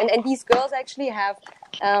muscles. And these girls actually have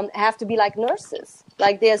to be like nurses.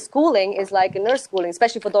 Like their schooling is like a nurse schooling,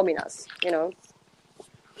 especially for dominas, you know.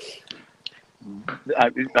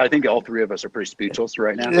 I think all three of us are pretty speechless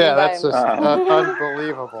right now. Yeah, that's just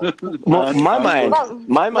unbelievable. Well,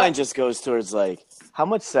 my mind just goes towards like, how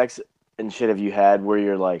much sex and shit have you had where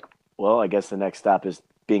you're like, well, I guess the next stop is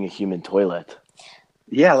being a human toilet.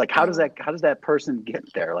 Yeah, like how does that person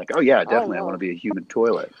get there? Like, oh yeah, definitely, I want to be a human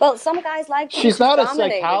toilet. Well, some guys like. She's not a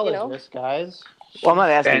psychologist, psychologist, you know? Guys. Well, I'm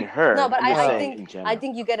not asking her. No, but I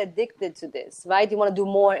think you get addicted to this, right? You want to do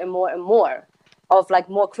more and more and more of like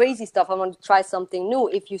more crazy stuff. I want to try something new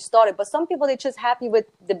if you start it. But some people, they're just happy with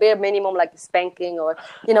the bare minimum, like spanking or,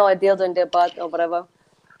 you know, a dildo in their butt or whatever.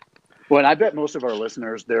 Well, and I bet most of our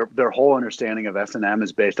listeners, their whole understanding of S&M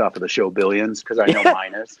is based off of the show Billions, because I know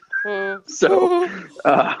mine is. So,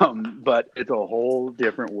 but it's a whole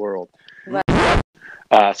different world. Right.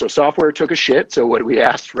 So software took a shit. So what we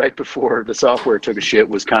asked right before the software took a shit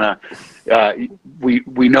was kind of,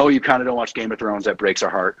 we know you kind of don't watch Game of Thrones. That breaks our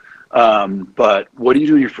heart. But what do you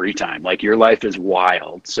do in your free time? Like your life is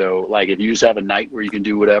wild. So like if you just have a night where you can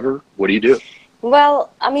do whatever, what do you do?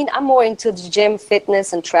 Well, I mean, I'm more into the gym,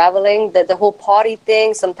 fitness, and traveling. The whole party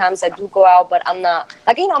thing, sometimes I do go out, but I'm not.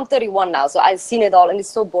 Like, you know, I'm 31 now, so I've seen it all, and it's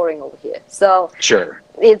so boring over here. So sure,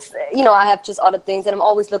 it's, you know, I have just other things, and I'm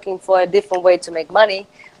always looking for a different way to make money.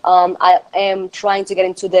 I am trying to get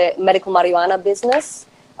into the medical marijuana business.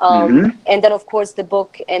 And then, of course, the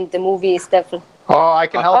book and the movie is definitely... Oh, I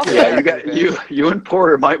can help you. Yeah, you and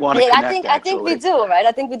Porter might want to connect. I think we do, right?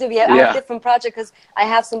 I think we do. I have a different project because I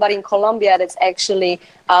have somebody in Colombia that's actually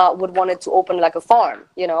would wanted to open like a farm,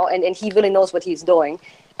 you know, and he really knows what he's doing.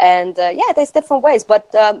 And there's different ways. But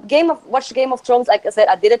watch Game of Thrones. Like I said,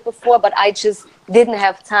 I did it before, but I just didn't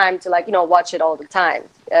have time to, like, you know, watch it all the time.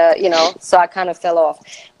 You know, so I kind of fell off.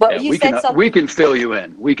 But you said something. We can fill you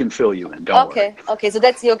in. Don't worry. Okay. So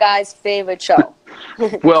that's your guys' favorite show.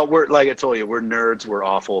 Well, we're, like I told you, we're nerds. We're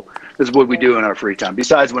awful. This is what we do in our free time.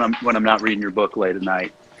 Besides when I'm not reading your book late at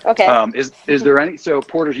night. Okay. Is there any? So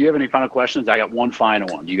Porter, do you have any final questions? I got one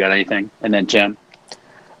final one. You got anything? And then Tim.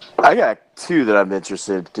 I got two that I'm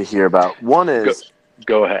interested to hear about. One is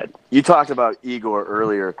go ahead. You talked about Igor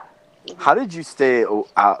earlier. How did you stay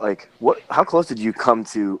out? Like, how close did you come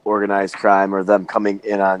to organized crime or them coming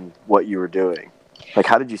in on what you were doing? Like,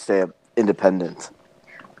 how did you stay independent?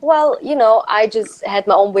 Well, you know, I just had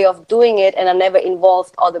my own way of doing it, and I never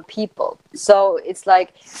involved other people. So it's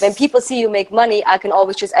like when people see you make money, I can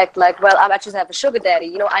always just act like, well, I just have a sugar daddy.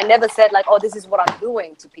 You know, I never said like, oh, this is what I'm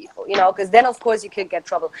doing to people, you know, because then, of course, you could get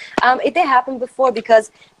trouble. It did happen before because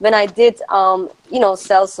when I did, you know,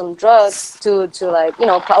 sell some drugs to like, you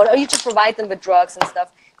know, or you just provide them with drugs and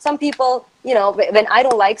stuff. Some people, you know, when I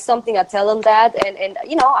don't like something, I tell them that. And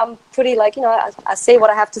you know, I'm pretty like, you know, I say what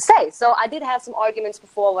I have to say. So I did have some arguments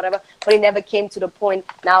before or whatever, but it never came to the point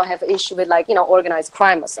now I have an issue with like, you know, organized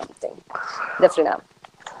crime or something. Definitely not.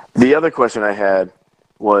 The other question I had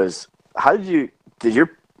was, how did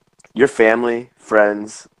your family,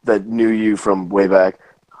 friends that knew you from way back,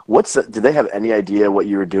 did they have any idea what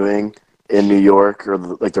you were doing in New York or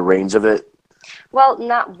like the range of it? Well,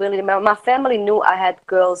 not really. My family knew I had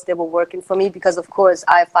girls that were working for me because, of course,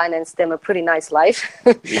 I financed them a pretty nice life.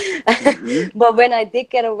 But when I did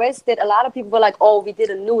get arrested, a lot of people were like, oh, we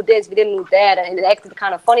didn't know this, we didn't know that. And it acted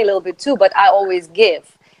kind of funny a little bit, too. But I always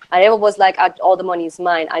give. I never was like, all the money is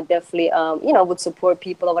mine. I definitely, would support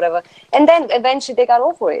people or whatever. And then eventually they got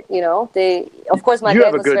over it, Of course, my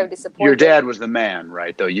dad was very disappointed. Your dad was the man,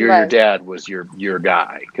 right, though? Your dad was your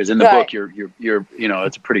guy. Because in the book, you're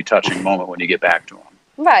it's a pretty touching moment when you get back to him.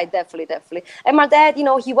 Right, definitely. And my dad,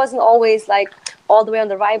 he wasn't always like all the way on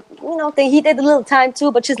the right, thing. He did a little time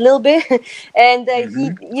too, but just a little bit. And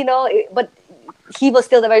but he was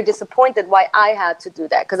still very disappointed why I had to do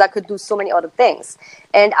that, because I could do so many other things.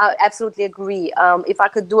 And I absolutely agree. If I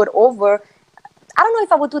could do it over, I don't know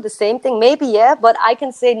if I would do the same thing. Maybe, yeah. But I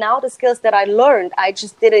can say now the skills that I learned, I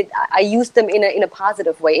just did it. I used them in a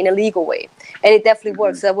positive way, in a legal way. And it definitely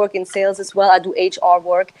works. I work in sales as well. I do HR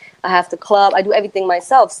work. I have the club. I do everything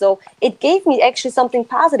myself. So it gave me actually something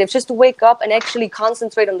positive, just to wake up and actually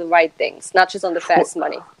concentrate on the right things, not just on the fast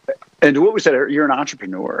money. And what we said, you're an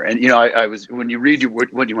entrepreneur, and I was, when you read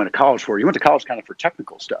what you went to college for, you went to college kind of for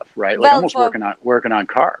technical stuff, right? Like almost working on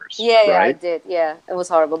cars. Yeah, right? I did. Yeah, it was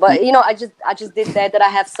horrible, but I just did that I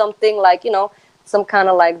have something like some kind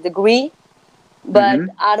of like degree, but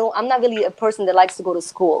I'm not really a person that likes to go to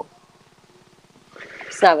school.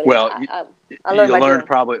 It's not really. Well, I learned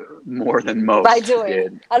probably more than most by doing.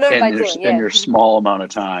 did. I learned by doing. In your small amount of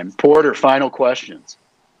time. Porter, final questions.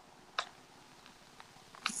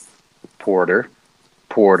 Porter.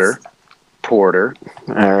 All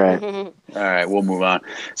right. All right, we'll move on.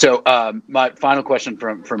 So my final question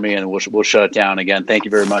from me, and we'll shut it down again. Thank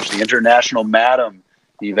you very much. The international madam,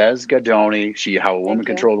 Yves Gadoni. How a Woman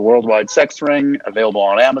Controlled a Worldwide Sex Ring. Available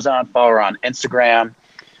on Amazon. Follow her on Instagram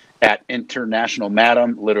at International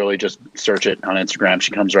Madam. Literally just search it on Instagram.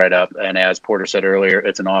 She comes right up. And as Porter said earlier,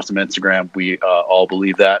 it's an awesome Instagram. We all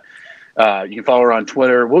believe that. You can follow her on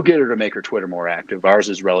Twitter. We'll get her to make her Twitter more active. Ours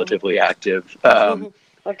is relatively active.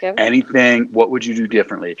 Okay. Anything, what would you do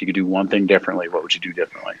differently? If you could do one thing differently, what would you do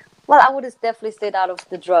differently? Well, I would have definitely stayed out of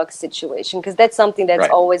the drug situation, because that's something that's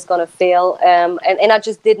always going to fail. And I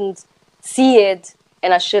just didn't see it,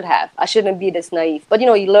 and I should have. I shouldn't be this naive. But,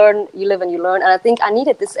 you learn, you live and you learn. And I think I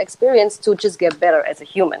needed this experience to just get better as a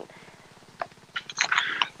human.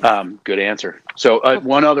 Good answer. So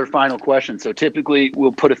one other final question. So typically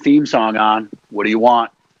we'll put a theme song on. What do you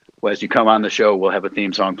want? Well, as you come on the show, we'll have a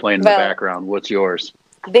theme song playing in the background. What's yours?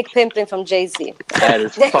 Big Pimpin' from Jay-Z. That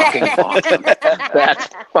is fucking awesome. That's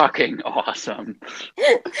fucking awesome.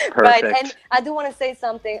 Perfect. Right, and I do want to say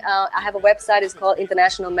something. I have a website. It's called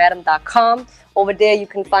internationalmadam.com. Over there, you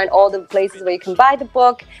can find all the places where you can buy the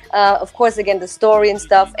book. Of course, again, the story and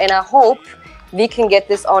stuff. And I hope we can get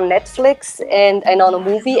this on Netflix and on a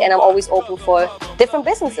movie, and I'm always open for different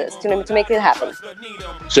businesses to make it happen.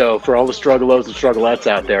 So for all the struggalos and struggalettes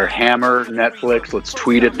out there, Hammer, Netflix, let's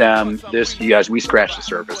tweet at them. You guys, we scratched the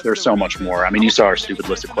surface. There's so much more. I mean, you saw our stupid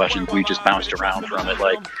list of questions. We just bounced around from it.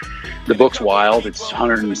 Like, the book's wild. It's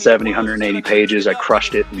 170, 180 pages. I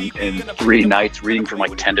crushed it in 3 nights, reading from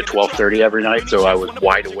like 10 to 12:30 every night, so I was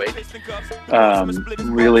wide awake.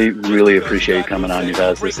 Really, really appreciate you coming on, you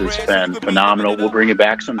guys. This has been phenomenal. We'll bring you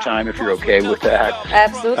back sometime if you're okay with that.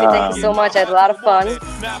 Absolutely. Thank you so much. I had a lot of fun.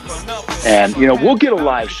 And, we'll get a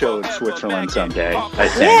live show in Switzerland someday, I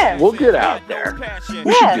think. Yeah. We'll get out there.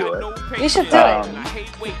 We should do it. We should do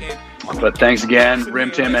it. But thanks again.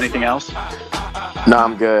 Rim Tim, anything else? No,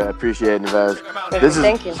 I'm good. I appreciate it, Yves. This is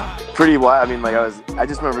Thank you. Pretty wild. I mean, I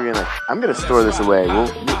just remember being like, I'm going to store this away. We'll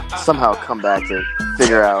somehow come back to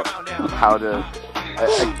figure out how to...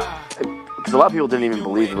 Because a lot of people didn't even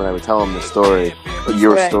believe me when I would tell them the story,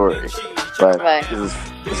 your story. But this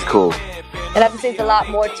is cool. And I have to say, there's a lot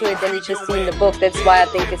more to it than you just see in the book. That's why I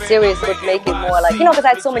think the series would make it more like, because I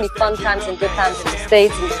had so many fun times and good times in the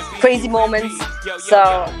States and crazy moments.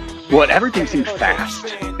 So... Well, everything seems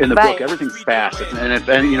fast in the book. Everything's fast, and it's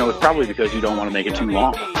probably because you don't want to make it too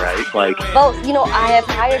long, right? Like, well, I have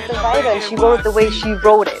hired the writer, and she wrote it the way she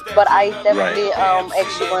wrote it. But I definitely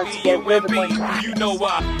actually wanted to get a little bit more into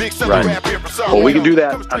it. Right. Well, we can do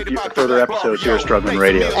that on further episodes here at Struggling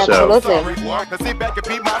Radio. Absolutely. Now sit back and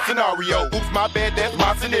beat my scenario. Oops, my bad, that's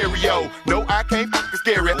my scenario. No, I can't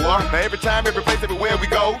scare it. Now every time, every place, everywhere we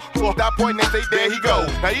go, stop pointing and say, there he go.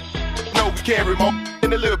 Now you know we carry more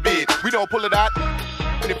in a little bit. We don't pull it out.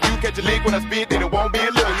 And if you catch a lick when I spit, then it won't be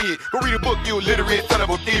a little hit. Go read a book, you illiterate son of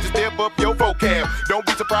a bitch. Step up your vocab. Don't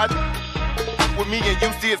be surprised with me and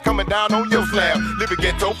you see it's coming down on your slab. Living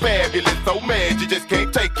ghetto fabulous, so mad you just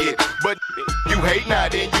can't take it. But you hate now,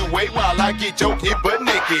 then you wait while I get your hit butt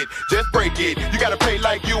naked. Just break it. You gotta play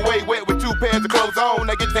like you way wet with 2 pairs of clothes on.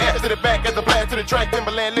 Now get your ass to the back as a blast to the track.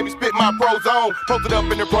 Timberland, let me spit my pros on. Posted up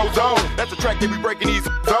in the pro zone. That's the track that we breaking these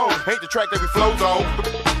zones. Ain't the track that we flows on.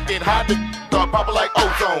 Get hot, start popping like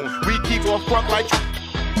ozone. We keep on front like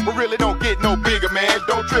but really don't get no bigger, man.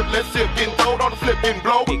 Don't trip, let's sip, getting throwed on the flip, getting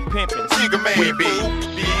blow. Big pimpin', Jigga man, we be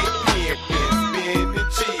big pimpin', spinning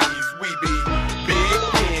cheese. We be big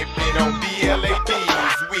pimpin' on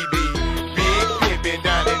BLADs. We be big pimpin'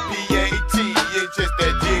 down in PAT. It's just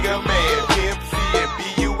that Jigga man, Pimp C and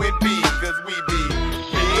BUNB, 'cause we be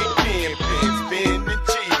big pimpin', spinning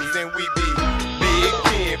cheese, and we be big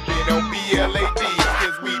pimpin' on BLADs,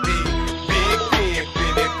 'cause we be big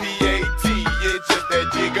pimpin' and PAT. It's just that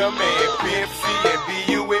Jigga man, Pimp C and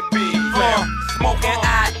BUNB. smoking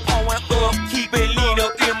out, pouring up, keep it lean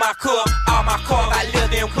up in my cup. All my cars I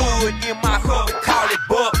live in wood in my hood, call it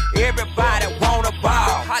buck. Everybody wanna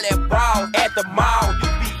ball, holla ball at the mall. You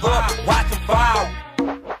be up, watching ball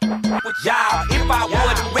with y'all. If I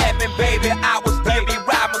wasn't rapping, baby, I would still be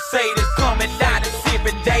riding Mercedes, coming down and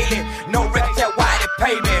sipping daily. No record, tell why they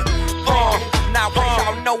pay me. Now what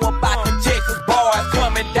y'all know about the Texas boys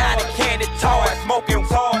coming down and candy toys, smoking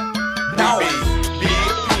hard. No. Big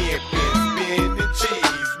pimpin', spinning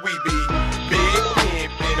cheese. We be big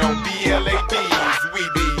pimpin' on BLADs. We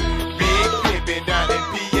be big pimpin' down in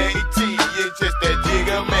PAT. It's just that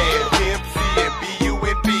Jigga man, Pimp C and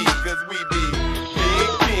BUNB, 'cause we be big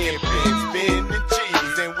pimpin', spinning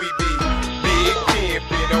cheese, and we be big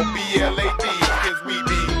pimpin' on BLADs, 'cause we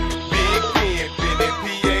be big pimpin' and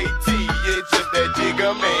PAT. It's just that Jigga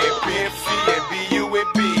man, Pimp C and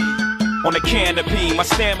BUNB. On the canopy, my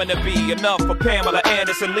stamina be enough for Pamela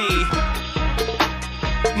Anderson Lee.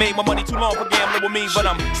 Made my money too long for gambling with me, but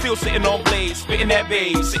I'm still sitting on blades, spitting that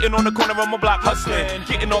babe, sitting on the corner of my block hustling,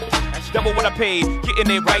 getting off double what I paid,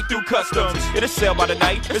 getting it right through customs. It'll sell by the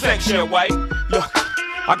night, it's eggshell white. Look,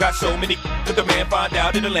 I got so many that the man find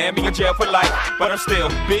out it'll land me in jail for life, but I'm still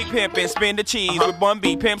big pimpin', spin the cheese with Bun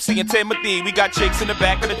B, Pimp C and Timothy. We got chicks in the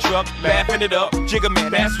back of the truck, laughing it up. Jigga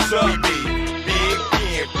man, that's what's up. We be big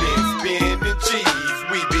pimpin', spinning cheese.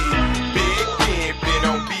 We be